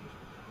fake.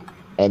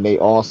 And they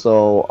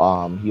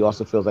also he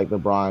also feels like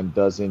LeBron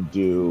doesn't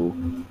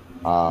do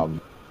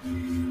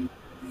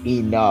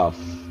enough,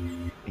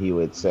 he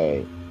would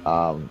say,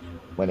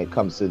 when it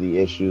comes to the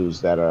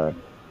issues that are,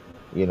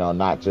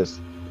 not just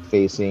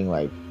facing,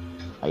 like,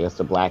 I guess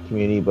the black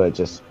community, but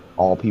just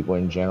all people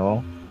in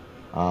general.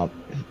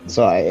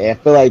 So I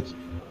feel like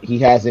he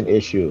has an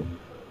issue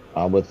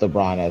with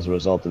LeBron as a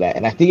result of that.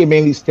 And I think it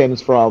mainly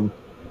stems from,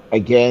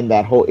 again,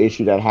 that whole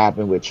issue that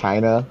happened with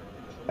China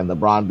and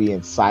LeBron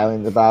being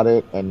silent about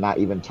it and not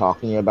even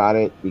talking about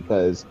it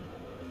because,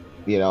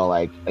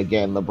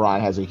 again,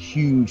 LeBron has a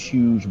huge,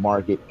 huge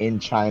market in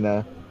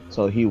China.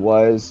 So he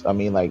was,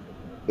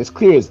 it's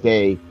clear as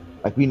day.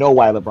 Like, we know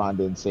why LeBron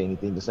didn't say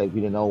anything, just like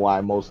we didn't know why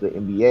most of the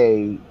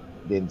NBA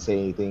didn't say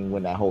anything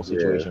when that whole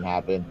situation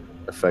happened.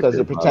 Because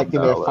they're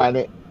protecting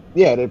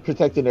they're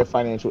protecting their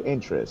financial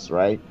interests,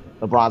 right?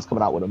 LeBron's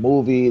coming out with a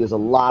movie. There's a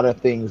lot of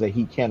things that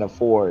he can't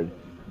afford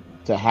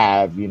to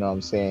have,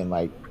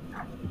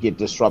 get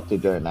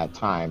disrupted during that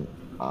time.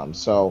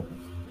 So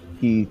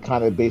he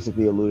kind of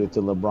basically alluded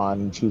to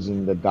LeBron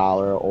choosing the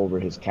dollar over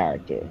his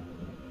character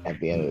at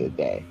the end of the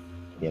day,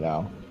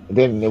 And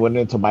then they went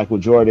into Michael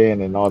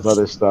Jordan and all this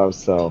other stuff.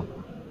 So,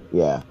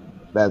 yeah,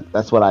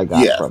 that's what I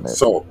got from it.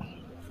 So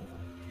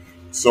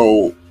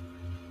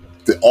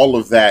all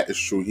of that is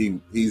true.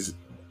 He's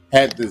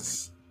had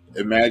this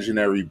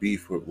imaginary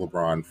beef with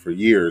LeBron for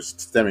years,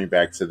 stemming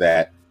back to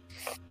that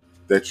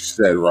you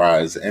said,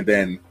 Rise. And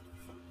then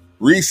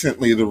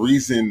recently, the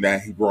reason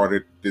that he brought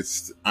it,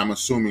 I'm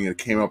assuming it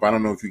came up. I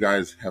don't know if you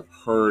guys have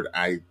heard.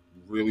 I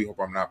really hope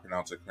I'm not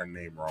pronouncing her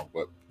name wrong,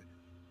 but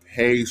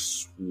Pei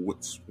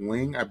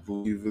Swing, I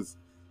believe is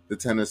the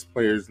tennis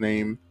player's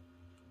name.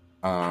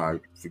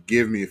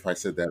 Forgive me if I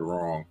said that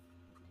wrong.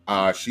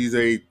 She's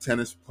a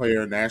tennis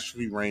player,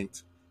 nationally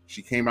ranked.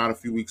 She came out a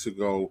few weeks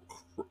ago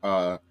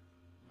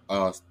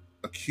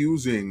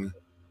accusing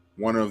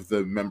one of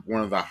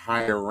the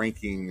higher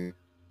ranking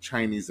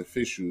Chinese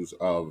officials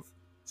of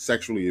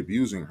sexually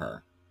abusing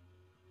her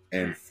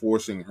and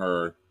forcing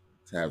her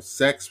to have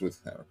sex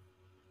with him.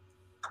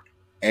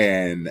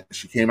 And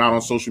she came out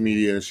on social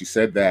media. She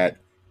said that,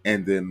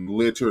 and then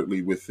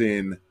literally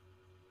within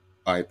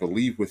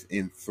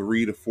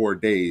 3 to 4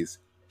 days,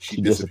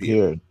 she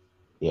disappeared.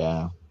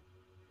 Yeah,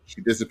 she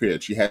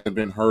disappeared. She hasn't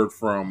been heard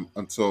from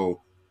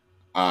until,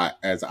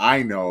 as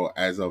I know,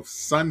 as of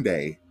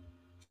Sunday.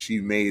 She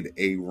made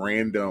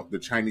the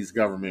Chinese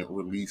government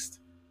released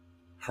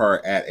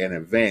her at an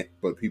event,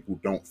 but people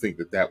don't think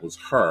that was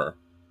her.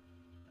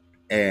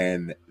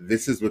 And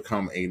this has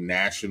become a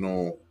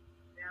national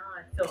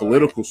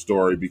political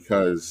story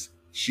because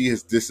she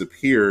has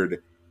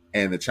disappeared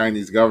and the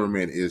Chinese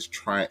government is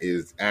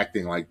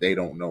acting like they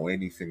don't know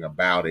anything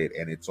about it,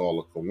 and it's all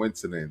a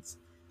coincidence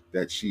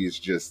that she has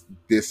just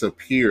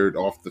disappeared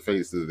off the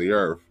face of the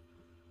earth.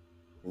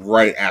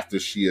 right after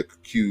she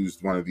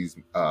accused one of these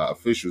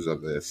officials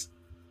of this.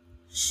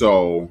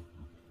 So,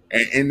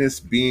 and this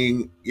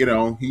being,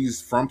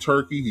 he's from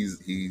Turkey.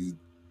 He's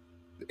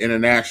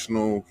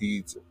international.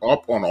 He's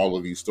up on all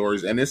of these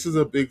stories, and this is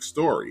a big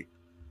story.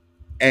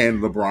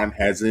 And LeBron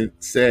hasn't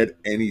said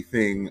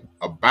anything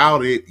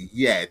about it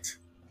yet.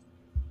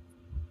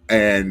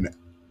 And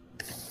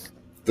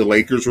the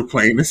Lakers were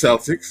playing the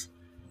Celtics,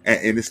 and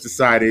Ennis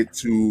decided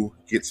to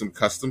get some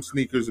custom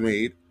sneakers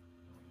made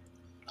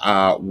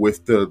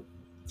with the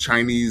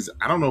Chinese.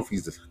 I don't know if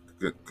he's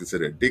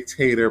considered a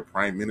dictator,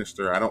 prime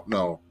minister. I don't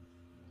know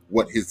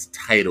what his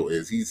title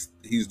is.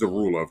 He's the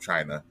ruler of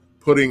China,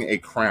 putting a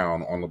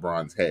crown on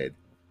LeBron's head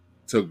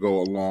to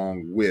go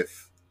along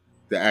with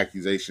the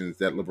accusations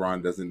that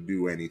LeBron doesn't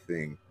do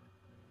anything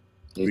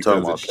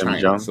because it's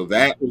China. So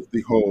that was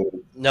the whole.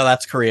 No,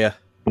 that's Korea.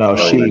 No,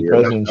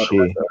 President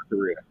Xi.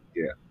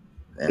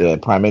 Yeah,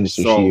 Prime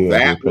Minister Xi. So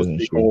that was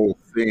the whole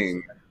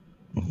thing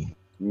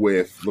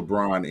with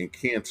LeBron and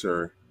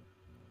Cantor.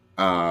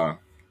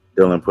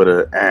 Dylan put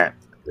an ant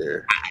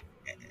there.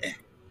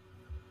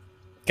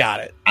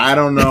 Got it. I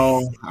don't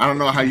know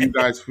how you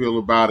guys feel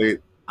about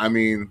it. I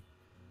mean,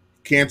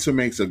 Cantor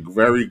makes a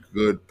very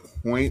good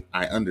point.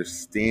 I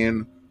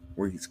understand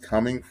where he's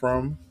coming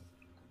from.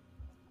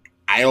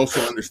 I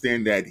also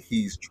understand that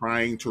he's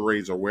trying to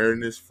raise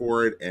awareness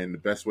for it, and the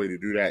best way to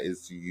do that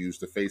is to use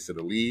the face of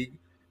the league,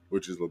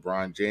 which is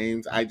LeBron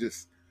James.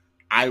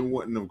 I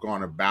wouldn't have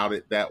gone about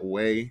it that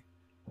way.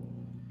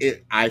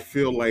 I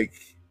feel like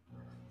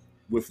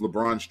with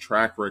LeBron's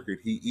track record,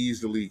 he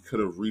easily could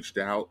have reached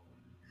out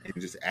and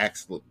just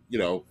asked,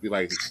 be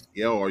like,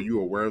 yo, are you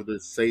aware of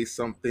this? Say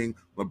something.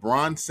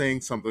 LeBron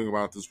saying something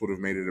about this would have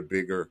made it a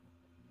bigger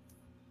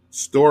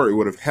story,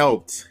 would have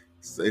helped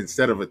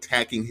instead of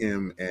attacking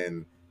him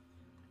and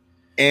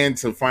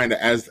to find out,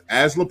 as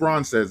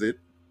LeBron says it,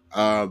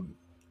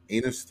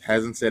 Enos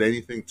hasn't said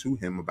anything to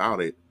him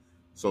about it.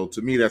 So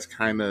to me, that's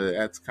kind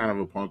of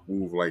a punk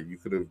move. Like, you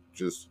could have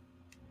just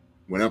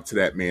went up to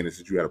that man and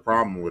said you had a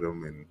problem with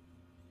him, and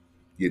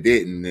you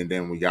didn't. And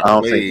then we got. I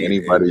don't think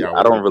anybody.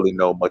 I don't really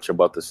know much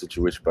about the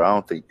situation, but I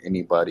don't think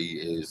anybody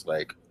is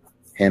like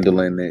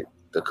handling it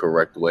the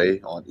correct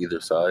way on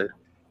either side.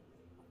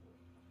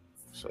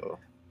 So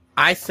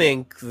I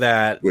think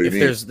that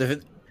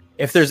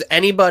if there's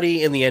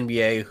anybody in the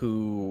NBA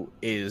who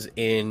is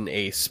in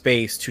a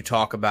space to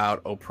talk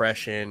about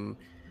oppression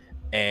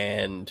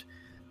and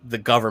the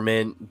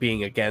government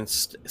being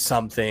against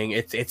something,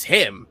 it's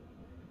him,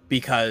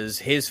 because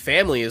his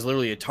family is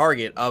literally a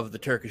target of the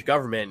Turkish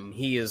government, and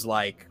he is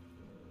like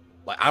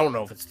I don't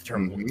know if it's the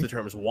term the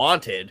term is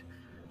wanted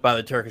by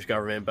the Turkish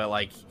government, but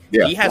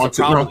he has a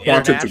problem with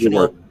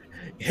international.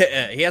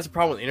 He has a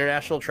problem with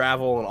international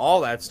travel and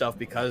all that stuff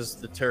because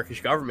the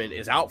Turkish government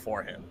is out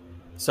for him.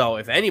 So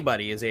if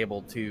anybody is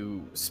able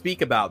to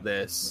speak about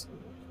this,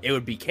 it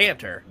would be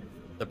Cantor.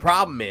 The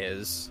problem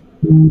is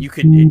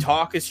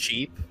talk is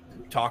cheap,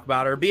 talk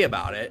about it or be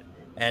about it.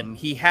 And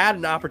he had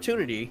an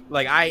opportunity.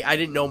 I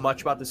didn't know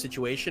much about the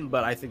situation,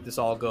 but I think this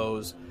all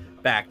goes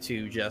back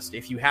to just,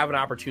 if you have an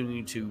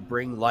opportunity to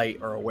bring light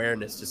or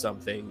awareness to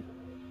something,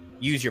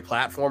 use your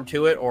platform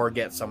to it or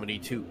get somebody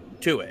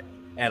to it.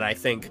 And I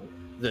think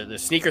the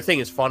sneaker thing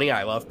is funny.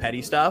 I love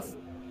petty stuff,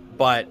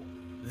 but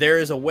there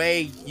is a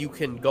way you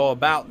can go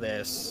about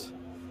this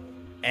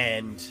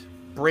and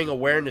bring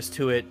awareness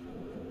to it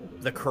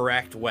the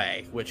correct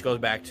way, which goes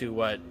back to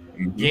what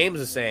James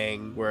is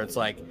saying, where it's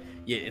like,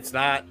 it's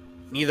not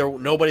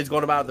nobody's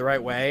going about it the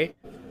right way.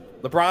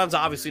 LeBron's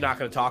obviously not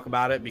going to talk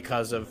about it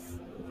because of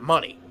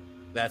money.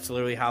 That's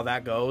literally how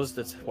that goes.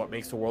 That's what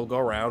makes the world go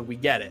around. We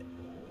get it.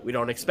 We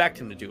don't expect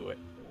him to do it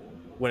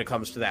when it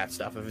comes to that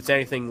stuff. If it's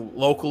anything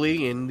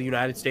locally in the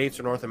United States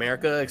or North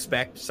America,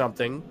 expect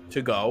something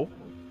to go.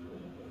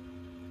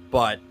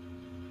 But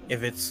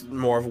if it's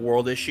more of a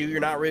world issue, you're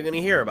not really going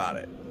to hear about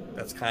it.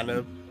 That's kind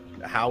of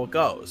how it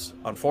goes,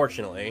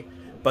 unfortunately.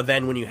 But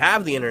then when you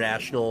have the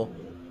international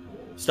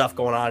stuff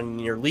going on in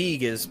your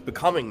league is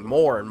becoming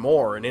more and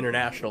more an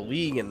international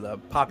league, and the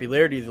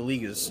popularity of the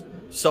league is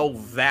so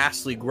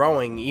vastly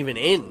growing, even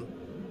in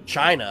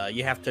China,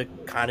 you have to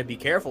kind of be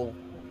careful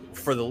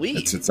for the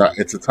league. It's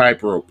a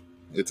tightrope.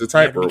 It's a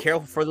tightrope. Be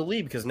careful for the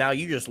league, because now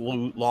you just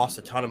lost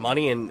a ton of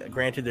money, and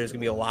granted, there's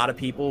going to be a lot of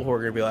people who are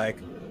going to be like,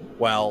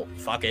 well,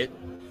 fuck it.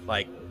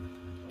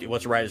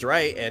 What's right is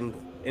right, and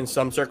in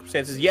some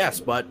circumstances, yes,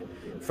 but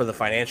for the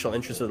financial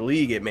interest of the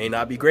league, it may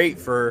not be great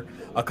for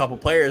a couple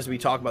players. We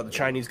talk about the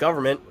Chinese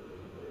government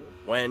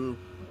when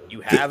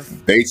you have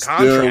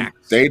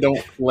contracts. They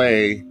don't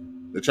play.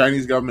 The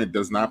Chinese government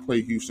does not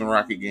play Houston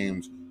Rocket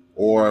games,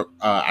 or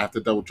I have to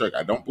double check.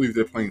 I don't believe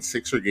they're playing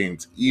Sixer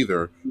games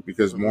either,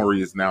 because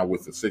Morey is now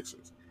with the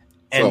Sixers.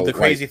 And the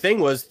crazy thing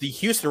was the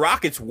Houston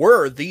Rockets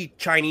were the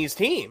Chinese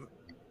team.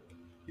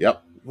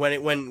 Yep.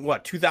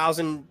 When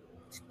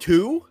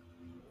 2002?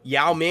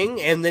 Yao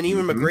Ming, and then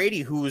even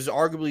McGrady, who was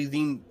arguably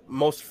the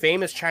most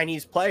famous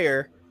Chinese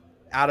player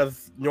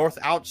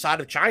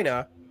outside of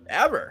China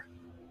ever.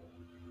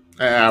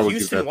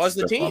 Houston was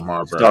the team.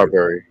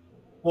 Starbury.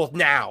 Well,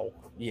 now,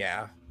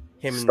 yeah.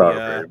 him and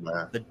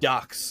the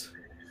Ducks.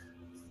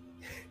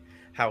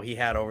 How he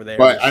had over there.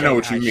 But I know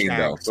what you mean,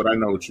 though. But I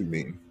know what you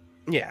mean.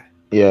 Yeah.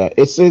 Yeah,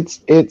 it's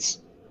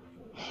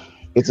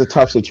a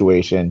tough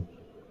situation.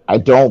 I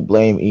don't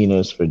blame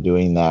Enos for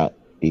doing that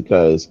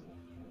because,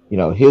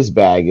 his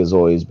bag has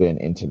always been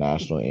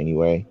international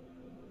anyway.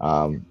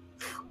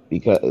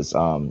 Because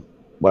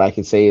what I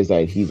can say is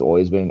that he's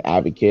always been an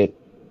advocate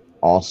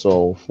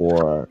also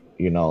for,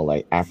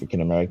 like African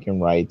American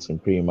rights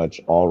and pretty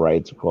much all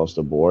rights across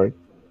the board.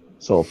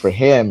 So for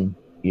him,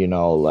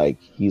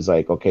 like he's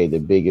like, okay, the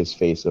biggest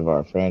face of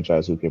our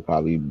franchise who could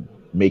probably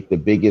make the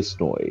biggest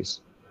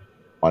noise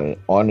on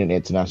an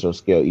international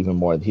scale, even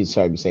more, he's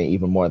trying to be saying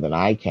even more than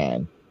I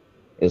can,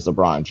 is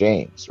LeBron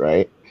James,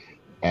 right?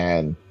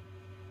 And,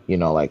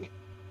 like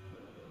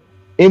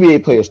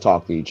NBA players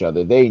talk to each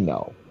other, they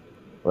know,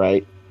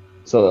 right?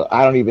 So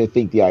I don't even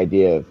think the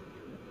idea of,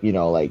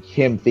 like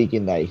him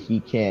thinking that he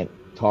can't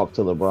talk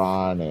to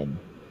LeBron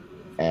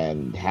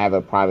and have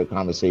a private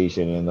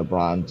conversation and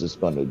LeBron's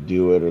just going to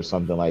do it or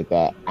something like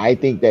that. I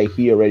think that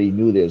he already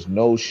knew there's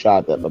no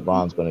shot that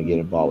LeBron's going to get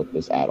involved with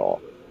this at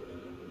all.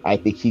 I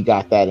think he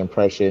got that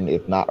impression,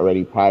 if not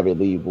already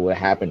privately, what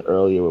happened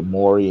earlier with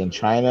Maury in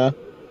China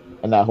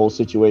and that whole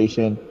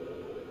situation.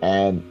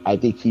 And I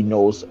think he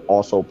knows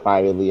also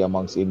privately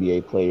amongst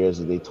NBA players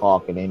as they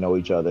talk and they know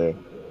each other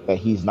that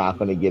he's not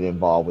going to get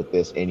involved with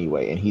this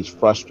anyway. And he's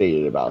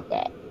frustrated about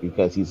that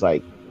because he's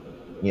like,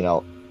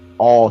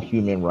 all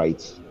human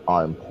rights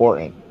are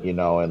important,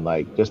 and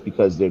like just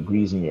because they're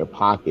greasing your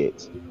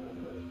pockets,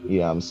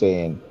 what I'm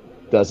saying,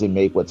 doesn't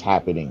make what's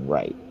happening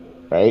right.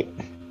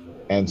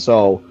 And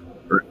so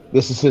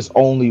this is his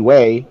only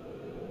way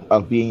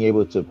of being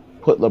able to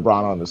put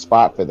LeBron on the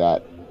spot for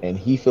that. And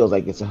he feels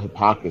like it's a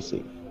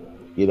hypocrisy,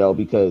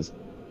 because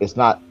it's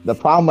not the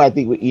problem. I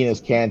think with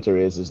Enes Kanter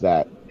is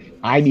that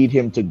I need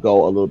him to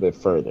go a little bit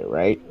further,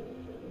 right?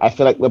 I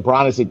feel like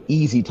LeBron is an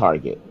easy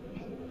target.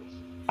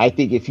 I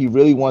think if he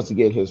really wants to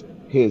get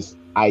his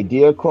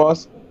idea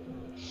across,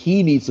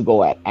 he needs to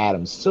go at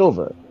Adam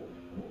Silver,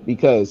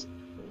 because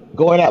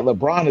going at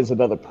LeBron is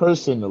another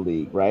person in the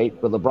league, right?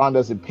 But LeBron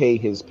doesn't pay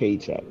his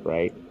paycheck,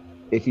 right?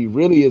 If he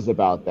really is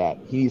about that,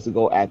 he needs to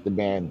go at the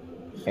man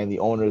and the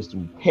owners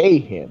to pay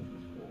him.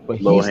 But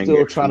he's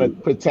still trying to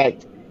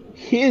protect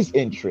his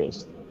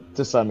interest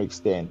to some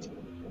extent,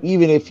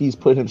 even if he's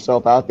put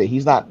himself out there.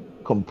 He's not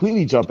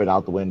completely jumping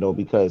out the window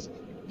because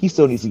he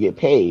still needs to get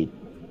paid.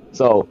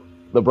 So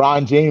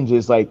LeBron James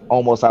is like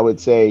almost, I would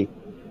say,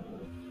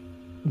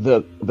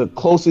 the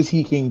closest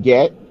he can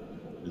get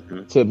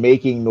to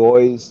making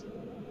noise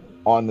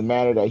on the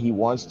manner that he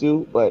wants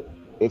to. But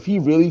if he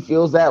really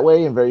feels that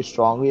way and very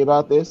strongly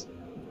about this,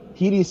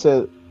 he needs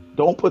to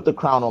don't put the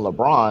crown on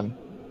LeBron.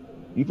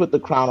 You put the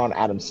crown on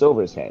Adam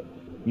Silver's head.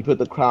 You put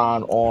the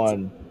crown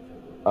on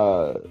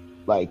the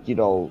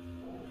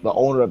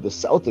owner of the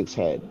Celtics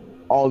head,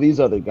 all these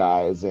other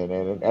guys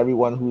and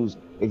everyone who's,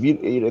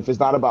 if it's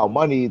not about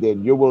money,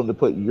 then you're willing to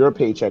put your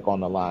paycheck on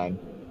the line,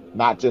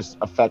 not just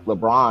affect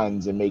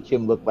LeBron's and make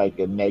him look like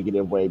a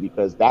negative way,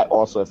 because that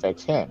also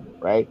affects him,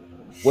 right?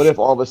 What if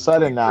all of a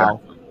sudden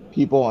now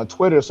people on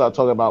Twitter start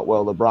talking about,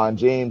 well, LeBron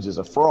James is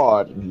a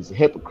fraud and he's a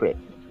hypocrite.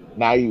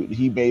 Now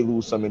he may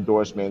lose some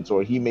endorsements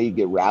or he may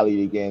get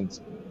rallied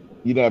against.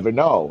 You never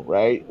know,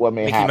 right? What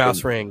may happen. Mickey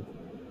Mouse ring.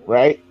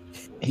 Right?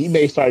 He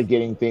may start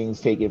getting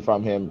things taken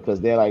from him because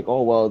they're like,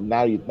 oh, well,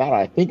 now that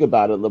I think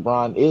about it,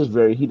 LeBron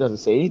he doesn't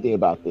say anything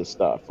about this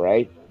stuff,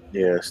 right?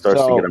 Yeah,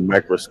 starts to get a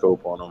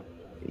microscope on him.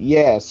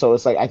 Yeah, so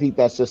it's like, I think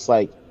that's just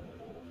like,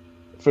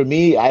 for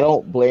me, I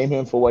don't blame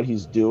him for what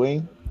he's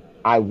doing.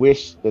 I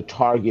wish the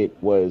target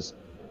was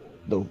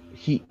the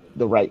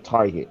right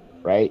target,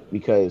 right?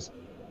 Because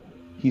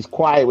he's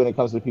quiet when it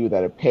comes to people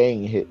that are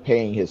paying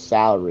his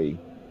salary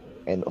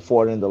and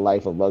affording the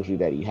life of luxury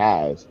that he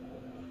has,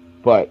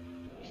 but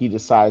he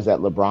decides that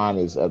LeBron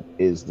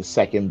is the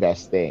second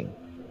best thing.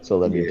 So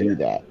let me do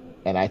that.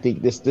 And I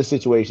think this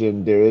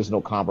situation, there is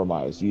no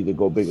compromise. You either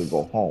go big or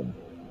go home.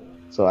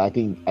 So I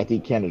think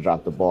Kanter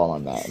dropped the ball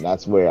on that, and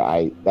that's where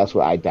I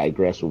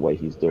digress with what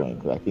he's doing,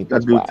 because I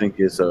think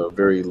it's a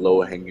very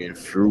low hanging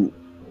fruit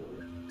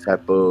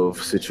type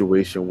of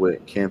situation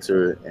with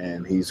Kanter,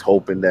 and he's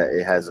hoping that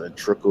it has a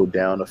trickle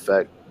down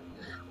effect,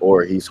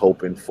 or he's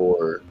hoping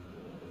for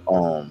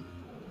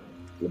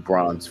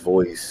LeBron's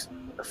voice,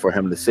 for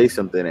him to say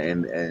something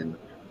and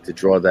to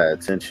draw that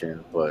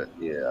attention. But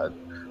yeah,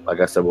 like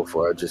I said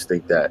before, I just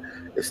think that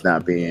it's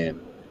not being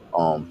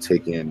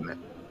taken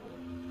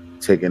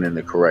in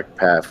the correct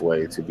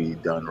pathway to be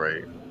done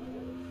right.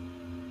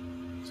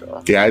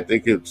 So yeah, I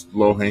think it's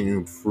low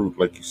hanging fruit,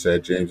 like you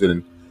said, James.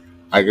 And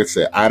like I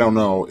said, I don't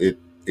know.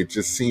 It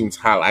just seems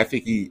hollow. I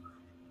think he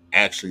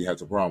actually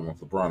has a problem with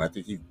LeBron. I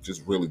think he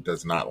just really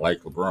does not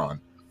like LeBron.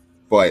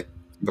 But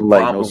the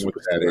problem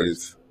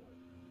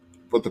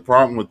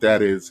with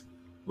that is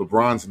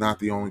LeBron's not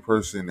the only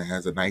person that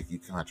has a Nike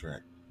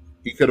contract.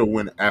 He could have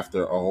went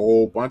after a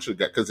whole bunch of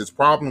guys, because his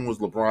problem was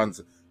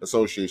LeBron's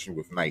association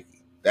with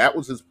Nike. That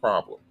was his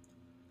problem.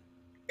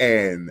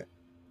 And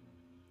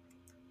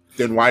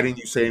then why didn't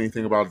you say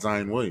anything about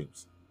Zion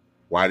Williams?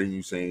 Why didn't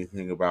you say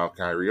anything about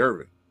Kyrie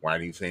Irving? Why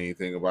didn't you say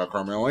anything about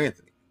Carmelo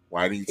Anthony?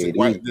 Why didn't you say?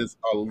 Why, there's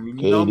a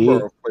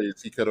number of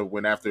players he could have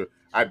went after.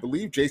 I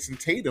believe Jason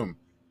Tatum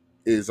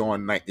is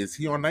on Nike. Is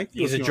he on Nike?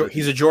 He's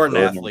a Jordan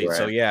athlete,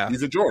 so yeah,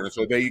 he's a Jordan.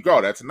 So there you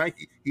go. That's a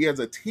Nike. He has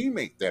a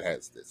teammate that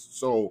has this.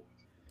 So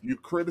you're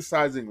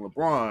criticizing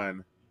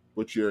LeBron,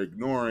 but you're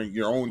ignoring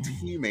your own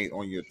teammate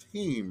on your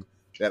team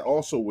that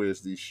also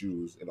wears these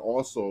shoes and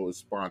also is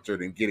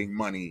sponsored and getting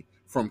money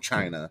from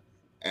China.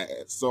 And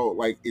so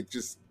like it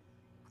just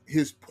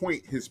his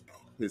point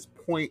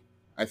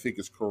I think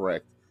is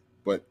correct,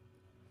 but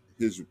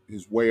his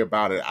way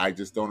about it I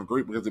just don't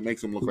agree because it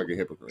makes him look like a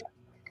hypocrite.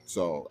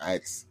 So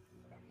it's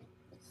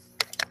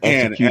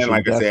and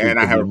like I said, and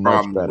I have a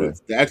problem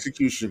with the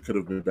execution could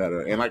have been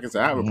better. And like I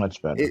said, I have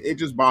much better. It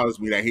just bothers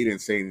me that he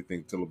didn't say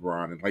anything to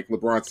LeBron. And like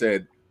LeBron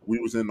said, we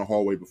was in the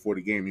hallway before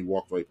the game. He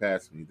walked right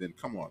past me. Then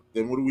come on.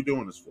 Then what are we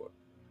doing this for?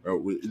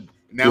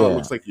 Now it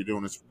looks like you're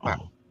doing this for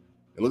clout.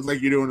 It looks like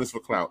you're doing this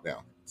for clout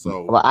now.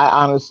 So well, I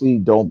honestly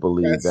don't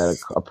believe that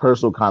a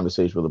personal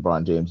conversation with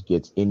LeBron James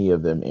gets any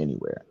of them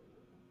anywhere.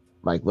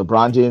 Like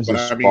LeBron James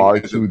is far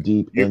too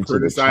deep into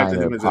the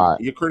China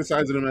pot. You're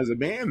criticizing him as a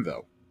man,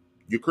 though.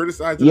 You're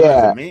criticizing him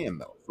as a man,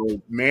 though.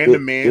 So man to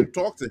man,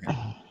 talk to him.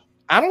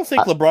 I don't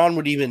think LeBron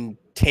would even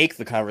take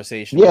the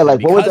conversation. Yeah,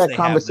 like what would that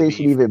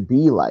conversation even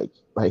be like?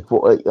 Like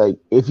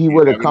if he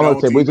were to come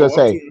up and we just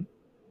say,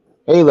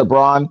 "Hey,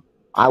 LeBron,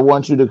 I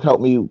want you to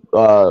help me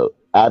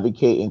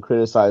advocate and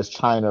criticize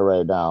China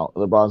right now."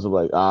 LeBron's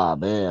like, "Ah,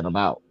 man, I'm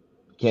out.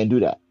 Can't do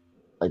that."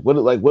 Like what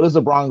is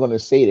LeBron going to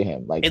say to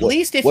him? Like at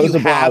least if you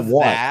have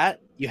that,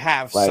 you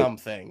have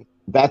something.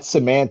 That's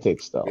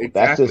semantics, though.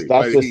 Exactly.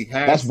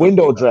 That's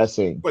window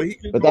dressing. But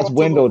that's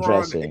window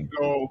dressing.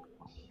 Go,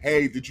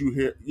 hey, did you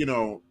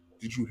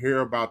hear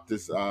about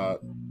this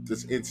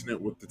this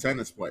incident with the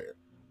tennis player?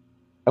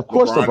 Of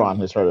course, LeBron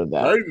has heard of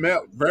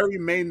that. Very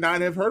may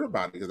not have heard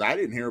about it because I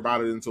didn't hear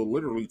about it until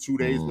literally 2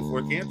 days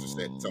before Cantor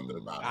said something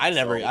about it.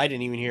 I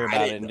didn't even hear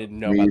about it and didn't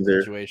know about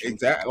the situation.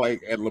 Exactly.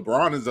 And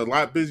LeBron is a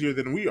lot busier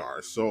than we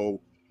are, so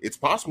it's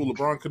possible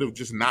LeBron could have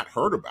just not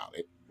heard about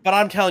it. But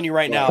I'm telling you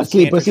right now, if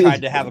Cantor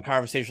tried to have a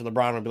conversation with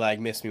LeBron, would be like,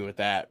 "Miss me with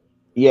that."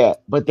 Yeah,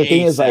 but the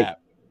thing is, like,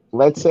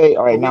 let's say,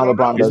 all right, now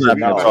LeBron doesn't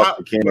know. Talk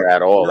to Cantor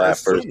at all at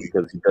first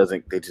because he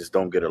doesn't. They just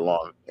don't get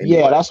along. Anyway.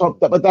 Yeah, that's what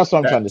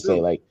I'm trying to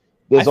say. Like,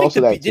 there's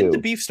also that too. Didn't the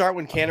beef start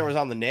when Cantor was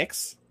on the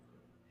Knicks?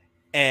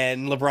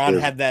 And LeBron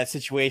had that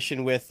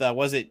situation with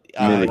was it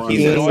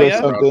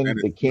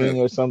the King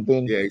or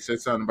something? Yeah, he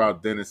said something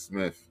about Dennis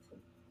Smith.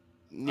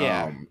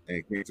 Yeah,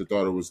 and Cantor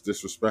thought it was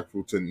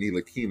disrespectful to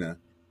Ntilikina.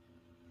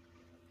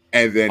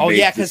 And then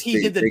because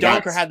he did the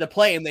dunk or had the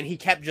play, and then he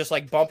kept just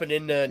like bumping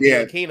into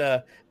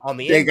Ntilikina on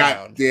the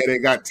inbound. They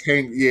got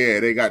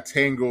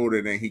tangled,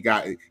 and then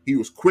he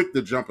was quick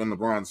to jump in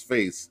LeBron's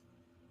face,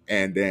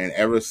 and then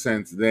ever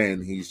since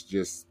then he's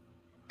just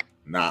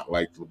not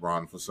liked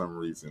LeBron for some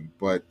reason.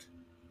 But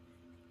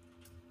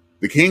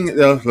the King,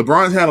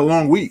 LeBron's had a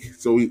long week,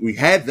 so we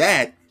had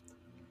that,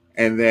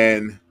 and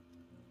then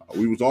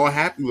we was all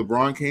happy.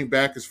 LeBron came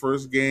back his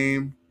first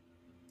game.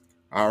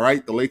 All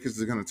right, the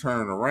Lakers are going to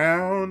turn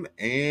around,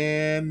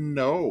 and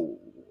no.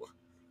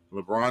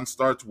 LeBron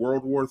starts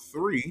World War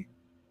III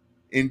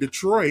in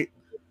Detroit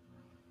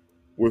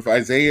with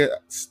Isaiah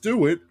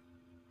Stewart,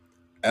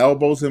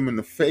 elbows him in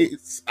the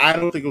face. I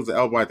don't think it was an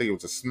elbow. I think it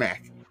was a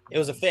smack. It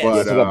was a fist. It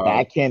was a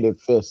backhanded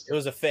fist. It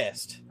was a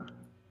fist.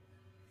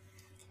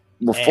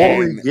 Before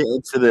we get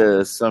into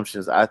the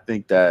assumptions, I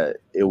think that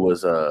it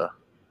was a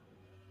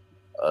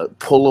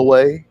pull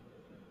away,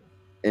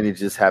 and it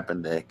just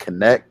happened to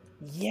connect.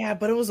 Yeah,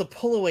 but it was a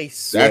pull away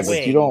swing.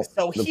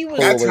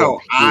 That's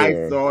how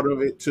I thought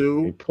of it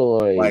too.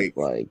 Pull away,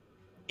 like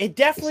it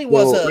definitely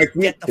was a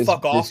get the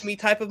fuck off me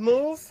type of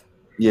move.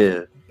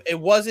 Yeah. It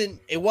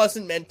wasn't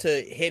meant to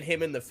hit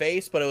him in the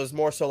face, but it was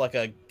more so like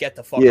a get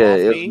the fuck off me. Yeah,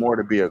 it was more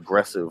to be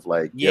aggressive,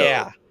 like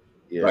yeah.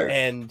 Right.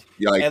 And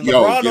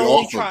LeBron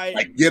only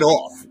tried get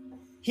off.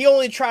 He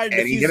only tried to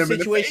defuse the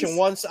situation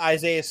once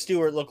Isaiah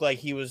Stewart looked like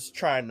he was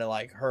trying to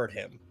like hurt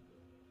him.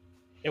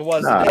 It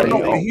wasn't.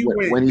 When he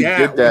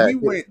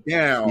went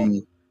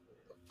down,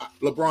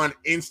 LeBron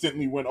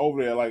instantly went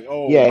over there like,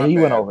 "Oh, yeah, he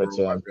went over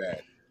to him."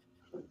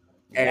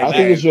 And I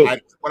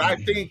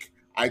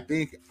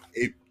think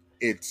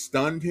it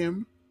stunned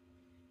him,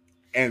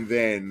 and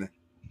then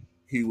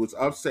he was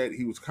upset.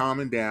 He was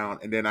calming down,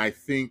 and then I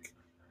think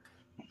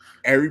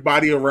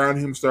everybody around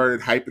him started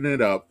hyping it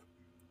up,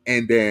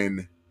 and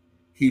then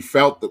he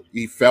felt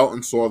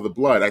and saw the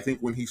blood. I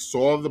think when he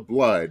saw the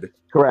blood,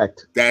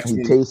 correct. That's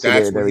when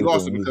he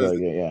lost it because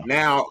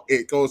now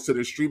it goes to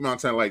the street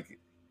mountain like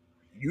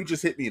you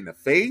just hit me in the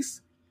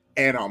face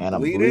and I'm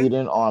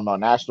bleeding on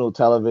national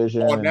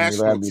television on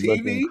national TV,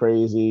 looking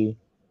crazy.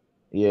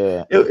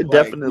 Yeah, it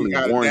definitely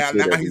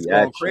warranted now he's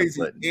going crazy,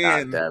 but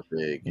not that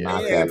big.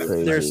 Not that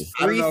crazy. There's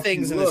three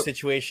things in the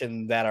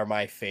situation that are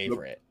my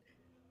favorite.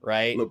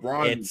 Right,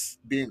 LeBron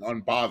being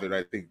unbothered,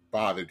 I think,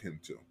 bothered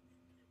him too.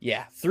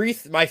 Yeah,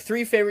 my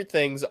three favorite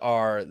things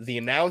are the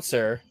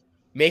announcer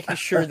making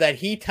sure that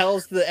he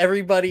tells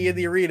everybody in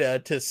the arena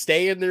to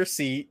stay in their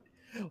seat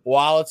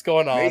while it's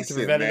going on Mason,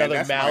 to prevent another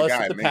that's my malice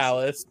guy, at the Mason.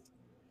 palace.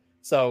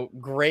 So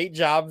great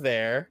job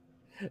there.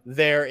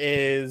 There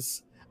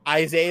is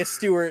Isaiah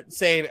Stewart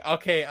saying,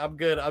 "Okay, I'm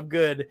good,"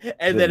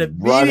 and then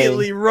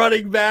immediately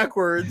running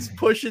backwards,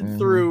 pushing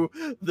through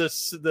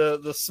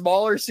the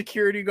smaller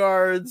security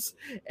guards,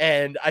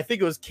 and I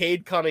think it was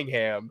Cade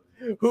Cunningham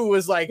who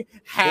was like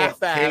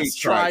half-assed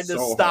trying to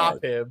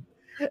stop him.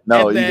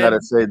 No, you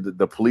gotta say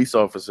the police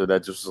officer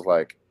that just was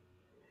like,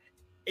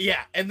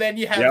 yeah, and then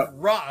you have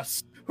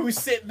Russ who's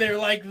sitting there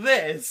like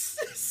this,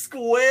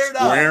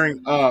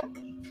 squaring up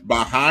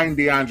behind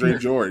DeAndre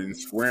Jordan,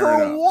 squaring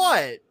for up.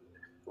 what?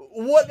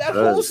 What that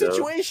whole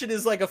situation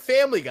is like a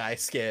Family Guy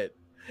skit.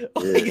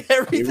 Like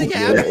everything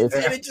happens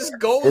and it just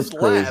goes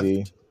left.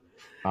 Crazy.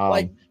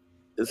 Like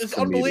it's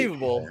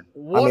unbelievable. Man.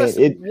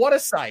 What a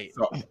sight!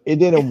 So, it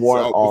didn't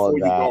warrant all of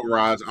that. Before you go,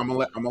 Roz, I'm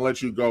gonna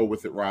let you go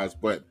with it, Roz.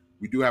 But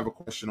we do have a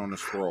question on the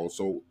scroll.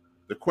 So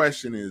the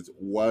question is: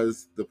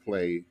 was the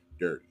play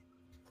dirty?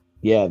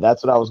 Yeah,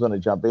 that's what I was going to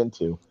jump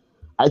into.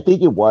 I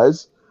think it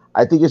was.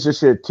 I think it's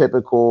just your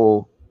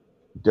typical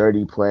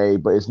dirty play,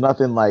 but it's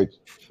nothing like,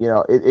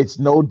 it's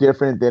no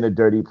different than a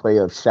dirty play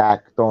of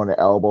Shaq throwing an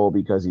elbow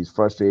because he's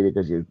frustrated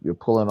because you're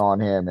pulling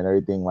on him and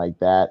everything like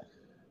that.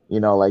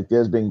 Like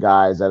there's been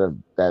guys that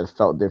have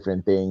felt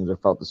different things or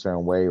felt a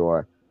certain way,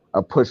 or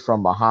a push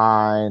from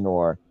behind,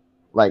 or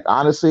like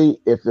honestly,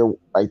 if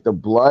the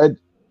blood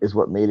is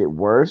what made it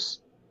worse,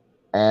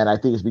 and I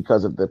think it's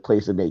because of the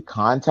place it made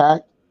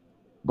contact.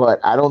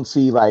 But I don't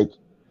see like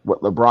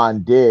what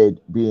LeBron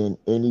did being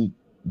any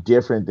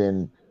different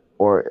than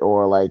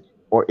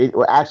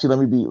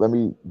actually let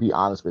me be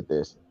honest with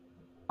this.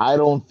 I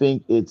don't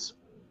think it's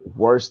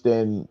worse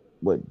than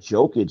what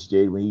Jokic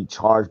did when he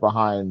charged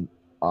behind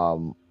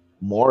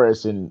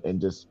Morris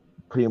and just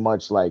pretty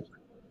much like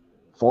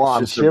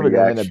forearm shivered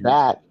him in the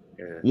back.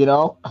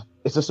 Yeah.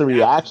 It's just a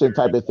reaction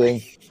type of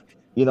thing.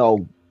 They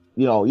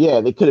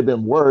could have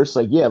been worse.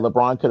 Like,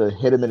 LeBron could have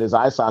hit him in his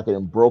eye socket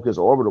and broke his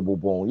orbital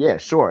bone. Yeah,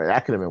 sure,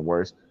 that could have been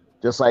worse.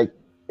 Just like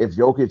if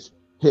Jokic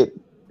hit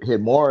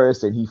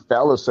Morris and he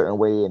fell a certain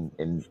way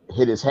and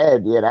hit his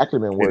head, that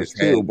could have been worse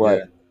too.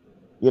 But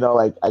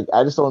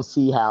I just don't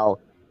see how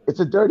it's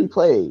a dirty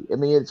play. I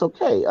mean, it's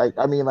okay.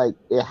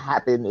 It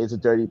happened. It's a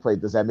dirty play.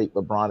 Does that make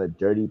LeBron a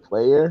dirty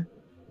player?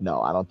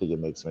 No, I don't think it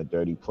makes him a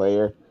dirty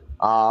player.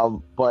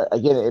 But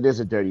again, it is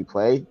a dirty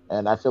play,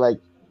 and I feel like,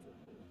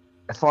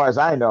 as far as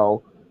I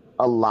know,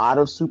 a lot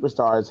of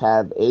superstars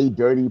have a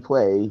dirty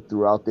play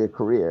throughout their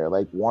career,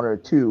 like one or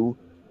two.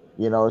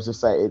 It's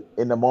just like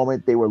in the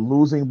moment they were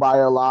losing by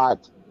a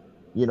lot.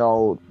 He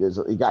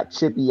got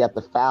chippy at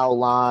the foul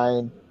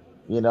line.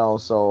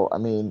 So I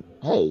mean,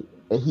 hey,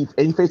 and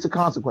he faced the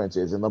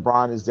consequences, and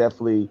LeBron has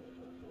definitely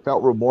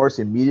felt remorse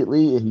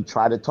immediately, and he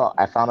tried to talk.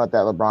 I found out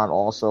that LeBron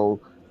also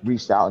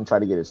reached out and tried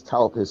to get his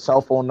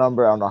cell phone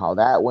number. I don't know how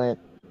that went,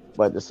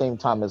 but at the same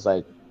time, it's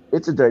like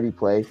it's a dirty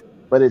play.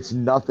 But it's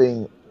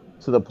nothing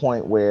to the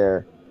point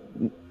where,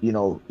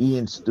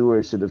 Ian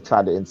Stewart should have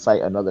tried to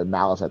incite another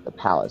malice at the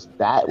Palace.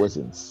 That was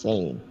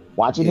insane.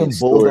 Watching him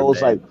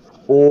bulldoze like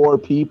 4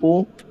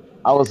 people,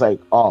 I was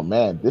like, oh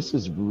man, this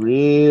is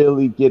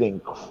really getting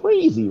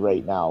crazy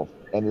right now.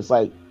 And it's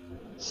like,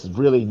 it's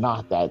really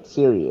not that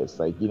serious.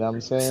 Like, you know what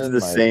I'm saying? This is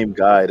the same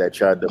guy that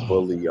tried to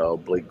bully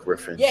Blake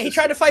Griffin. Yeah, he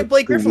tried to fight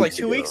Blake Griffin like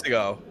 2 weeks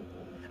ago.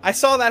 I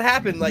saw that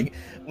happen. Like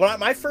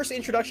my first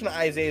introduction to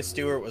Isaiah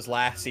Stewart was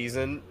last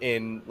season.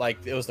 It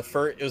was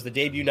the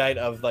debut night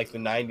of like the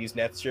 '90s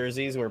Nets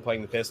jerseys, and we were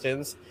playing the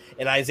Pistons.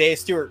 And Isaiah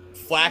Stewart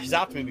flashes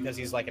out to me because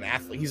he's like an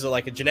athlete. He's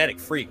like a genetic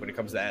freak when it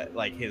comes to that,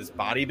 like his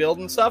body build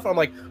and stuff. I'm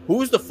like,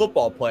 who's the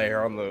football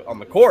player on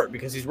the court?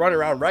 Because he's running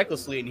around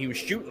recklessly and he was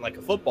shooting like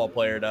a football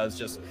player does,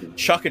 just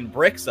chucking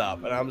bricks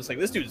up. And I'm just like,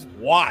 this dude's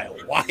wild.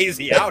 Why is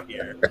he out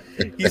here?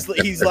 He's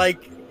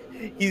like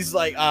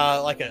a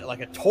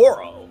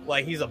taureau.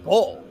 Like he's a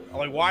bull. I'm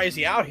like, why is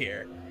he out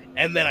here?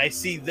 And then I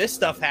see this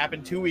stuff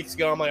happen 2 weeks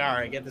ago. I'm like, all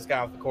right, get this guy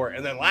off the court.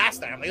 And then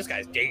last night, I'm like, this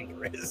guy's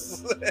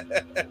dangerous.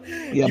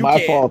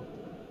 My fault.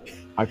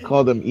 I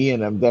called him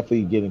Ian. I'm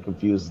definitely getting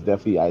confused. It's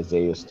definitely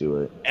Isaiah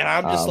Stewart. And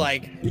I'm just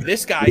like,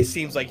 this guy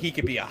seems like he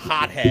could be a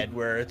hothead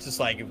where it's just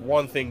like if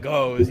one thing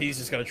goes, he's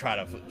just gonna try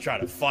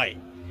to fight.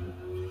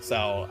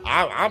 So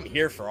I'm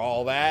here for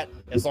all that.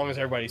 As long as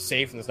everybody's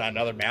safe and there's not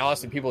another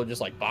malice and people are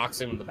just like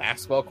boxing in the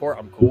basketball court,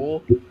 I'm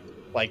cool.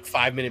 Like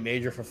 5-minute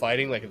major for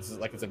fighting, like it's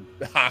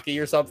a hockey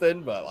or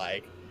something, but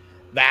like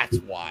that's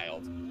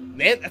wild,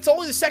 man. That's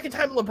only the second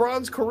time in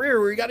LeBron's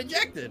career where he got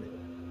ejected.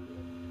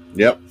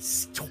 Yep,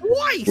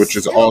 twice, which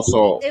is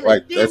also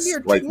like that's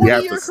like we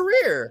have to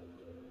career.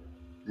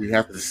 We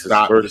have to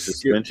stop the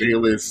Skip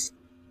Bayless.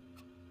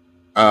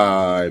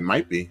 It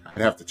might be.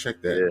 I'd have to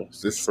check that. Yeah,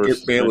 this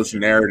Skip Bayless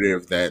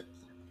narrative that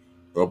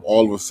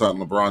all of a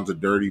sudden LeBron's a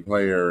dirty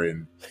player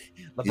and.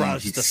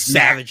 LeBron's just a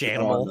savage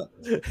animal.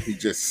 He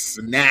just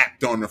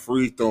snapped on the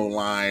free throw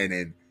line,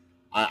 and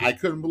I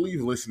couldn't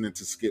believe listening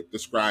to Skip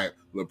describe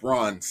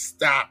LeBron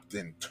stopped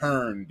and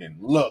turned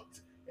and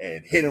looked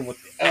and hit him with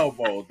the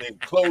elbow, then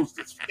closed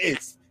his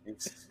fist and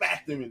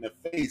smacked him in the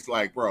face.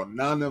 Like, bro,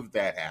 none of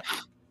that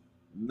happened.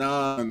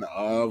 None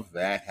of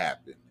that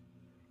happened.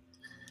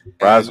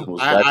 Roz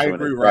was I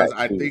agree, Roz.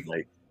 I too, think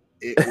like,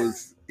 it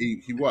was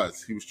he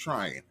was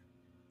trying. He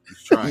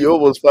was trying. you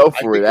almost fell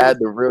for it. I had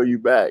to reel you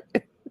back.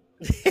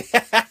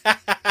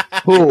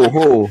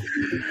 Who?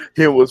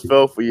 He almost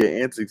fell for your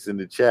antics in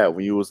the chat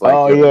when you was like,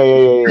 oh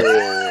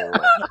yeah.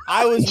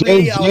 I was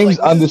James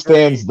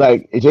understands.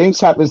 Like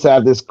James happens to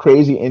have this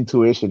crazy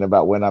intuition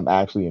about when I'm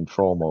actually in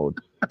troll mode.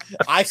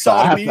 I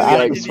saw it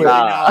immediately.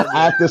 I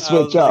have to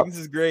switch up. This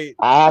is great.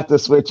 I have to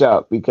switch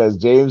up because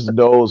James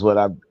knows when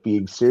I'm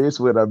being serious,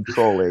 when I'm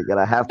trolling, and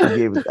I have to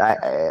give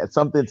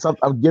something.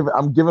 I'm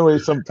giving away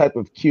some type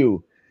of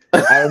cue.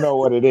 I don't know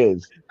what it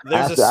is.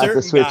 There's I have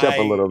to switch up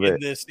a little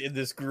bit. in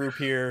this group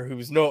here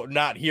who's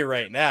not here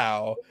right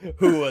now,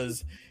 who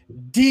was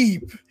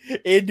deep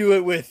into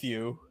it with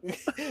you.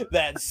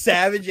 That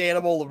savage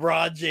animal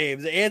LeBron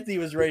James. Anthony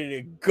was ready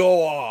to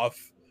go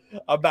off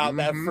about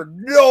that for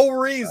no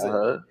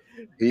reason.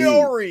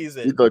 No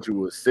reason. He thought you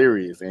were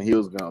serious and he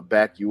was gonna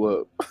back you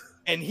up.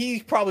 And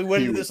he probably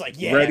went into this like,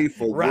 yeah, ready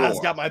for Raz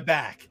war. got my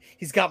back.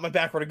 He's got my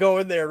back. We're gonna go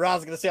in there. Raz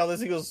is gonna say all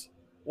this. He goes,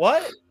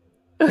 what?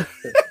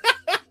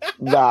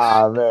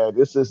 Nah, man,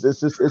 it's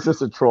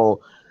just a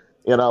troll.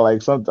 You know,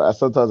 like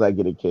sometimes I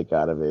get a kick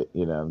out of it.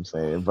 You know what I'm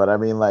saying? But I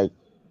mean, like,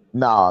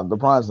 nah,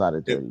 LeBron's not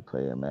a dirty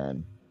player,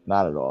 man.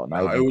 Not at all.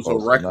 No, it was a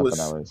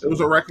reckless. It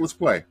was a reckless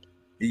play.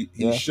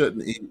 He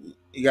shouldn't.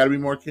 He got to be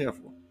more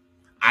careful.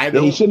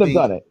 He shouldn't have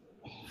done it.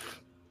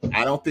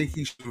 I don't think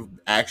he should have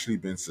actually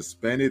been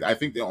suspended. I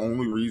think the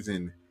only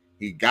reason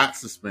he got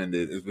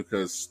suspended is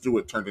because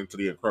Stewart turned into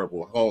the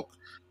Incredible Hulk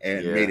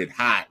and made it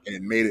hot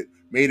and made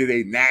it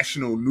a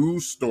national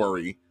news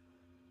story.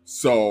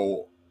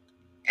 So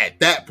at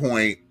that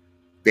point,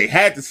 they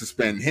had to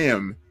suspend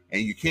him,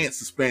 and you can't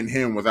suspend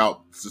him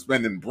without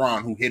suspending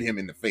Braun, who hit him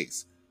in the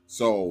face.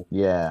 So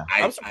yeah,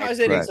 I'm surprised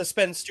they didn't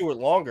suspend Stewart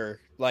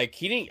longer. Like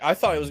he didn't. I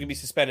thought it was going to be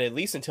suspended at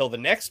least until the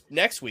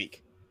next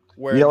week,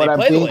 where you know they what I'm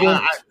play thinking?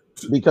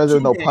 Because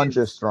there's no games,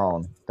 punches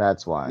thrown.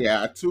 That's why.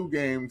 Yeah, 2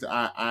 games.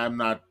 I'm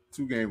not.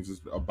 2 games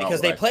is about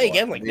because they play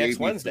again like next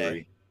Wednesday.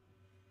 3.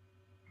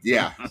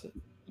 Yeah.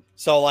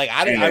 So like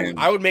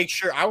I would make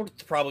sure. I would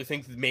probably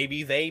think that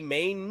maybe they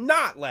may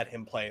not let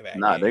him play that.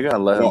 Nah, game. they're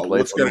gonna let him play.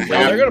 What's going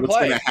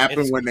to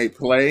happen when they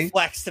play?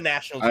 Flex to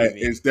national TV.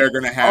 Is they're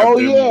going to have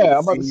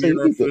I'm about to say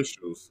senior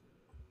officials.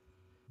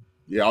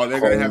 Yeah, they're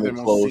going to have them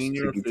on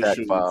senior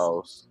officials.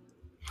 Files.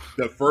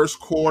 The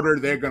first quarter,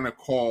 they're going to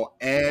call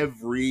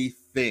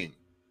everything.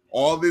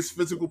 All this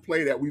physical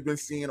play that we've been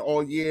seeing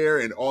all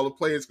year and all the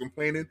players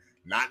complaining,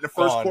 not in the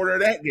first quarter of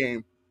that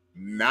game.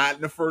 Not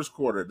in the first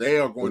quarter. They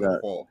are going to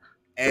call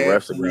the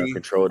refs are going to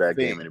control that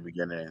game in the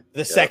beginning.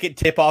 The second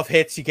tip-off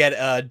hits, you get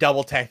a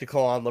double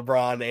technical on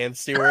LeBron and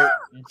Stewart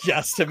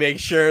just to make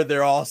sure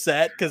they're all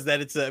set, because then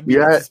it's a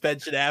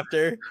suspension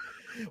after.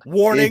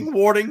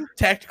 Warning,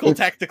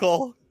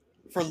 technical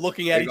for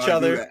looking at each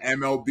other. The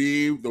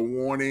MLB, the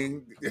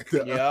warning,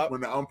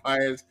 when the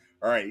umpires,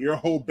 all right, your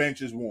whole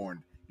bench is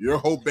warned. Your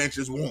whole bench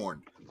is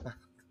warned.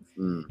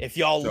 If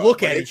y'all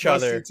look at each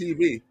other,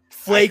 TV,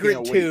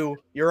 flagrant 2,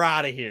 you're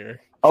out of here.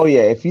 Oh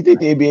yeah, if you think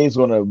the NBA is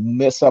going to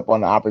miss up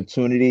on the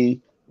opportunity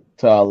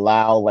to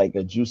allow like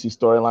a juicy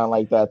storyline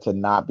like that to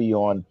not be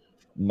on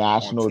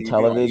national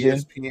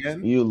television,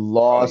 you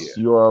lost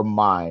your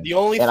mind. The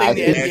only thing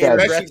the NBA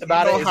regrets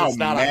about it is it's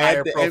not a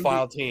higher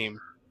profile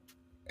team.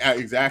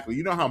 Exactly.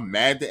 You know how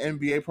mad the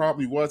NBA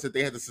probably was that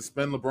they had to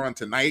suspend LeBron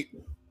tonight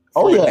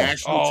for a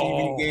national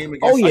TV game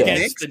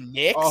against the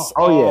Knicks?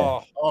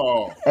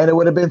 And it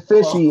would have been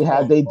fishy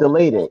had they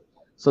delayed it.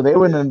 So they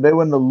were in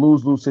a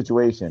lose-lose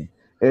situation.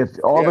 If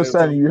all of a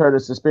sudden you heard a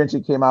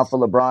suspension came out for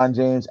LeBron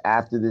James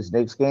after this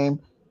Knicks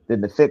game,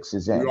 then the fix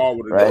is in. Right?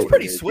 It was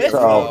pretty swift,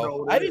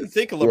 though. I didn't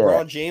think a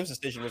LeBron James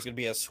decision was going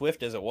to be as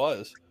swift as it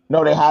was.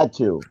 No, they had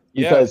to,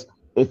 because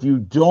if you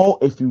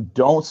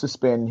don't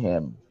suspend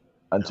him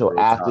until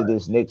after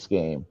this Knicks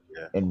game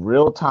in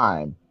real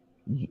time,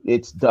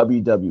 it's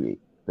WWE.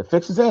 The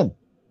fix is in.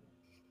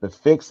 The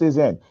fix is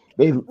in.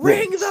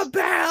 Ring the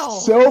bell.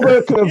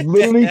 Silver could have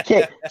literally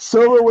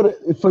Silver would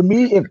have, for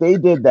me, if they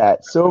did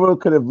that, Silver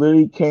could have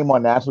literally came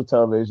on national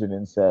television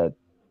and said,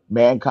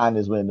 Mankind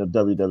is winning the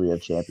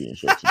WWF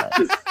championship tonight.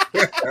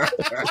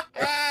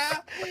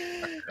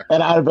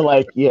 And I'd be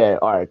like, yeah,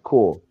 all right,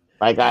 cool.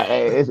 Like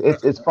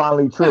it's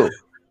finally true.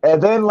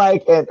 And then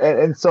like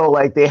and so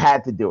like they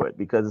had to do it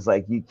because it's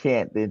like you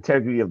can't, the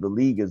integrity of the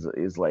league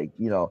is like,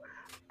 you know,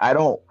 I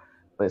don't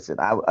listen,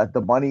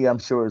 the money I'm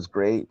sure is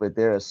great, but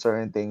there are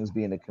certain things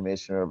being a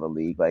commissioner of a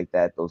league like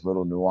that, those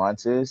little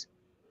nuances,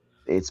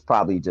 it's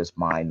probably just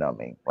mind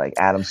numbing. Like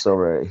Adam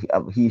Silver,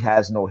 he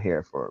has no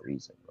hair for a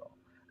reason, bro.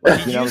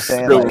 Like, you know what I'm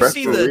saying? Did you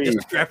see the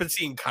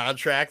discrepancy in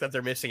contract that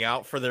they're missing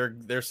out for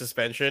their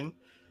suspension?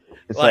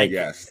 It's like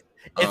yes.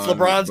 It's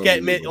LeBron's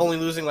only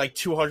losing like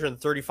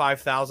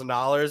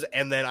 $235,000,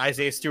 and then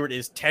Isaiah Stewart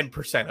is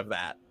 10% of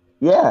that.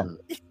 Yeah,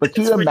 but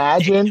can you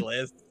imagine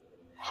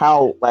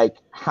how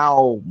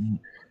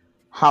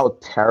how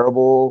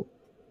terrible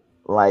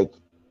like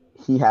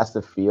he has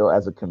to feel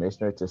as a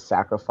commissioner to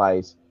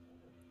sacrifice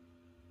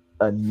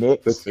a The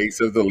Knicks face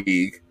of the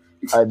league.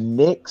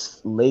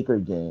 Laker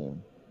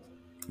game.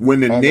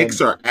 When the And Knicks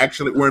then- are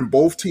actually, when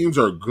both teams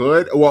are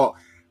good, well,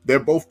 they're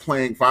both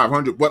playing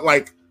 500, but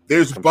like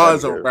there's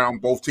buzz Competitive.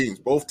 around both teams.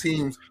 Both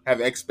teams have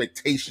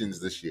expectations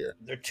this year.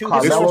 They're two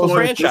Carmelo's historical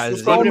going-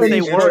 franchises, so even if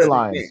many they weren't.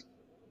 storylines.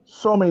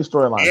 So many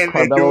storylines. And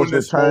they're doing Carmelo's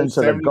this return whole to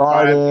the 75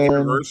 Garden.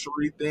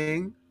 anniversary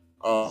thing.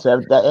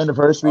 That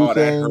anniversary Oh, that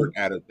thing. hurt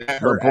Adam. That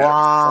hurt Adam.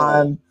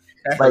 LeBron.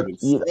 That Like hurt him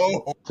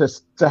you- so.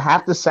 to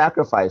have to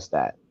sacrifice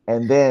that.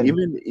 And then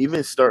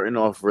Even starting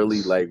off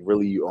really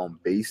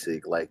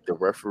basic, like the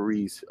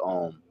referees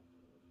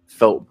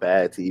felt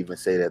bad to even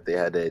say that they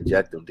had to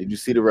eject him. Did you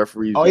see the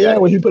referees? oh yeah,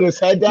 when he put his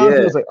head down, he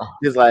Yeah. was like, oh.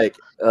 He's like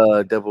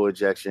double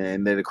ejection,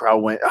 and then the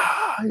crowd went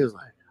he was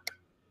like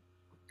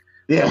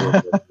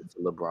Yeah.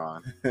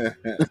 LeBron.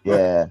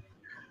 Yeah.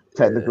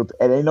 Technical.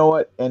 And you know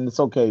what? And it's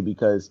okay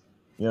because,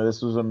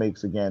 this was what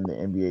makes, again, the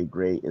NBA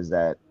great is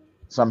that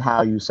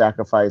somehow you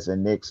sacrifice a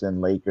Knicks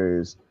and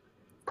Lakers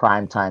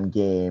primetime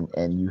game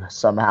and you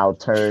somehow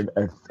turn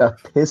a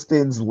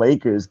Pistons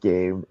Lakers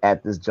game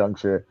at this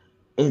juncture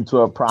into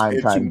a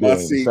primetime game.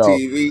 Must-see So,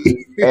 TV.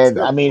 and It's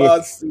a I mean,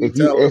 must-see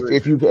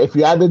if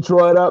you had to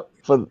draw it up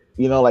for,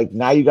 like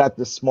now you got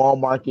the small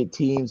market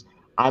teams,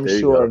 I'm There you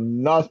sure go.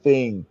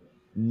 nothing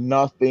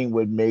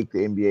would make the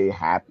NBA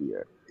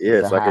happier. Yeah,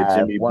 it's to like a have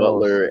Jimmy one of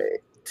those- Butler,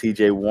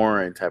 TJ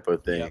Warren type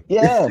of thing.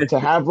 Yeah, to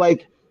have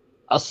like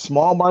a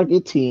small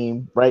market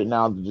team right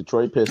now, the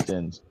Detroit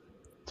Pistons,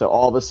 to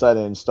all of a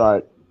sudden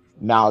start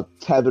now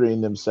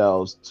tethering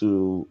themselves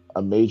to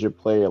a major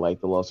player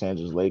like the Los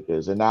Angeles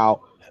Lakers. And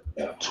now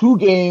 2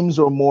 games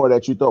or more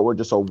that you thought were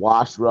just a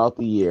wash throughout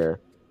the year,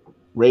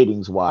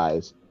 ratings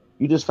wise,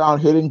 you just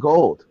found hidden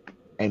gold.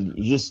 And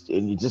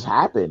it just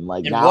happened.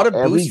 Like And now what a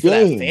every boost for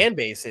game. that fan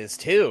base is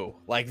too.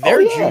 Like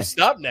they're yeah. juiced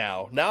up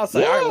now. Now it's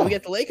like, all right, when we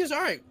get the Lakers. All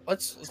right,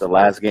 let's. It's the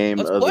last game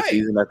Let's of the play.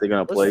 season that they're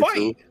gonna Let's play fight.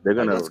 too. They're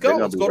gonna Let's go. they're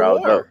gonna Let's be go to riled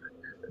war. up.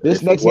 This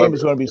If next it game was-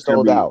 is going to be it's gonna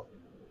sold be- out.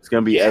 It's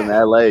gonna be in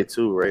Yeah. LA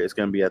too, right? It's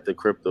gonna be at the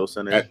Crypto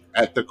Center.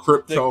 at the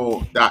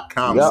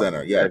crypto.com Yep.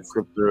 center. At Yes.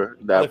 Crypto,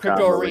 The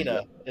crypto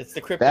arena. It's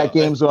the crypto. That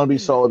game's going to be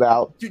sold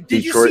out. Did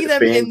you Detroit see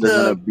them fans in are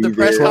gonna the be press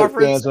there. Detroit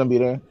conference? fans going to be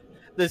there.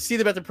 They see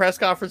them at the press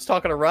conference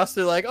talking to Russ.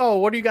 They're like, "Oh,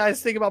 what do you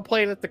guys think about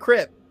playing at the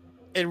Crypt?"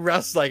 And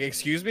Russ like,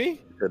 "Excuse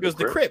me." He goes,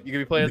 "The Crypt. You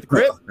gonna be playing at the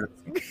Crypt?"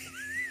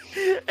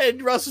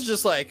 And Russ is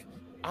just like,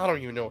 "I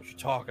don't even know what you're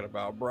talking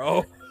about,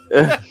 bro."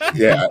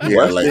 Yeah.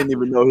 Russ Like, didn't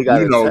even know he got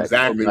you know attacked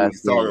exactly from what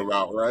he's last talking game.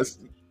 about, Russ.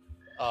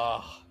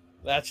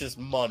 That's just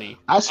money.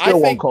 I still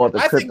won't think- call it the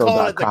I think calling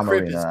it the crypto.com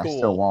Crypt arena. is I cool.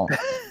 still won't.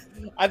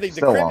 I think the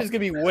Still Crypt won't. is gonna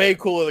be way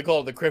cooler than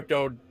calling it the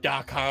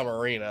Crypto.com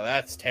arena.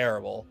 That's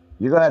terrible.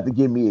 You're going to have to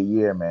give me a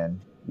year,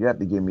 man. You have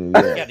to give me a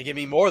You year. got to give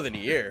me more than a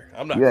year.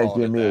 I'm not You gotta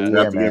calling give it me a that. You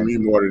Yeah, have to give man. me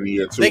more than a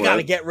year, too. They got to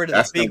right? get rid of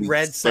That's the big gonna be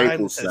red sign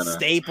Staples that says Center.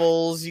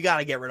 Staples. You got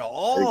to get rid of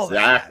all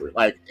Exactly. that.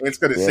 Like, it's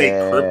going to say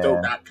Yeah.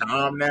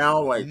 crypto.com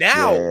now. Like,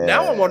 Now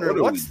I'm wondering What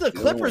are what's we the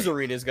Clippers doing?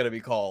 arena is going to be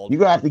called. You're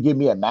going to have to give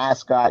me a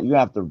mascot. You're going to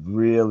have to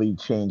really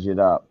change it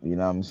up. You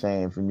know what I'm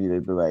saying? For me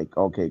to be like,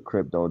 okay,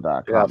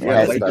 crypto.com. Yeah, You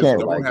yeah, can't Lakers even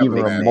don't have even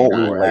a mascot.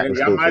 remotely Y'all like the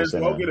y'all might Staples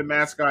as well Center. get a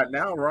mascot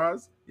now,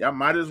 Roz. Y'all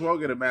might as well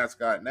get a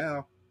mascot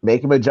now.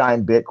 Make him a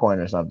giant Bitcoin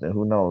or something.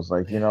 Who knows?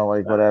 Like,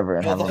 whatever.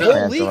 And Well, have the him whole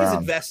dance league is around.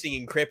 investing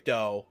in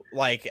crypto,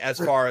 like as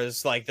far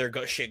as like their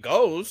shit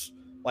goes.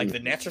 Like the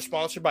Nets are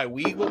sponsored by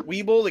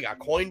Webull. They got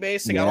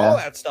Coinbase. They got Yeah. all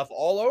that stuff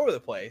all over the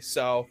place.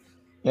 So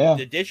Yeah.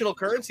 the digital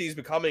currency is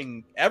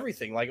becoming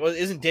everything. Like,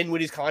 isn't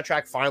Dinwiddie's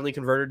contract finally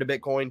converted to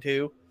Bitcoin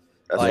too?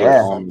 That's Like- what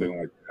Yeah. Something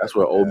like that's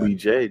what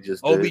OBJ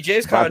just did.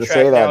 OBJ's About to contract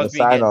say that now the is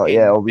being side note. in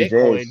Yeah,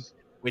 Bitcoin, OBJ's.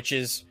 which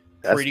is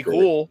That's pretty good.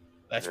 cool.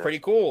 That's Yeah. pretty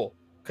cool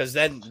because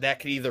then that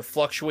could either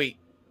fluctuate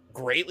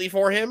greatly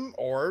for him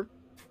or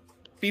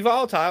be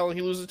volatile and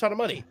he loses a ton of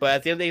money. But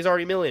at the end of the day, he's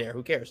already a millionaire.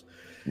 Who cares?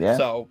 Yeah.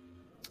 So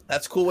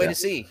that's a cool way Yeah. to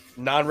see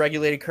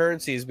non-regulated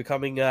currency is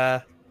becoming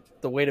the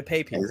way to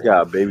pay people. He's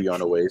got a baby on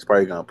the way. He's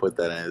probably gonna put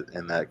that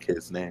in that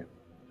kid's name.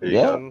 There you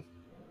Yeah. go.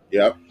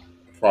 Yep.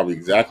 Probably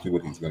exactly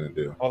what he's going to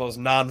do. All those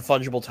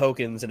non-fungible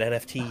tokens and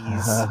NFTs.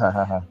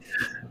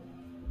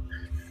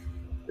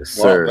 Yes,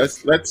 Well,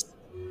 sir.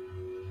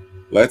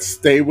 let's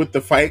stay with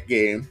the fight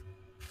game.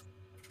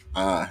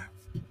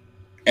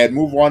 And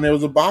move on. There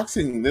was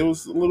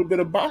a little bit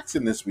of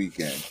boxing this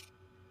weekend.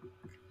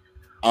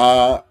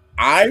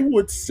 I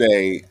would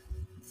say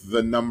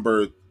the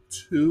number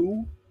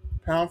 2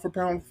 pound for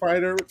pound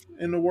fighter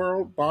in the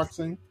world,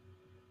 boxing.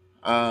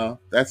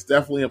 That's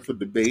definitely up for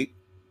debate.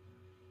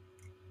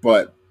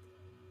 But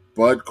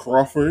Bud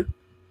Crawford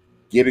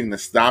getting the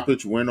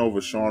stoppage win over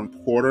Sean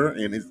Porter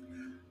and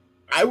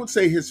I would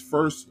say his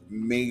first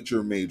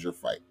major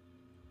fight.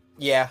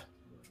 Yeah.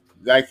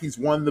 Like, he's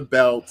won the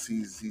belts,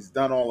 he's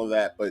done all of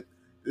that, but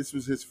this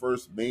was his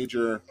first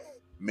major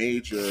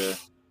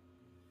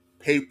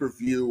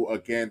pay-per-view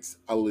against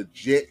a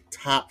legit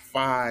top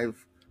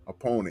 5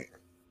 opponent.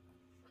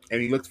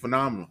 And he looked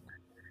phenomenal.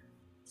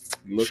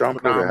 Sean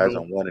Porter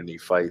hasn't won any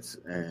fights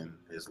in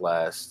his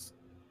last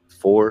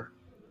 4.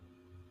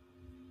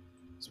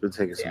 He's been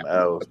taking some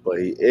L's, but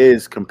he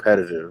is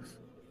competitive.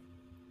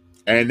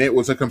 And it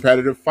was a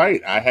competitive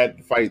fight. I had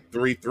to fight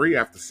 3-3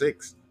 after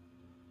 6.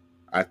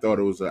 I thought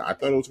it was a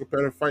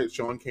competitive fight.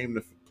 Sean came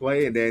to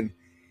play, and then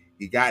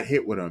he got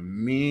hit with a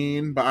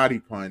mean body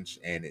punch,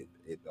 and it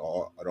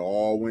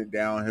all went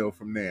downhill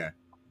from there.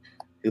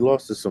 He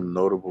lost to some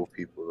notable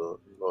people though.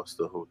 He lost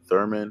to who?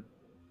 Thurman.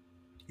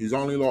 He's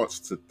only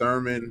lost to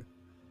Thurman,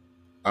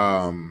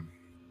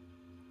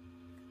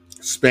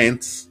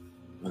 Spence,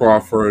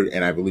 Crawford,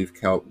 and I believe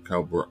Kell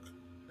Brook.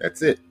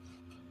 That's it.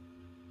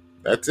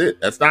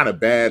 That's not a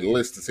bad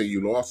list to say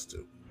you lost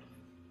to.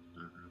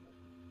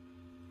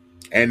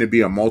 And to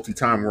be a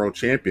multi-time world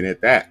champion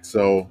at that.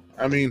 So,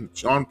 I mean,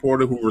 Sean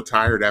Porter, who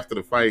retired after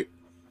the fight,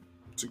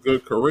 it's a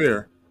good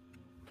career.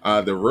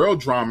 The real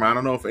drama, I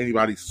don't know if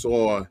anybody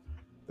saw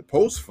the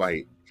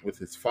post-fight with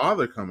his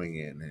father coming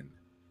in. And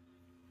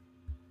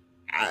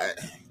I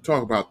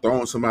talk about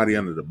throwing somebody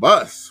under the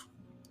bus.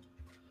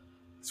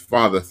 His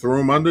father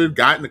threw him under,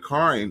 got in the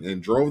car,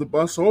 and drove the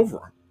bus over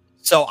him.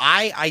 So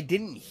I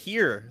didn't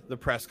hear the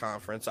press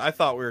conference. I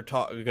thought we were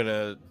going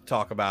to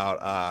talk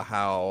about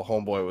how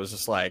Homeboy was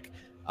just like,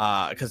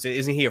 because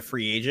isn't he a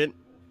free agent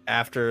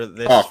after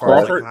this?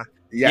 Crawford?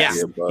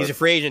 Yes. Yeah, he's a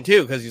free agent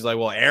too, because he's like,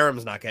 well,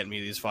 Aram's not getting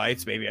me these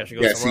fights. Maybe I should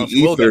go somewhere else.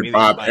 Yes, he ethered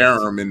Bob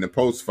Arum in the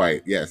post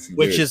fight. Yes,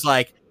 which is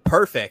like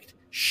perfect.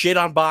 Shit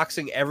on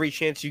boxing every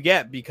chance you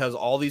get, because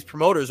all these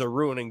promoters are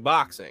ruining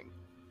boxing.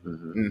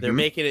 Mm-hmm. They're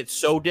making it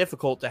so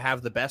difficult to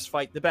have the best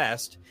fight the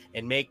best,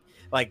 and make.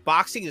 Like,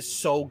 boxing is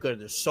so good.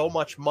 There's so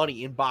much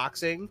money in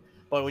boxing,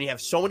 but when you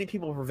have so many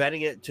people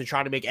preventing it to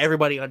try to make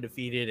everybody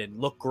undefeated and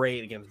look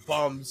great against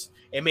bums,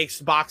 it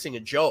makes boxing a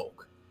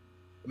joke.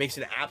 It makes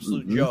it an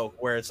absolute joke,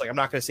 where it's like, I'm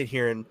not going to sit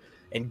here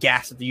and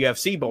gas at the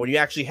UFC, but when you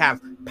actually have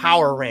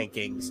power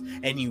rankings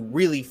and you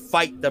really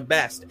fight the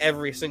best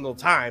every single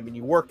time, and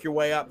you work your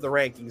way up the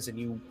rankings and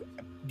you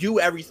do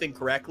everything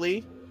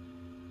correctly,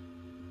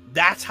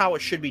 that's how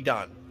it should be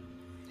done.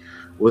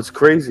 What's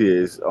crazy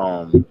is,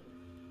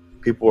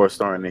 people are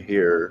starting to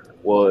hear.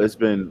 Well, it's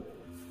been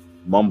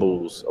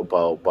mumbles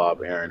about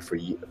Bob Arum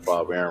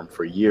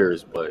for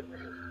years, but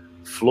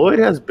Floyd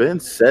has been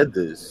said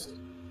this.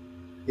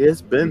 He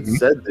has been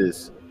said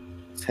this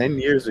 10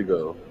 years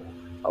ago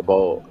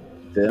about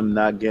them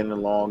not getting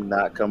along,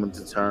 not coming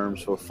to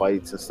terms for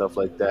fights and stuff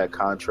like that,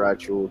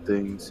 contractual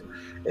things,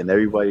 and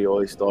everybody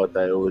always thought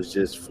that it was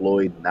just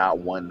Floyd not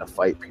wanting to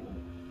fight people.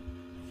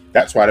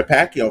 That's why the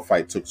Pacquiao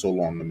fight took so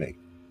long to make.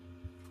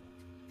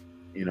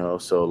 You know,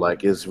 so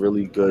like, it's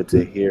really good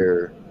to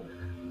hear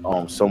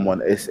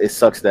someone. It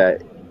sucks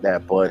that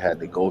Bud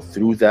had to go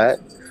through that,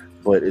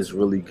 but it's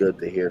really good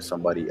to hear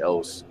somebody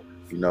else,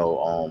 you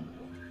know,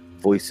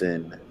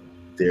 voicing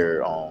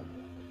their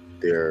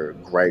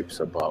gripes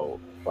about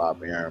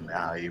Bob Arum and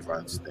how he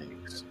runs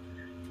things.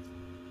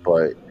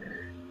 But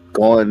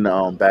going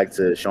back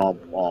to Sean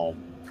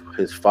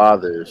Porter's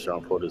father,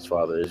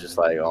 it's just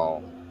like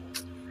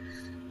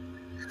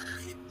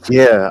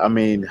yeah, I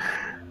mean,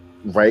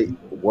 right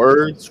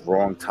words,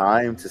 wrong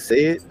time to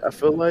say it, I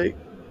feel like.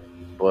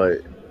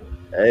 But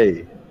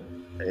hey,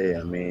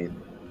 I mean,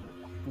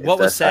 what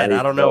was said?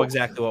 I don't know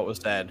exactly what was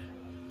said.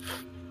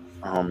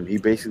 He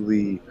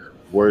basically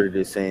worded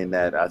it saying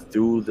that I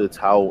threw the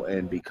towel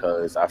in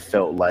because I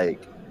felt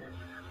like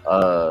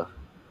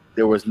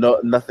there was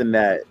nothing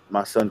that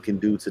my son can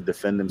do to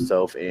defend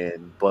himself,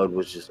 and Bud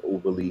was just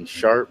overly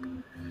sharp.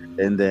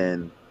 And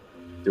then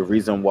the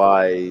reason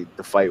why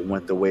the fight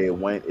went the way it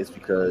went is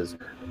because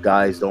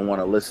guys don't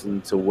want to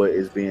listen to what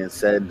is being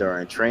said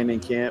during training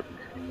camp,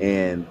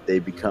 and they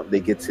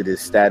get to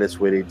this status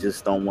where they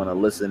just don't want to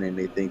listen, and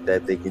they think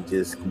that they can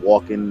just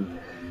walk in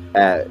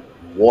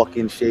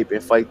shape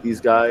and fight these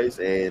guys.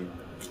 And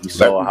you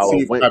saw how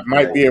it went. I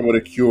might be able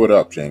to cue it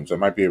up, James. I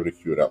might be able to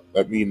cue it up.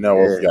 Let me know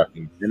if y'all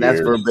can. And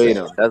that's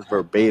verbatim. That's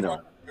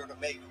verbatim.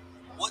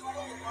 What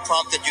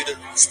prompted you to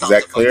stop?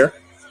 Is that clear?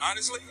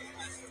 Honestly,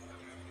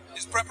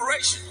 it's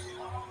preparation.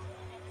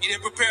 He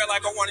didn't prepare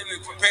like I wanted him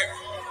to prepare.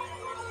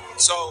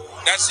 So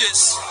that's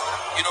just,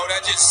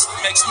 that just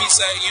makes me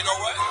say, you know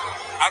what?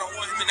 I don't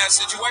want him in that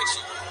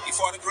situation. He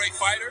fought a great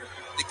fighter.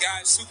 The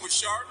guy's super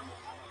sharp,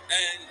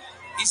 and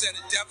he's at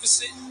a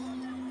deficit.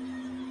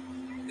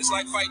 It's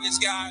like fighting this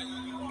guy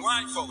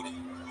blindfolded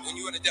when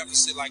you're in a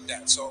deficit like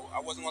that. So I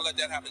wasn't going to let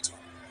that happen to him.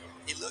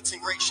 He looks in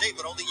great shape,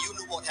 but only you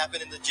knew what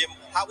happened in the gym.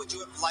 How would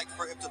you have liked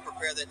for him to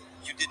prepare that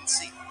you didn't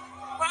see?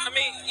 Well, I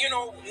mean,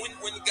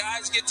 when the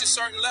guys get to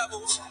certain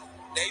levels,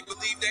 they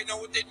believe they know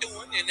what they're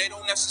doing, and they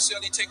don't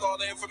necessarily take all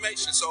the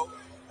information. So,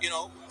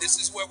 this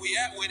is where we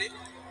at with it,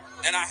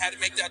 and I had to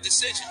make that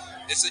decision.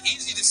 It's an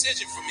easy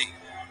decision for me.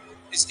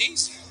 It's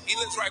easy. He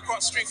lives right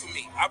across the street from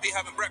me. I'll be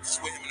having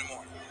breakfast with him in the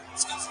morning.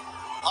 It's easy.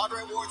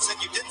 Andre Ward said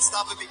you didn't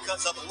stop it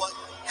because of what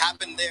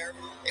happened there.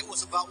 It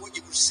was about what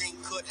you were seeing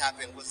could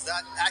happen. Was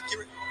that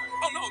accurate?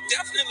 Oh, no,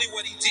 definitely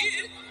what he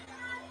did.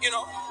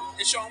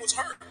 And Sean was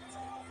hurt.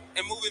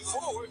 And moving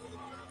forward,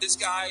 this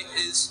guy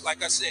is,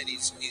 like I said,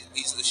 he's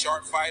a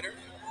sharp fighter.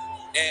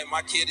 And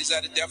my kid is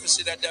at a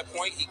deficit at that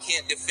point. He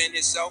can't defend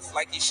himself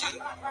like he should,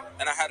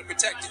 and I had to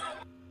protect him.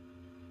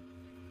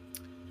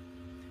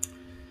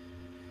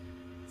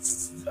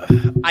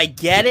 I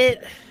get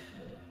it,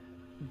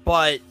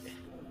 but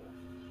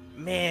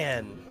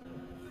man,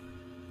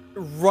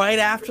 right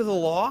after the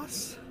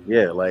loss,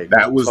 Yeah, like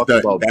that was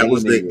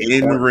the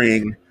in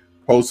in-ring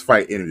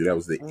post-fight interview. That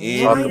was the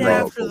talk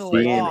about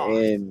being loss.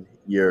 in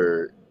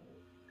your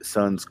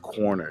son's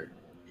corner.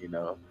 You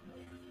know,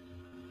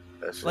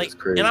 that's like,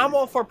 crazy. and I'm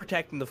all for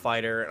protecting the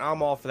fighter, and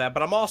I'm all for that.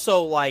 But I'm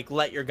also like,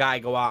 let your guy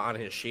go out on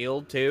his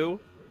shield too.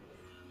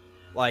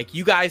 Like,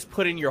 you guys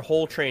put in your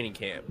whole training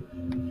camp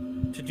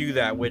to do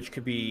that, which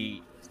could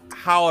be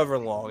however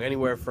long,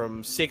 anywhere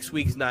from 6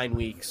 weeks, 9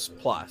 weeks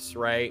plus,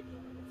 right?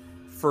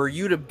 For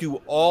you to do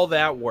all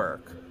that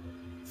work,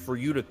 for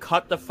you to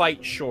cut the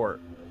fight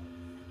short,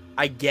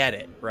 I get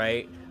it,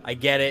 right? I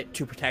get it,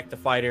 to protect the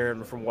fighter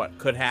and from what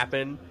could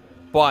happen,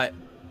 but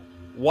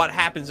what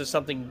happens if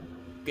something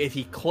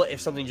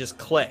just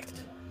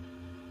clicked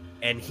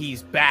and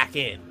he's back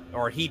in,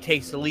 or he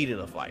takes the lead in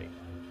the fight?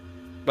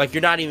 Like,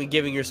 you're not even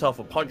giving yourself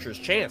a puncher's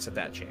chance at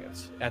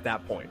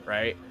that point,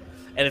 right?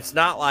 And it's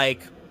not like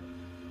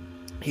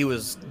he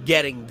was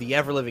getting the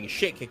ever-living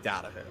shit kicked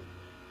out of him,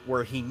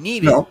 where he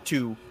needed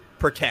to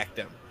protect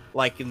him.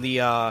 Like in the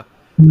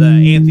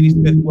Anthony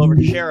Smith Glover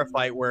Teixeira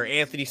fight, where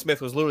Anthony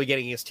Smith was literally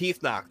getting his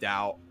teeth knocked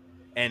out,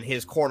 and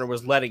his corner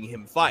was letting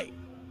him fight.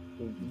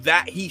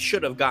 That he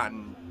should have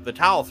gotten the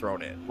towel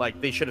thrown in. Like,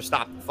 they should have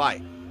stopped the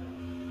fight.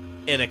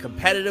 In a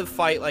competitive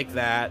fight like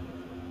that,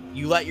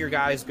 you let your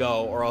guys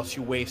go, or else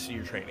you wasted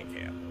your training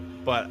camp.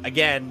 But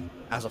again,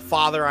 as a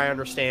father, I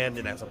understand,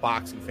 and as a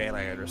boxing fan,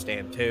 I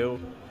understand too.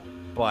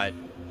 But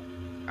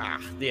yeah,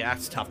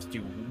 that's tough to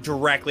do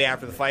directly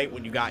after the fight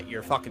when you got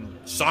your fucking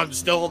son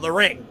still in the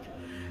ring,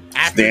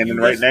 standing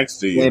right next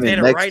to you,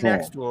 standing right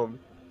next to him.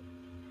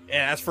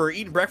 And as for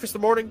eating breakfast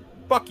in the morning,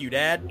 fuck you,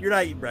 Dad. You're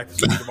not eating breakfast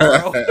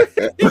tomorrow.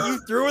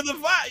 You threw in the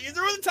fight. You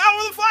threw in the towel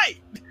in the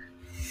fight.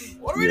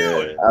 What are we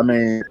doing? I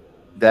mean,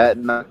 that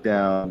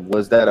knockdown,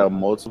 was that a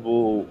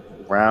multiple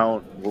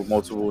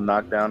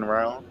knockdown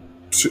round?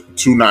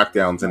 Two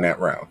knockdowns in that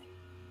round.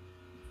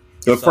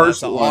 The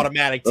first one,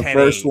 automatic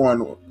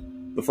 10-8.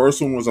 The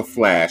first one was a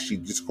flash. He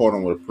just caught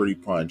him with a pretty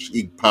punch.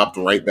 He popped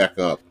right back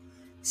up.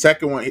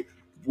 Second one,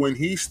 when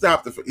he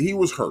stopped, he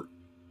was hurt.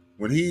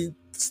 When he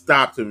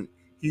stopped him,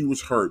 he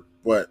was hurt,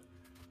 but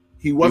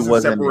he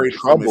wasn't separated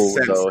from his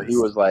senses. Though. He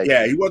was like,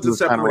 he wasn't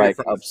separated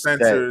from his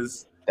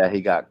senses. That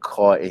he got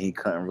caught and he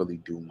couldn't really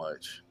do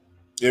much.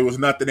 There was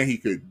nothing that he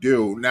could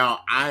do. Now,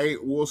 I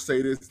will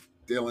say this,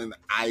 Dylan.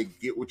 I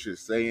get what you're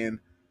saying.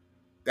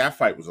 That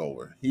fight was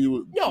over.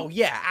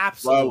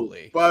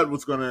 Absolutely. Bud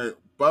was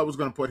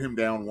gonna put him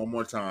down one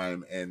more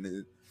time,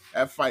 and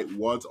that fight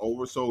was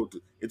over. So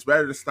it's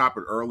better to stop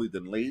it early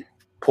than late.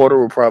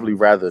 Porter would probably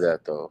rather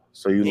that, though.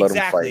 So you let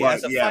him fight.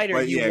 As a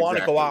fighter, you want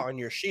to go out on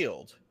your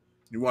shield.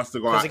 He wants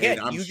to go out. Because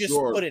again, you just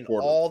put in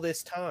all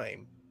this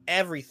time,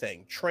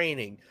 everything,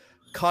 training,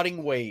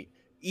 cutting weight,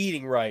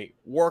 eating right,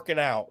 working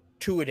out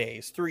 2 a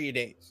days, 3 a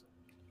days,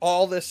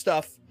 all this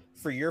stuff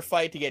for your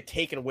fight to get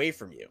taken away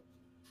from you.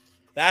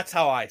 That's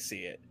how I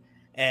see it.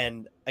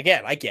 And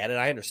again, I get it.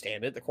 I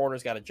understand it. The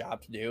corner's got a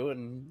job to do,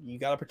 and you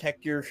got to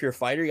protect your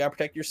fighter. You got to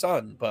protect your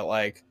son. But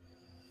like,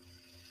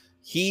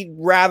 he'd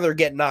rather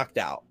get knocked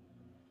out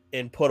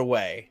and put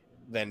away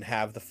than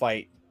have the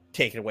fight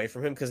taken away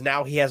from him, because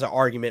now he has an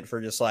argument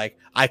for just like,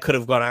 I could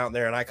have gone out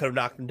there and I could have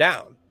knocked him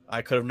down.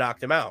 I could have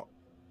knocked him out.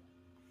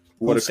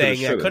 Who's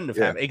saying I couldn't have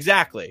happened?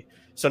 Exactly.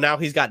 So now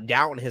he's got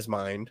doubt in his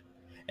mind,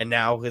 and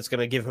now it's going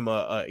to give him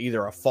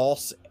either a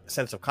false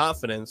sense of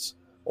confidence,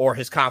 or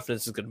his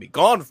confidence is going to be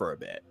gone for a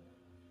bit.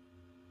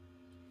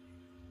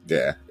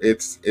 Yeah,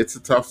 it's a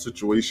tough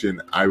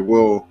situation. I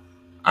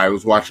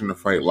was watching the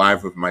fight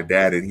live with my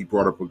dad, and he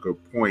brought up a good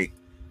point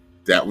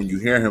that when you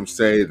hear him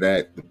say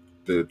that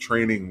the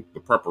training, the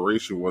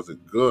preparation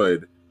wasn't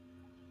good,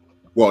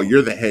 well,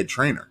 you're the head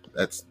trainer.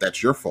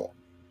 That's your fault.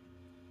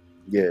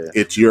 Yeah,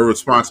 it's your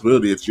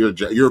responsibility. It's your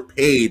job. You're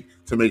paid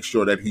to make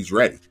sure that he's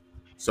ready.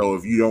 So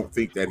if you don't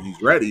think that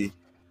he's ready,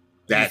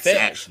 that's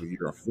actually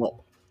your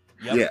fault.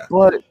 Yep. Yeah,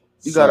 but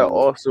you got to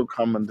also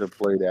come into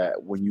play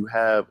that when you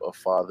have a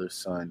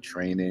father-son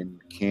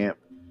training camp,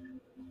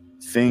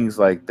 things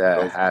like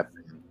that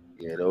happen.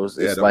 Yeah,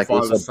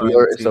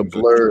 it's a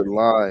blurred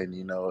line.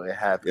 You know, it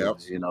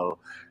happens. Yep. You know,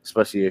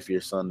 especially if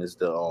your son is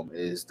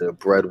the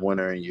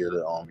breadwinner and you're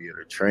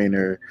the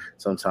trainer.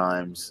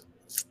 Sometimes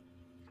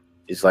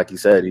it's like he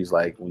said. He's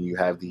like, when you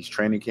have these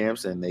training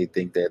camps and they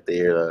think that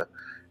they're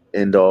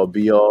end all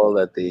be all,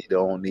 that they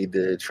don't need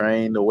to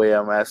train the way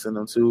I'm asking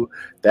them to.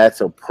 That's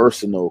a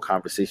personal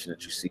conversation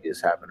that you see is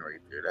happening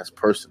right there. That's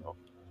personal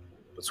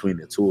between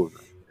the two of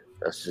them.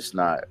 That's just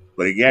not.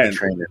 But again,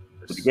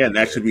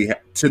 that should be,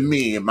 to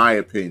me, in my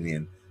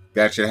opinion,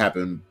 that should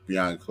happen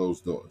behind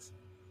closed doors.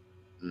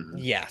 Mm-hmm.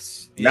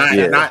 Yes.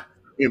 Not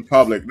in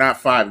public. Not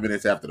 5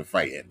 minutes after the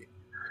fight ended.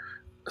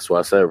 That's why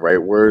I said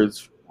right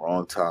words,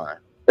 wrong time.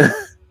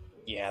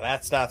 Yeah,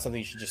 that's not something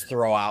you should just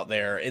throw out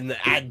there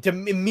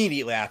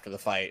immediately after the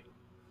fight,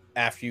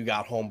 after you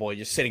got homeboy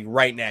just sitting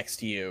right next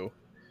to you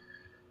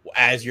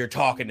as you're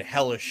talking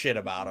hellish shit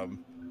about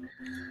him.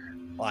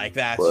 Like,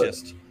 that's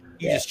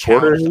you just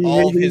challenged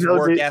all of his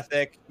work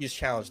ethic. You just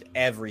challenged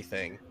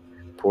everything.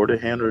 Porter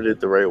handled it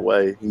the right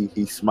way.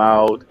 He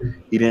smiled.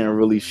 He didn't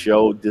really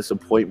show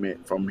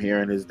disappointment from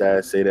hearing his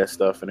dad say that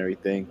stuff and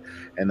everything.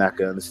 And I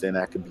can understand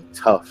that could be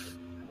tough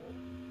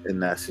in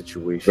that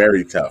situation.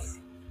 Very tough.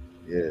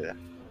 Yeah.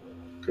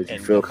 Because you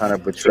feel kind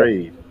of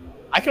betrayed.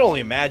 I can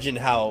only imagine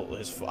how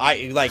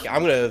I'm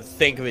going to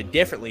think of it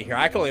differently here.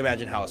 I can only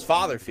imagine how his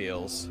father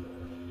feels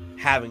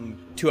having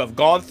to have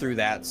gone through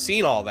that,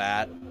 seen all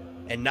that,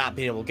 and not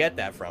being able to get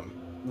that from him.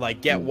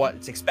 Like, get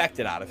what's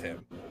expected out of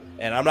him.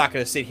 And I'm not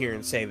going to sit here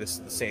and say this is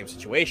the same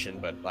situation,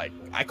 but, like,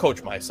 I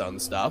coach my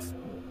son's stuff,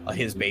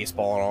 his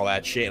baseball and all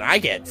that shit, and I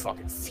get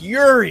fucking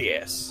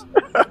furious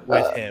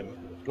with him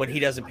when he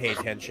doesn't pay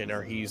attention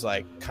or he's,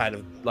 like, kind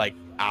of, like,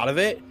 out of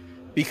it.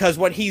 Because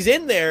when he's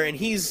in there and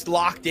he's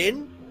locked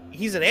in,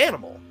 he's an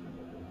animal.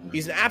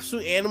 He's an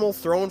absolute animal,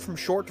 throwing from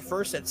short to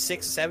first at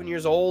 6, 7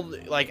 years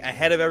old, like,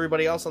 ahead of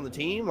everybody else on the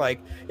team.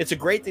 Like, it's a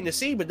great thing to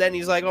see, but then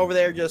he's, like, over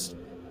there just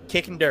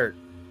kicking dirt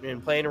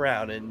and playing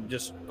around and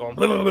just going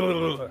blah, blah,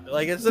 blah, blah.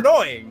 Like, it's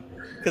annoying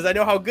because I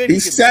know how good he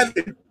said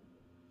it.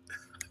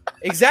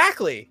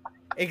 Exactly.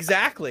 That's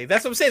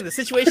what I'm saying. The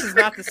situation's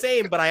not the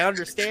same, but I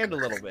understand a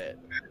little bit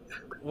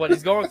what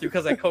he's going through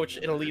because I coach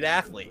an elite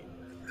athlete.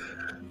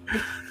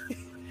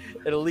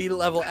 An elite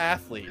level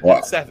athlete.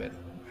 Wow. 7.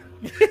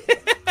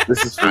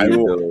 This is for you,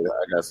 Dylan.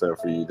 I got something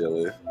for you,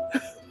 Dylan.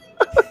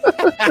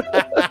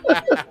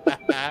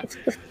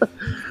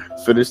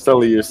 Finish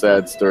telling your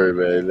sad story,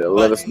 man.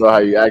 Let us know how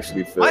you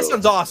actually feel. My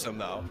son's awesome,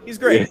 though. He's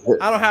great.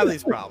 I don't have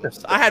these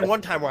problems. I had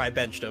one time where I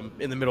benched him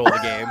in the middle of the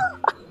game.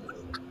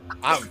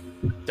 I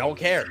don't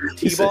care.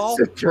 T-ball,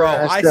 bro.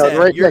 I said,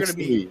 right you're going to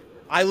be...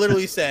 I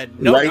literally said,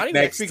 no, right not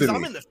even next week, because me.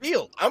 I'm in the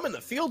field. I'm in the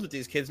field with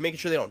these kids, making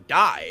sure they don't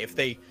die.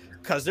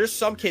 Because there's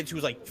some kids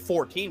who's like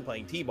 14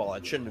 playing T-ball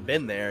that shouldn't have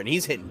been there, and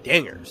he's hitting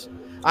dingers.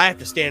 I have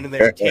to stand in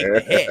there and take the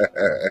hit,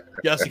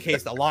 just in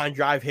case the line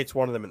drive hits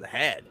one of them in the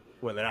head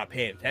when they're not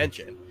paying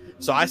attention.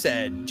 So I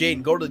said,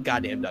 Jaden, go to the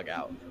goddamn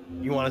dugout.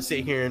 You want to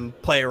sit here and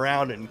play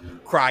around and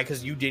cry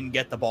because you didn't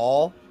get the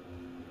ball?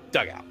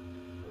 Dugout.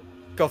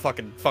 Go fuck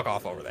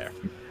off over there.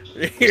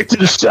 To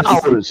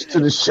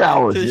the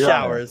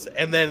showers.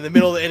 And then in the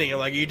middle of the inning, I'm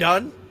like, you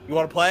done? You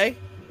want to play?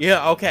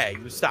 Yeah, okay.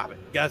 Stop it.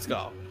 Let's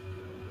go.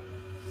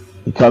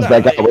 He comes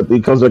back out with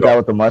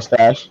the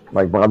mustache,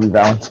 like Bobby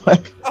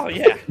Valentine. Oh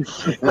yeah.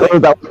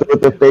 With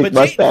the fake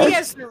mustache. He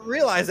has to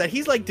realize that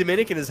he's like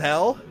Dominican as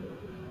hell.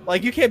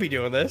 Like, you can't be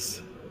doing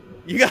this.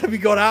 You got to be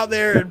going out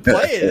there and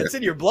playing. It's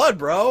in your blood,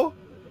 bro.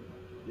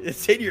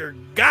 It's in your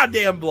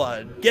goddamn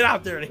blood. Get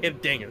out there and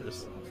hit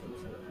dingers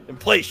and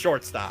play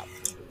shortstop.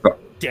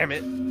 Damn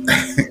it.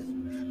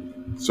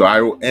 So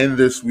I will end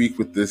this week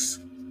with this.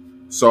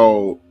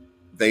 So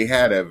they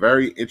had a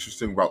very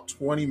interesting, about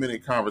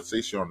 20-minute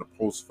conversation on the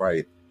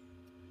post-fight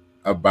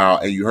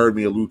about, and you heard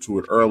me allude to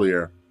it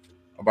earlier,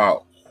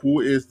 about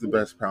who is the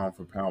best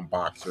pound-for-pound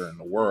boxer in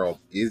the world.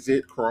 Is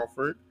it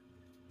Crawford?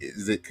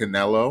 Is it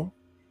Canelo?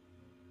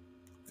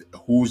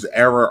 Whose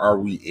era are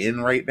we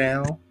in right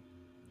now?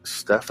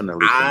 It's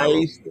definitely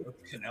Canelo.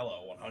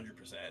 Canelo,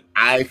 100%.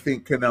 I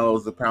think Canelo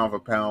is the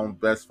pound-for-pound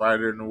best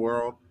fighter in the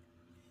world.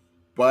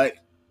 But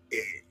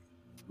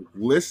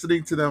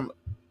listening to them,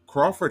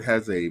 Crawford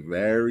has a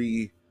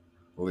very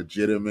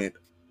legitimate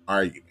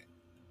argument.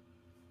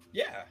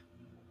 Yeah.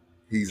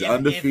 He's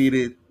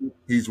undefeated.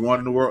 He's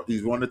won the world.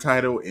 He's won the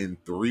title in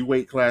 3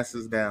 weight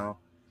classes now.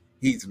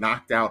 He's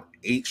knocked out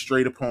 8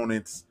 straight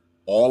opponents,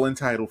 all in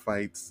title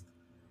fights.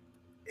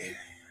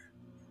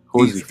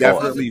 He's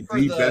definitely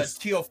the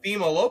best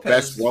Teofimo Lopez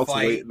best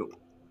welterweight. fight.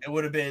 It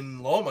would have been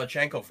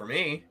Lomachenko for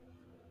me.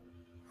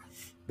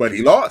 But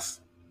he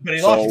lost. But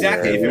he lost,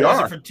 exactly. If it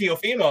wasn't for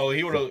Teofimo,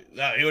 he would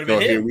have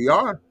been him. Here we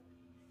are.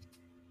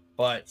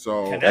 But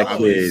so that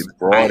kid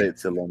brought it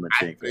to Lomachenko.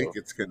 I think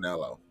it's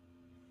Canelo.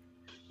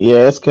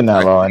 Yeah, it's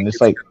Canelo, and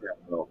it's like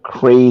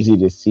crazy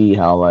to see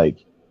how,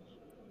 like,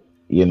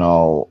 you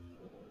know,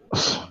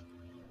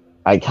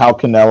 like how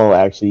Canelo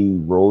actually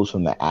rose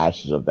from the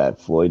ashes of that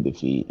Floyd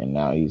defeat, and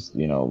now he's,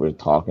 you know, we're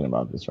talking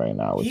about this right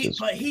now, which is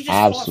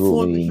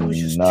absolutely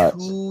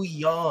nuts. Too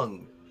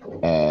young,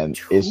 and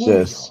it's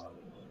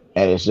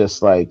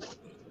just like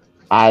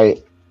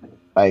I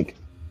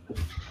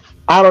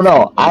don't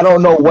know. I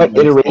don't know what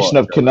iteration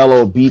of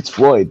Canelo beats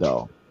Floyd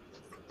though.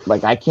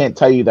 Like, I can't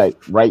tell you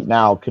that right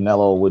now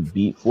Canelo would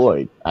beat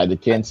Floyd. I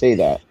can't say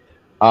that.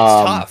 It's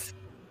tough.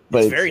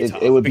 But it's very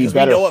tough. It would be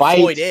better fight.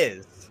 Floyd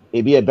is.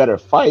 It'd be a better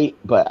fight,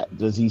 but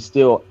does he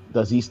still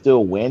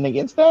win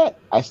against that?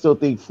 I still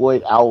think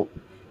Floyd out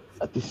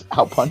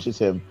punches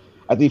him.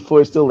 I think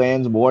Floyd still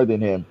lands more than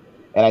him,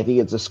 and I think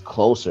it's just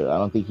closer. I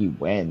don't think he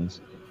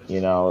wins.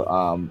 You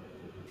know,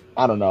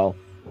 I don't know.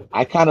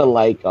 I kind of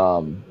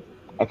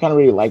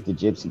really like the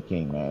Gypsy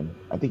King, man.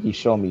 I think he's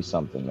shown me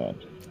something, man.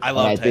 I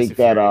love and Tyson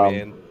Fury,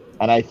 man.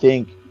 And I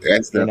think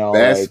That's the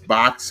best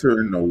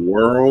boxer in the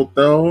world,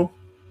 though.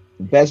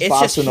 Best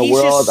boxer in the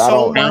world. I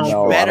don't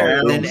know.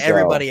 Better than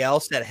everybody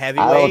else at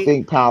heavyweight. I don't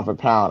think pound for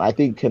pound. I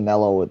think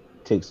Canelo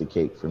takes the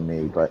cake for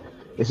me, but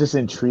it's just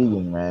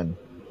intriguing, man.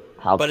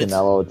 How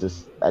Canelo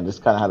I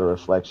just kind of had a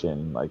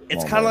reflection, like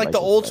it's kind of like the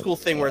old school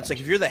thing where it's like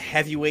if you're the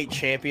heavyweight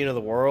champion of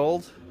the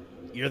world,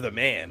 you're the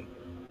man.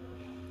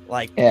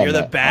 Like you're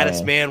the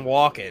baddest man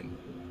walking.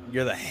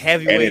 You're the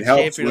heavyweight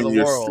champion of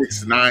the world.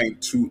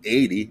 6'9",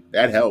 280.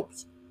 That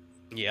helps.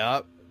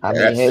 Yep. I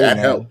mean, that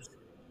helps.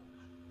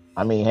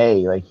 I mean,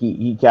 hey, like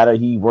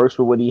he works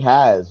with what he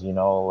has, you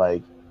know,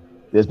 like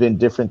there's been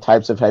different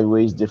types of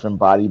heavyweights, different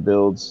body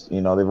builds,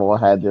 you know, they've all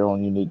had their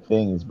own unique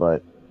things,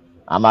 but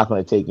I'm not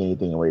going to take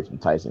anything away from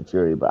Tyson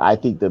Fury, but I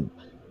think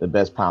the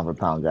best pound for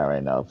pound guy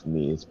right now for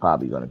me is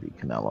probably going to be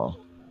Canelo.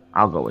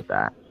 I'll go with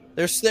that.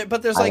 There's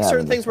like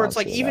certain things where it's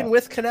like even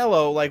with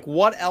Canelo, like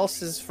what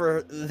else is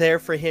there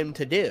for him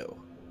to do?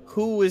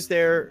 Who is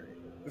there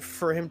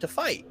for him to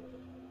fight?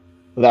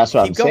 That's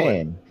what I'm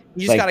saying.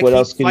 You just gotta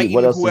keep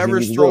fighting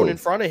whoever's thrown in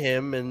front of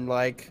him and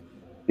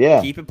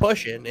keep it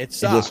pushing. It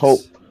sucks.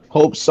 Just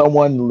hope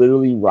someone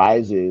literally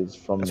rises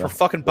from. That's where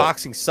fucking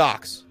boxing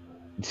sucks.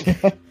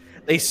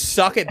 They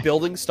suck at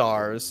building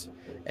stars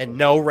and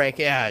no rank.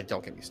 Yeah,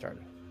 don't get me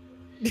started.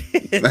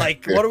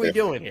 Like, what are we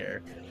doing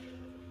here?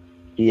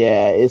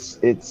 Yeah, it's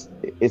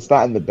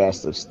not in the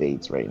best of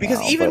states right now. Because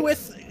even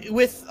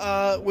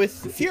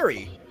with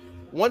Fury,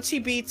 once he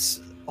beats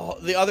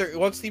the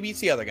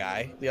other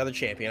guy, the other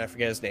champion, I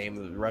forget his name,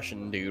 the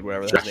Russian dude,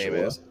 whatever his name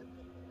is.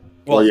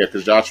 Well, yeah,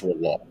 because Joshua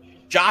lost.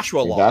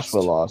 Joshua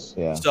lost.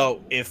 Yeah.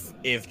 So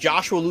if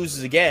Joshua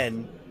loses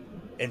again,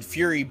 and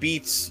Fury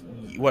beats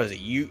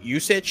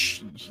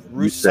Usyk,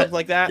 something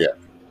like that. Yeah.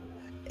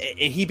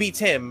 And he beats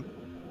him.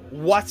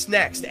 What's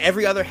next?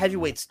 Every other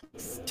heavyweight's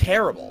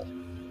terrible.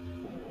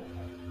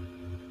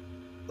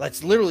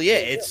 That's literally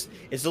it.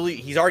 It's literally,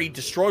 he's already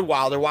destroyed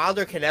Wilder.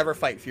 Wilder can never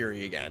fight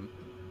Fury again.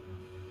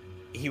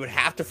 He would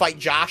have to fight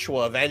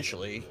Joshua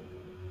eventually,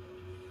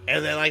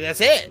 and then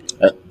that's it.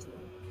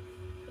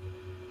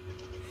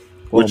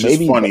 Which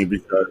is funny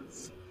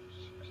because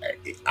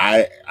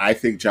I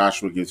think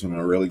Joshua gives him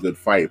a really good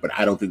fight, but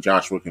I don't think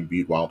Joshua can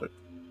beat Wilder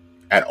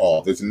at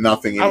all. There's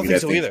nothing in me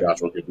that thinks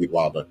Joshua can beat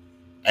Wilder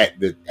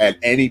at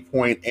any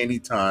point, any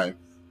time.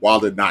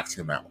 Wilder knocks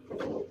him out.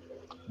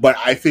 But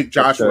I think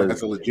Joshua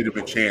has a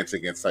legitimate chance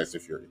against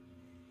Tyson Fury.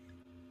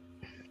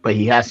 But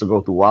he has to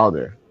go through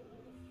Wilder.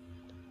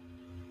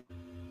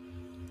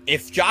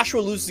 If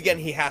Joshua loses again,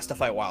 he has to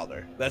fight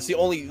Wilder. That's the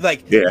only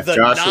the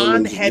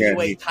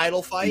non-heavyweight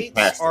title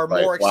fights are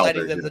more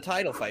exciting than the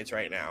title fights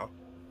right now.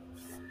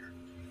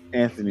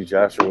 Anthony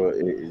Joshua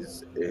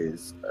is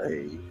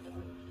he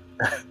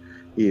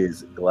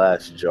is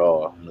glass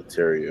jaw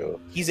material.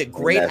 He's a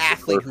great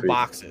athlete who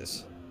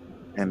boxes.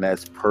 And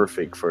that's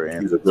perfect for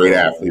Anthony. He's a great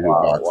athlete.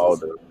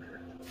 Wilder.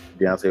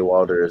 Deontay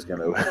Wilder is going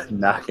to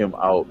knock him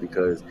out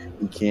because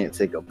he can't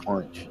take a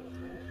punch.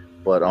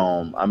 But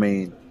I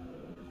mean,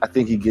 I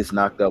think he gets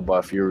knocked out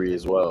by Fury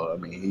as well. I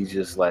mean, he's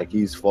just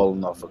he's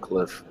falling off a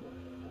cliff.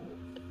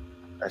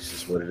 That's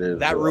just what it is.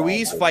 That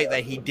Ruiz fight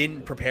that he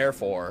didn't prepare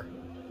for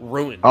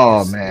ruined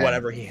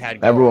whatever he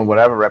had going.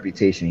 Whatever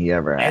reputation he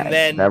ever had. And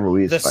then that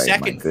Ruiz the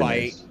second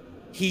fight,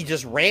 he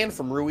just ran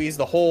from Ruiz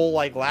the whole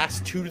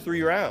last 2 to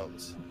 3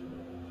 rounds.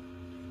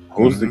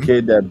 Who's the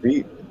kid that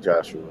beat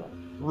Joshua?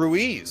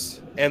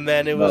 Ruiz. And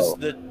then it was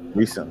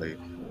recently.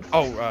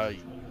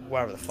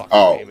 Whatever the fuck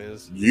his name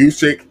is.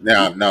 Usyk?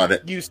 No,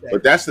 Usyk.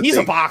 But that's the thing. He's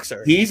a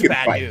boxer. He's a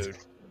bad dude.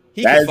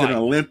 That is an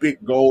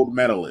Olympic gold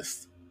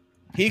medalist.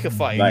 He can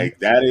fight.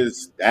 That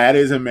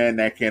is a man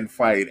that can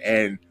fight.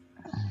 And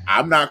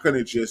I'm not going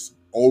to just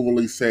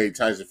overly say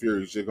Tyson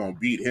Fury is just going to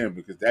beat him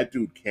because that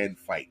dude can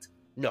fight.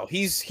 No,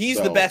 he's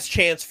the best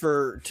chance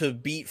to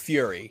beat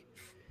Fury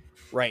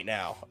right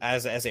now.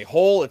 As a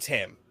whole, it's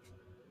him.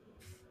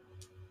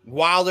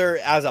 Wilder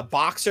as a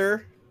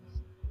boxer,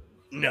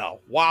 no.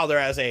 Wilder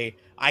as I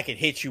can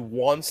hit you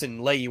once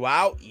and lay you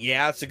out,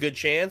 yeah, it's a good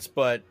chance,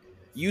 but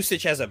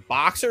Usyk as a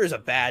boxer is a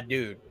bad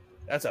dude.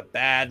 That's a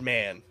bad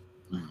man.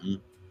 Mm-hmm.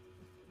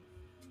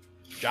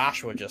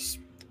 Joshua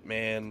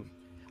man,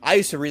 I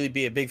used to really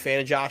be a big fan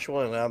of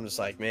Joshua, and I'm just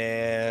like,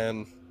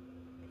 man,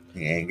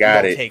 he ain't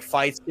got it. Take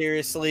fights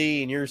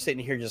seriously, and you're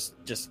sitting here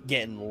just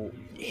getting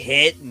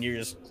hit, and you're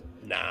just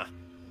nah,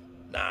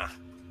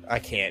 I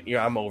can't.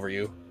 I'm over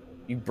you.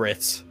 You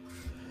Brits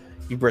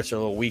are a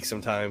little weak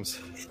sometimes.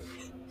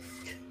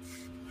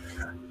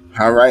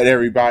 All right,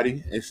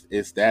 everybody,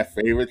 it's that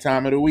favorite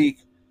time of the week.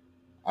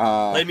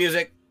 Play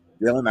music,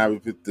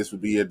 Dylan. This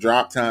would be your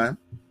drop time.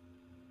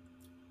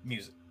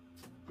 Music.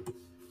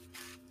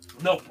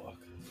 Notebook.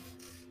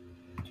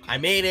 I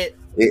made it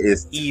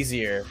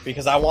easier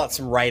because I want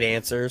some right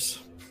answers.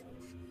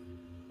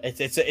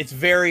 It's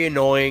very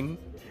annoying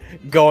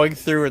going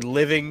through and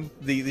living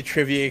the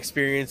trivia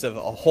experience of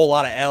a whole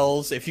lot of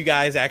L's. If you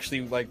guys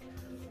actually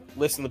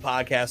listen to the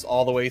podcast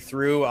all the way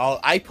through,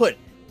 I put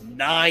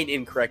 9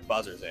 incorrect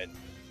buzzers in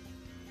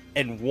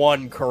and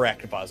 1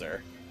 correct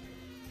buzzer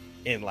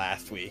in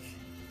last week.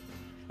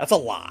 That's a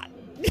lot.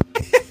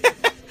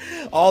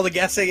 All the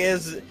guessing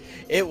is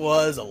it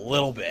was a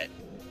little bit.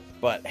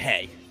 But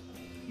hey,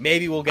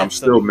 maybe we'll get I'm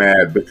still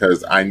mad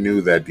because I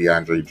knew that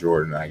DeAndre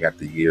Jordan, I got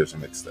the years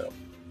mixed up.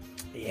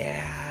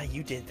 Yeah,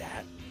 you did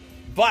that.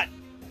 But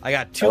I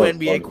got 2 was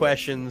NBA funny.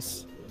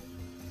 questions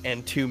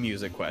and 2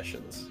 music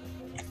questions.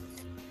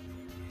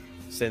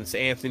 Since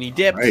Anthony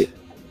dipped, Right.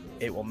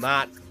 it will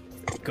not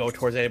go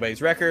towards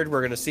anybody's record.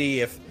 We're going to see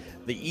if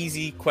the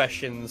easy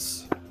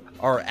questions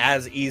are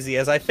as easy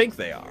as I think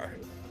they are.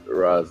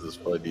 Roz is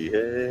funny.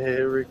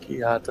 Hey, Ricky,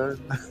 hot done.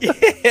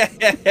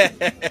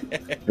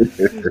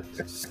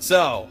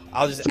 So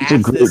I'll just Such a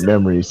ask great this.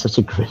 memory. Such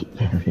a great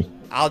memory.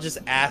 I'll just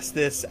ask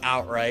this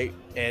outright,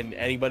 and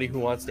anybody who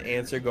wants to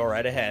answer, go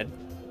right ahead.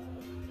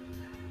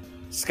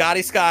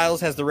 Scotty Skiles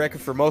has the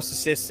record for most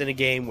assists in a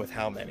game with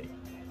how many?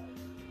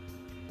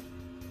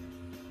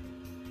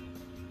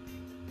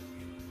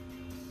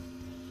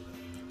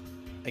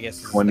 I guess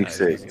this is not as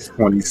 26. easy.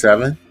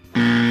 27?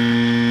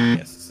 I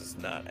guess this is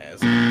not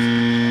as easy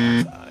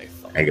as I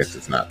thought. I guess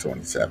it's not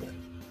 27.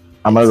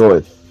 I'm gonna go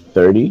with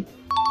 30.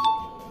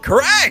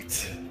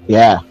 Correct!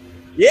 Yeah,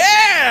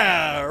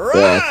 Yeah!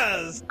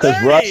 Russ!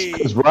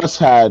 because Russ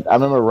had. I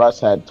remember Russ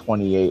had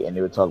 28, and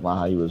they were talking about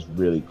how he was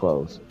really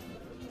close.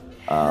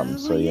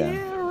 So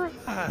yeah.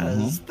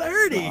 Russ,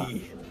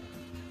 30.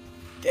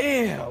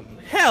 Damn.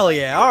 Hell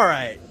yeah. All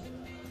right.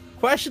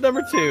 Question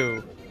number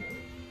 2.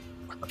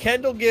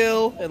 Kendall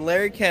Gill and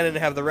Larry Kennan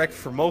have the record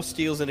for most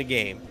steals in a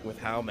game with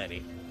how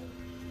many?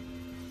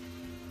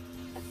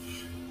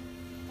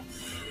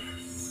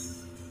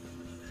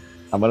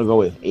 I'm gonna go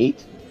with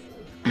 8.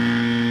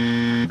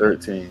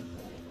 13.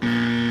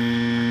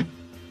 Yeah,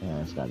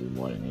 it's gotta be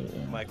more than 8.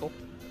 Yeah. Michael?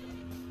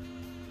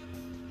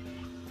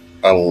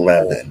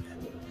 11.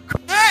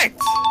 Correct!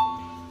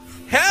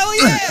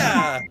 Hell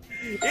yeah!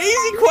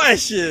 Easy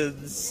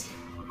questions.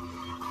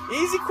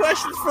 Easy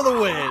questions for the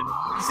win.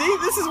 See,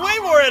 this is way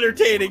more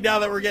entertaining now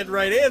that we're getting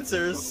right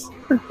answers.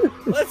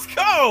 Let's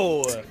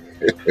go! Sorry,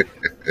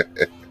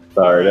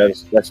 All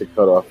right. that should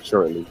cut off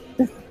shortly.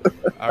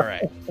 All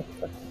right.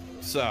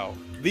 So,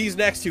 these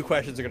next 2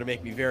 questions are going to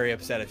make me very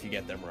upset if you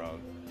get them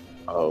wrong.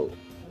 Oh,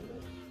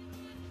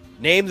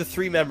 Name the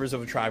 3 members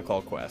of A Tribe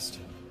Called Quest.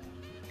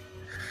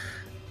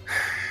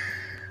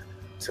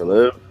 to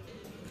live.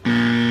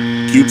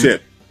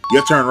 Q-Tip.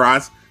 Your turn,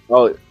 Roz.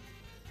 Oh,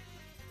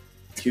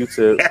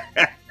 Q-Tip.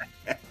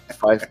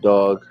 Fife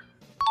Dog.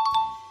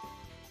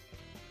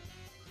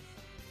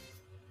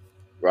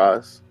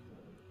 Ross.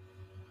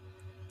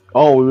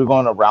 Oh, we were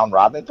going a round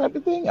robin type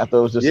of thing. I thought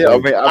it was just. Yeah,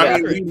 like, I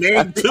mean, you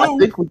named I 2.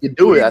 think we can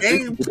do it. I We think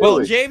we named can Well,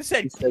 do it. James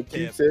said He said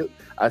Q-Tip. Q-Tip.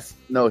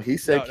 No, he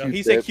said No, Q-Tip.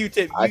 he said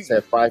Q-Tip. I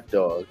said Fife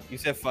Dog. You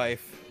said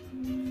Fife.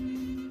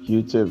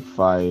 Q-Tip,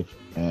 Fife,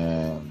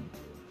 and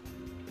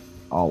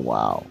oh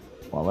wow,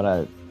 why would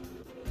I?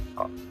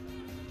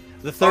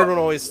 The third one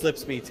always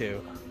slips me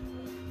too.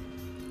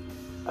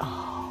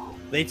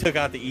 They took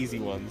out the easy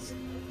ones.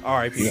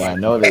 R.I.P. Yeah, I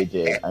know they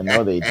did. I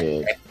know they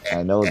did.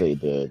 I know they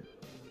did.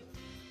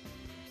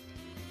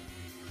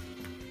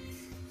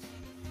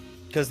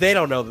 Because they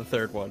don't know the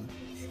third one.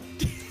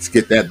 Let's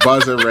get that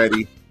buzzer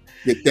ready.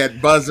 Get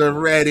that buzzer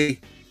ready.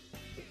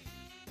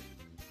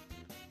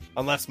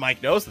 Unless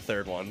Mike knows the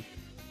third one.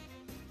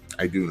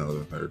 I do know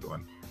the third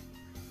one.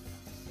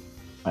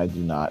 I do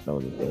not know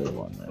the third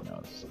one right now.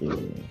 It's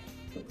escaping me.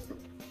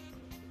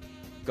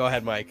 Go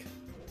ahead, Mike.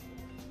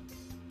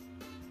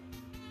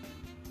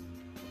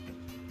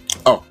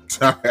 Oh,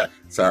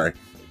 sorry.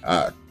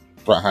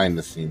 Behind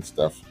the scenes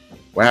stuff.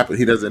 What happened?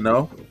 He doesn't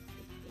know?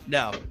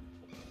 No.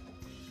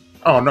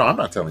 Oh, no, I'm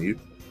not telling you.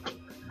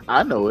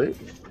 I know it.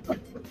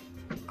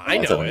 I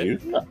I'm not know telling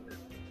it. you.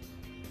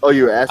 Oh,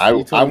 you were asking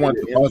me. I want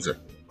the buzzer.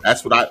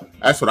 That's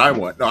what I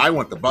want. No, I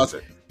want the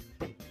buzzer.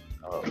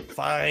 Oh,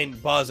 Fine,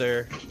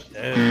 buzzer.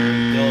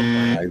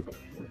 Dylan, Mike.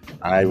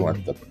 I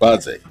want the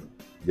buzzer.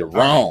 You're All right,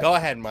 wrong. go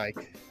ahead,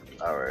 Mike.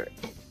 all right.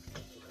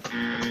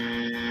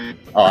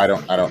 Oh, I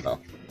don't know.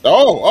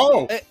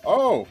 Oh.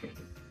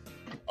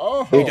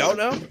 You don't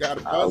know? You got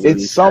a buzzer.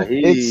 It's some.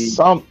 It's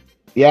some.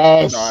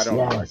 Yes. No, I don't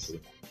know. Yes.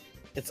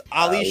 It's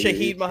Ali Ali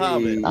Shaheed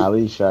Muhammad.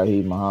 Ali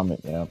Shaheed Muhammad.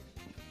 Yeah.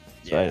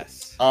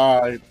 Yes.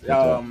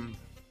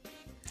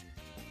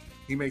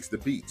 He makes the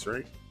beats,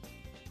 right?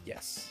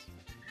 Yes.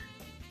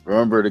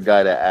 Remember the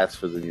guy that asked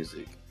for the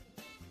music?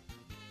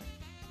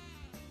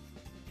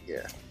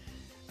 Yeah.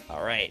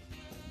 All right.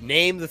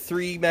 Name the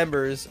 3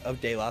 members of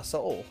De La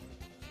Soul.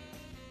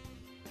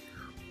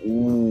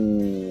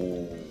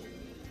 Ooh.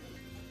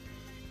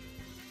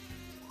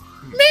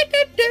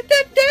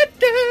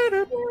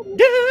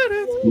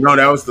 You know,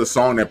 that was the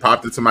song that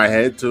popped into my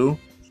head too.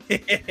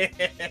 And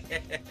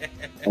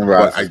But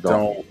Ross I is gone.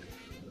 don't.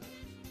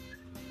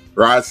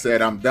 Rod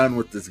said, "I'm done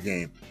with this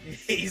game."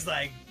 He's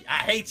like, I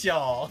hate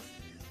y'all.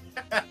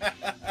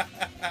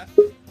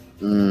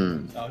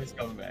 Oh, he's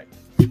coming back.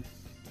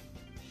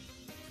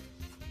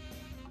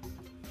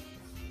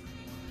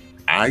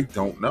 I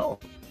don't know.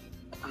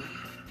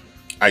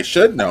 I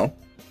should know,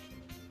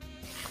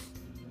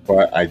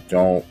 but I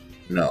don't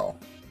know.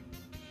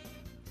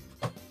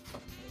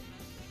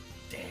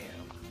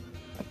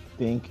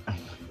 think I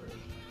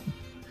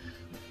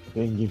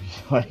can give you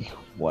like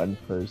one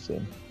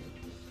person.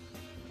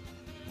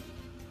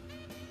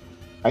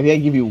 I think I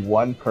give you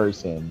one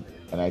person,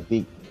 and I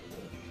think.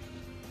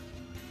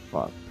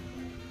 Fuck.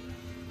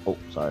 Oh,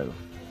 sorry,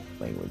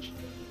 language.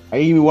 I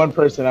can give you one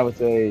person. I would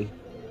say.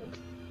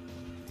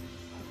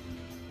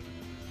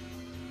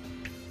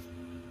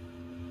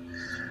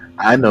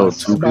 I know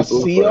two people.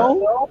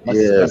 Macio?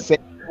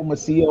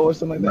 Macio or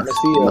something like that.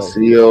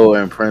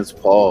 Macio and Prince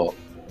Paul.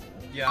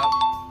 Yeah.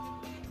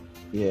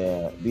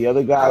 Yeah. The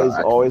other guy is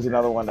always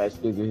another one that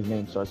his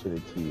name starts with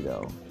a T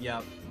though.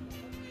 Yep.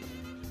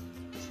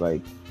 It's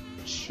like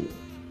Is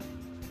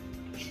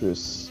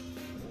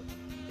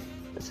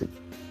it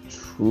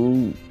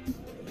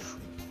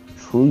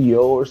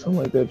Truyo or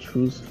something like that?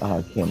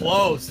 I can't remember.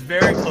 Close,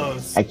 very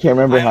close. I can't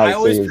remember how to say his name. I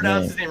always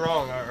pronounce his name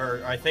wrong,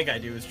 or I think I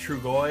do. It's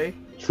Trugoy.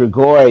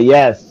 Trugoy,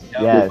 yes.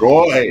 Yep. Yes.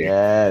 Trugoy.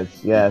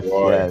 Yes.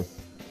 Trugoy.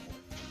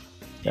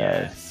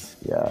 Yes.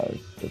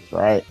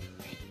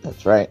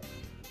 That's right.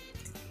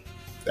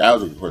 That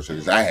was a good question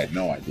because I had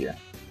no idea.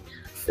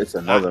 It's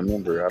another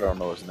member. I don't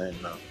know his name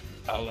now.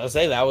 I was gonna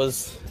say that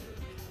was.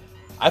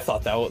 I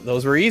thought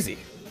those were easy.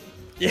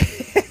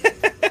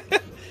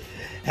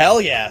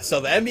 Hell yeah! So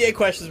the NBA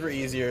questions were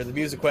easier. The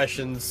music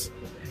questions,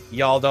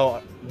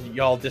 y'all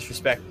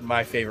disrespect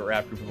my favorite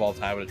rap group of all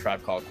time, with A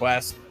Tribe Called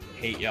Quest.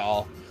 Hate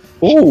y'all.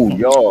 Ooh,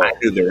 y'all! I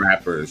knew the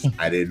rappers.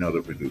 I didn't know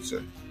the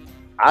producer.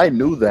 I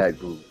knew that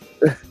group.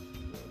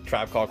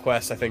 Tribe Called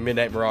Quest. I think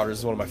Midnight Marauders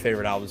is one of my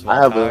favorite albums of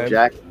all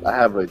time. I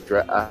have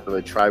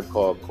a Tribe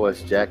Called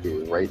Quest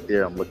jacket right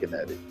there. I'm looking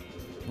at it.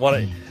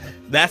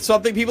 That's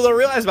something people don't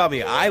realize about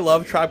me. I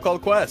love Tribe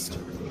Called Quest.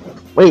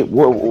 Wait,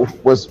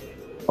 what was?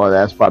 Oh,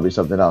 that's probably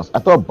something else. I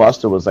thought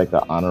Buster was like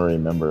an honorary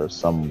member of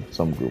some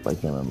group. I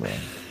can't remember.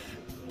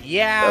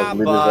 Yeah,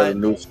 but like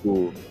New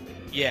School.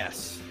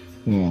 Yes.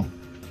 Yeah,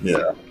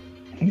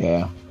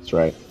 that's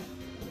right.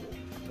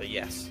 But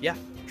yes, yeah.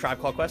 Tribe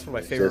Called Quest, one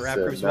of my favorite rap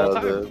groups of all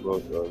time.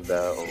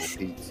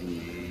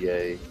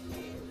 PTA.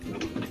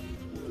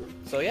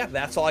 So yeah,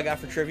 that's all I got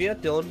for trivia.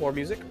 Dylan, more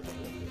music.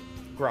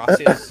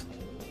 Gracias.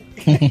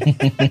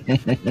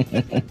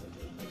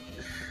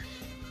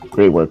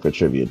 Great work for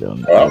trivia,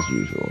 Dylan, as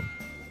usual.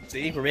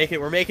 See,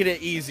 we're making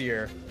it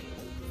easier.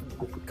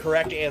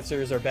 Correct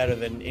answers are better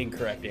than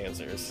incorrect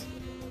answers.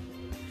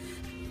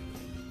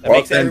 That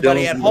makes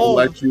everybody at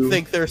home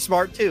think they're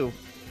smart too.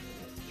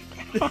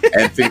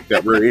 And think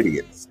that we're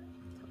idiots.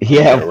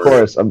 Yeah, of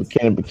course. I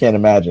can't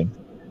imagine.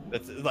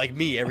 That's like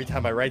me. Every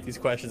time I write these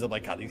questions, I'm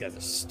like, God, these guys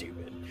are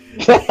stupid.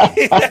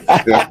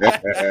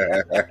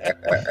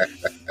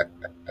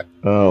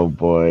 Oh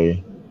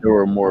boy. There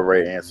were more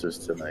right answers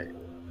tonight.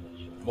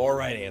 More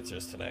right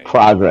answers tonight.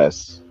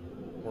 Progress.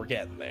 We're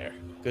getting there.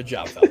 Good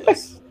job,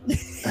 fellas.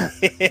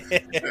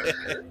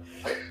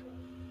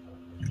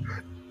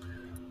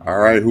 All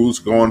right, who's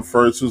going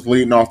first? Who's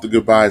leading off the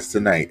goodbyes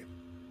tonight?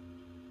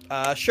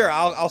 Sure,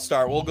 I'll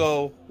start. We'll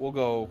go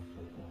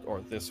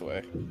or this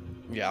way.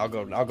 Yeah, I'll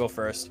go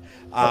first.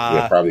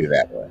 Yeah, probably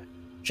that way.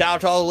 Shout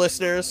out to all the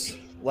listeners.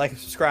 Like and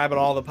subscribe on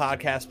all the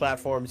podcast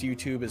platforms,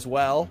 YouTube as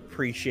well.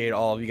 Appreciate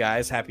all of you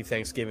guys. Happy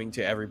Thanksgiving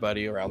to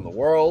everybody around the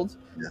world.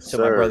 Yes, to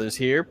sir. my brothers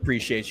here.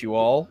 Appreciate you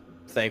all.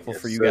 Thankful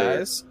for you sir.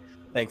 guys.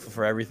 Thankful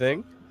for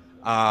everything.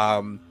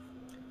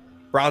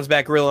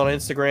 Bronzeback Gorilla on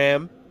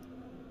Instagram.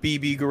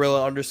 BB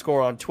Gorilla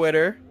 _ on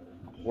Twitter.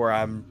 Where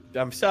I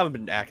haven't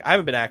been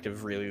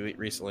active really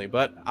recently,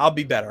 but I'll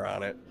be better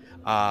on it.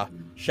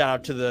 Shout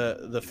out to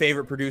the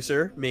favorite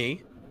producer,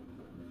 me,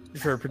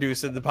 for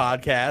producing the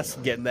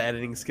podcast, getting the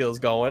editing skills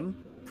going.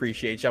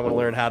 Appreciate you. I want to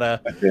learn how to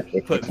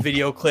put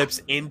video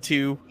clips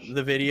into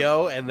the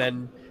video and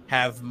then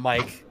have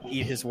Mike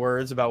eat his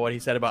words about what he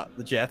said about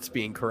the Jets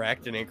being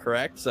correct and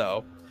incorrect.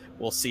 So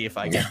we'll see if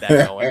I get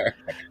that going.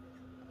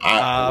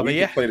 We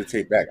can play the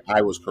tape back.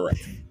 I was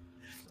correct.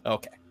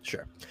 Okay,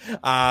 sure.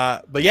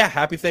 But yeah,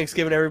 happy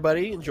Thanksgiving,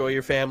 everybody. Enjoy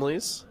your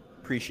families.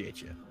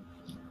 Appreciate you.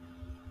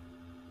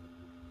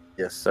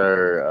 Yes,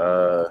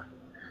 sir.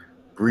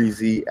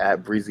 Breezy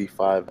at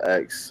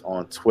Breezy5X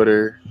on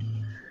Twitter.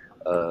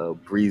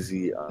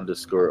 Breezy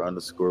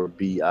 _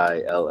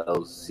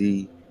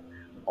 BILLZ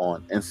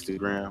on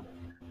Instagram.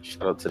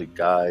 Shout out to the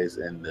guys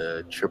in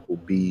the Triple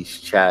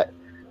B's chat.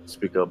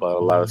 Speak about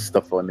a lot of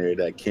stuff on there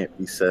that can't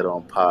be said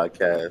on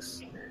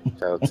podcasts.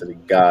 Shout out to the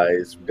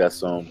guys. We got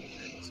some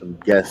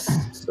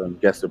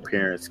guest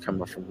appearance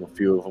coming from a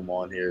few of them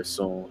on here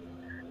soon.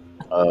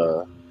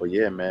 But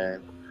yeah,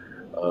 man.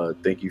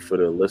 Thank you for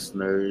the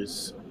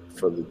listeners,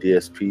 for the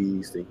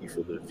DSPs. Thank you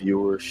for the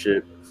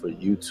viewership, for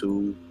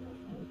YouTube,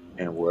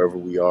 and wherever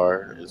we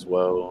are as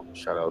well.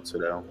 Shout out to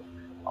them.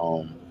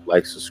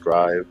 Like,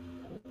 subscribe,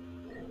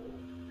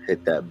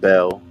 hit that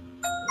bell.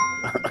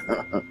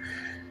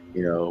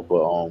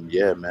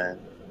 Yeah, man.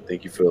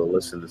 Thank you for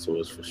listening to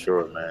us for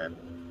sure, man.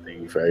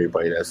 Thank you for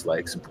everybody that's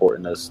like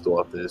supporting us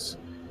throughout this,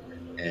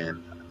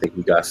 and I think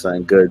we got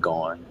something good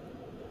going.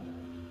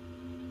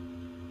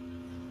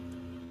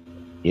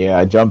 Yeah,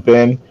 I jump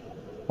in.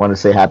 Want to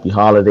say happy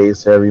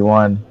holidays to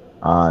everyone.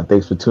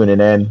 Thanks for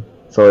tuning in.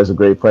 So it's a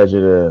great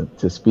pleasure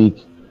to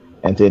speak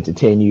and to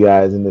entertain you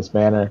guys in this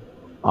manner.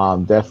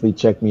 Definitely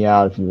check me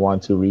out if you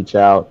want to reach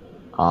out.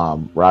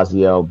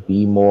 Raziel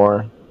B.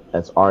 Moore.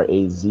 That's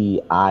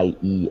Raziel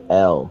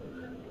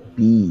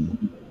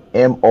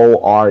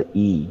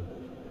BMORE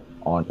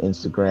on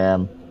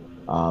Instagram.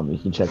 You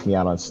can check me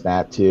out on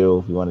Snap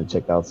too if you want to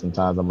check out.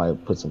 Sometimes I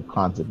might put some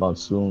content on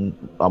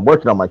soon. I'm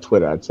working on my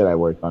Twitter. I said I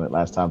worked on it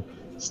last time.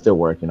 Still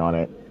working on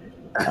it.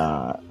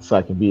 So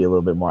I can be a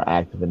little bit more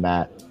active in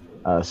that.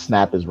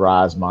 Snap is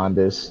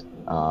Razmondis,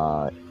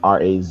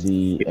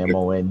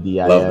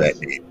 RAZMONDIS. Love that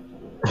name.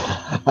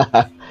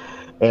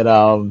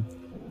 And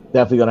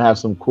definitely gonna have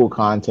some cool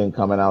content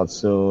coming out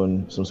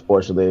soon. Some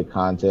sports related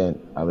content.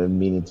 I've been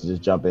meaning to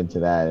just jump into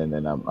that, and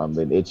then I'm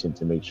been itching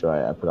to make sure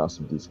I put out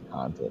some decent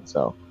content.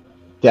 So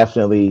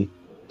definitely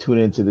tune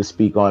into the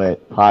Speak On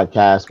It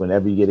podcast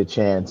whenever you get a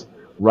chance.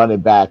 Run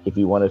it back if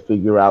you want to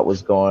figure out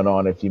what's going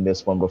on. If you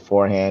missed one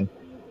beforehand,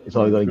 it's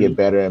only going to get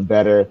better and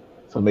better.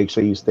 So make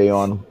sure you stay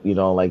on.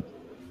 Of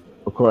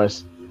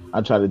course,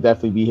 I try to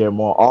definitely be here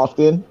more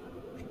often.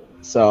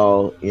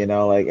 So,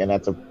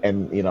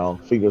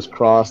 fingers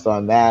crossed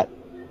on that.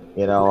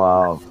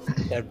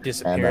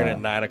 Disappearing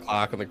at 9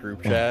 o'clock in the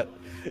group chat.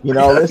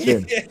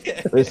 Listen,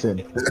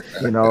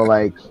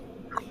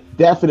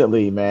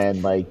 definitely, man.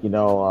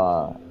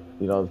 People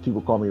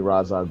call me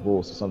Raza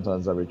Ghul, so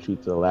sometimes I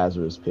retreat to the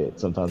Lazarus pit.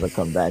 Sometimes I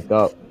come back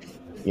up.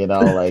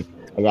 I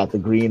got the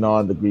green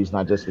on. The green's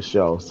not just for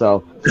show.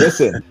 So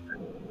listen,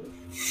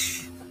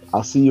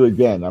 I'll see you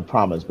again, I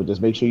promise. But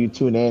just make sure you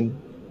tune in.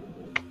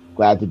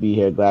 Glad to be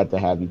here. Glad to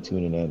have you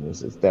tuning in.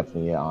 This is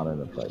definitely an honor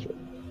and a pleasure.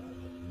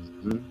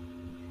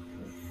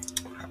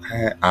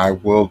 I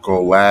will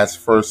go last.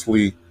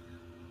 Firstly,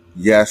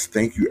 yes,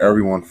 thank you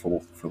everyone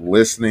for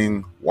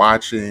listening,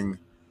 watching.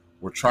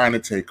 We're trying to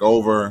take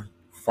over.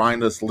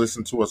 Find us,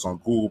 listen to us on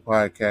Google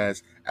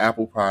Podcasts,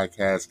 Apple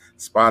Podcasts,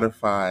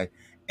 Spotify,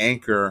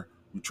 Anchor.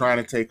 We're trying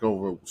to take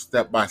over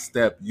step by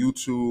step.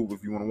 YouTube,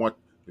 if you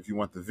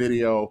want the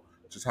video,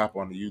 just hop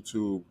on the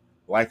YouTube,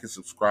 like and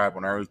subscribe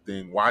on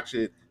everything. Watch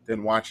it,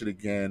 then watch it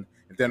again,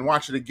 and then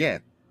watch it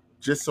again.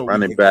 Just so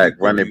run it back.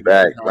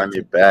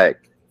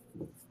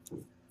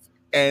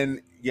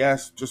 And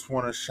yes, just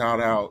want to shout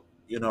out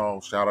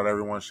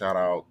everyone. Shout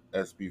out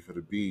SB for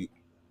the beat.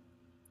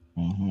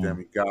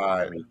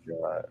 Demigod. I'm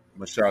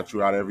gonna shout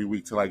you out every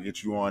week till I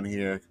get you on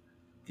here,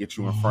 get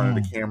you in front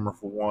of the camera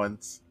for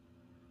once.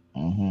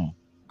 And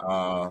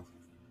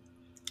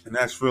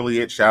that's really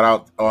it. Shout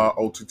out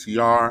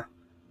OTTR,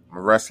 my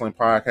wrestling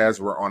podcast.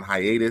 We're on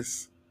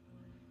hiatus,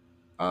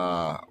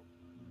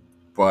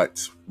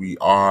 but we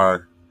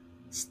are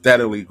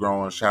steadily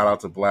growing. Shout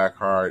out to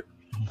Blackheart.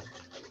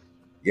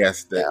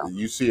 Yes,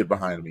 you see it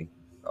behind me.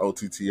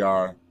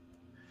 OTTR.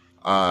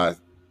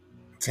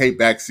 Tape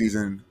back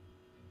season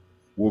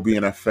will be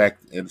in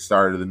effect at the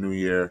start of the new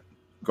year.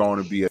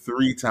 Going to be a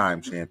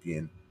 3-time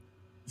champion.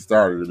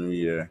 Start of the new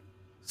year.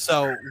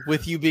 So,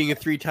 with you being going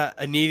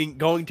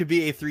to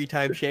be a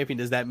 3-time champion,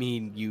 does that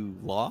mean you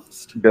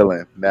lost?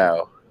 Dylan,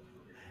 no.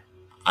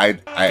 I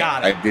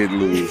did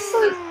lose.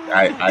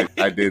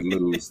 I did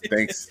lose.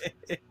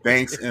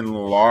 Thanks in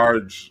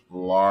large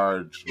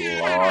part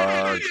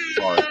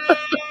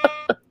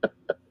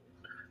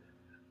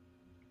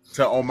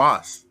to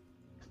Omos,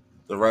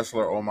 the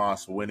wrestler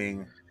Omos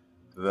winning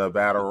the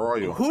Battle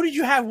Royal. Who did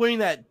you have winning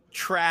that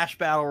trash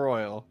Battle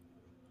Royal?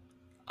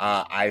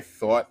 I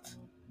thought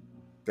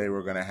they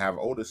were going to have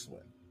Otis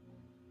win.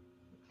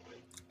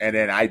 And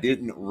then I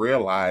didn't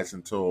realize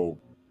until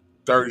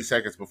 30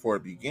 seconds before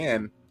it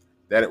began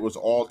that it was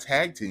all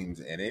tag teams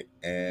in it.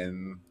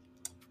 And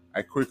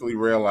I quickly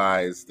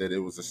realized that it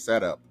was a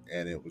setup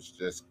and it was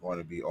just going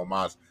to be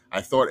Omos.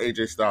 I thought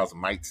AJ Styles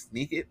might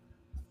sneak it,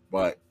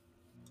 but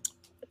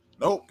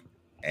nope.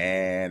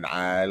 And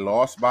I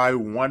lost by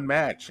one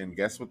match. And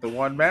guess what the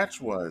one match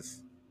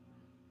was?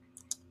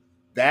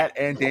 That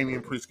and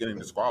Damian Priest getting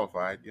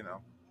disqualified,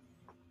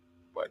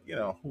 But,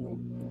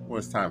 when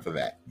it's time for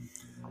that.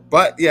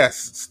 But, yes,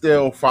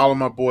 still follow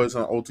my boys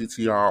on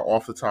OTTR,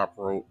 Off the Top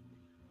Rope.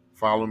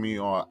 Follow me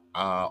on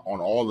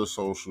all the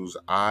socials,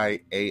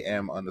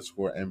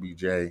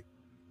 IAM_MBJ.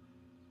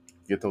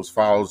 Get those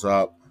follows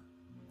up.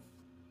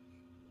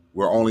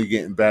 We're only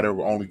getting better.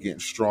 We're only getting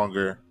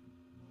stronger.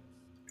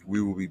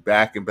 We will be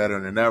back and better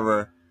than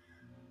ever.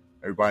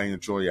 Everybody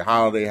enjoy your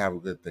holiday. Have a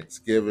good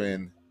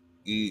Thanksgiving.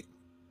 Eat.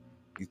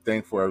 Be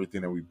thankful for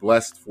everything that we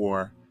blessed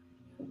for.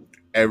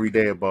 Every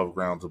day above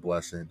ground's a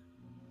blessing.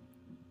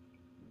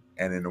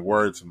 And in the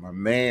words of my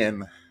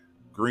man,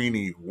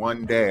 Greeny,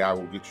 one day I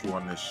will get you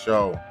on this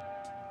show.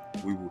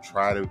 We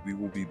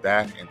will be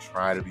back and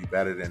try to be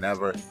better than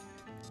ever.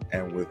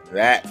 And with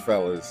that,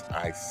 fellas,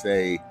 I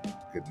say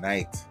good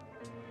night.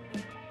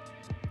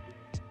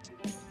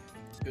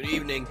 Good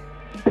evening.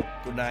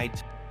 Good night.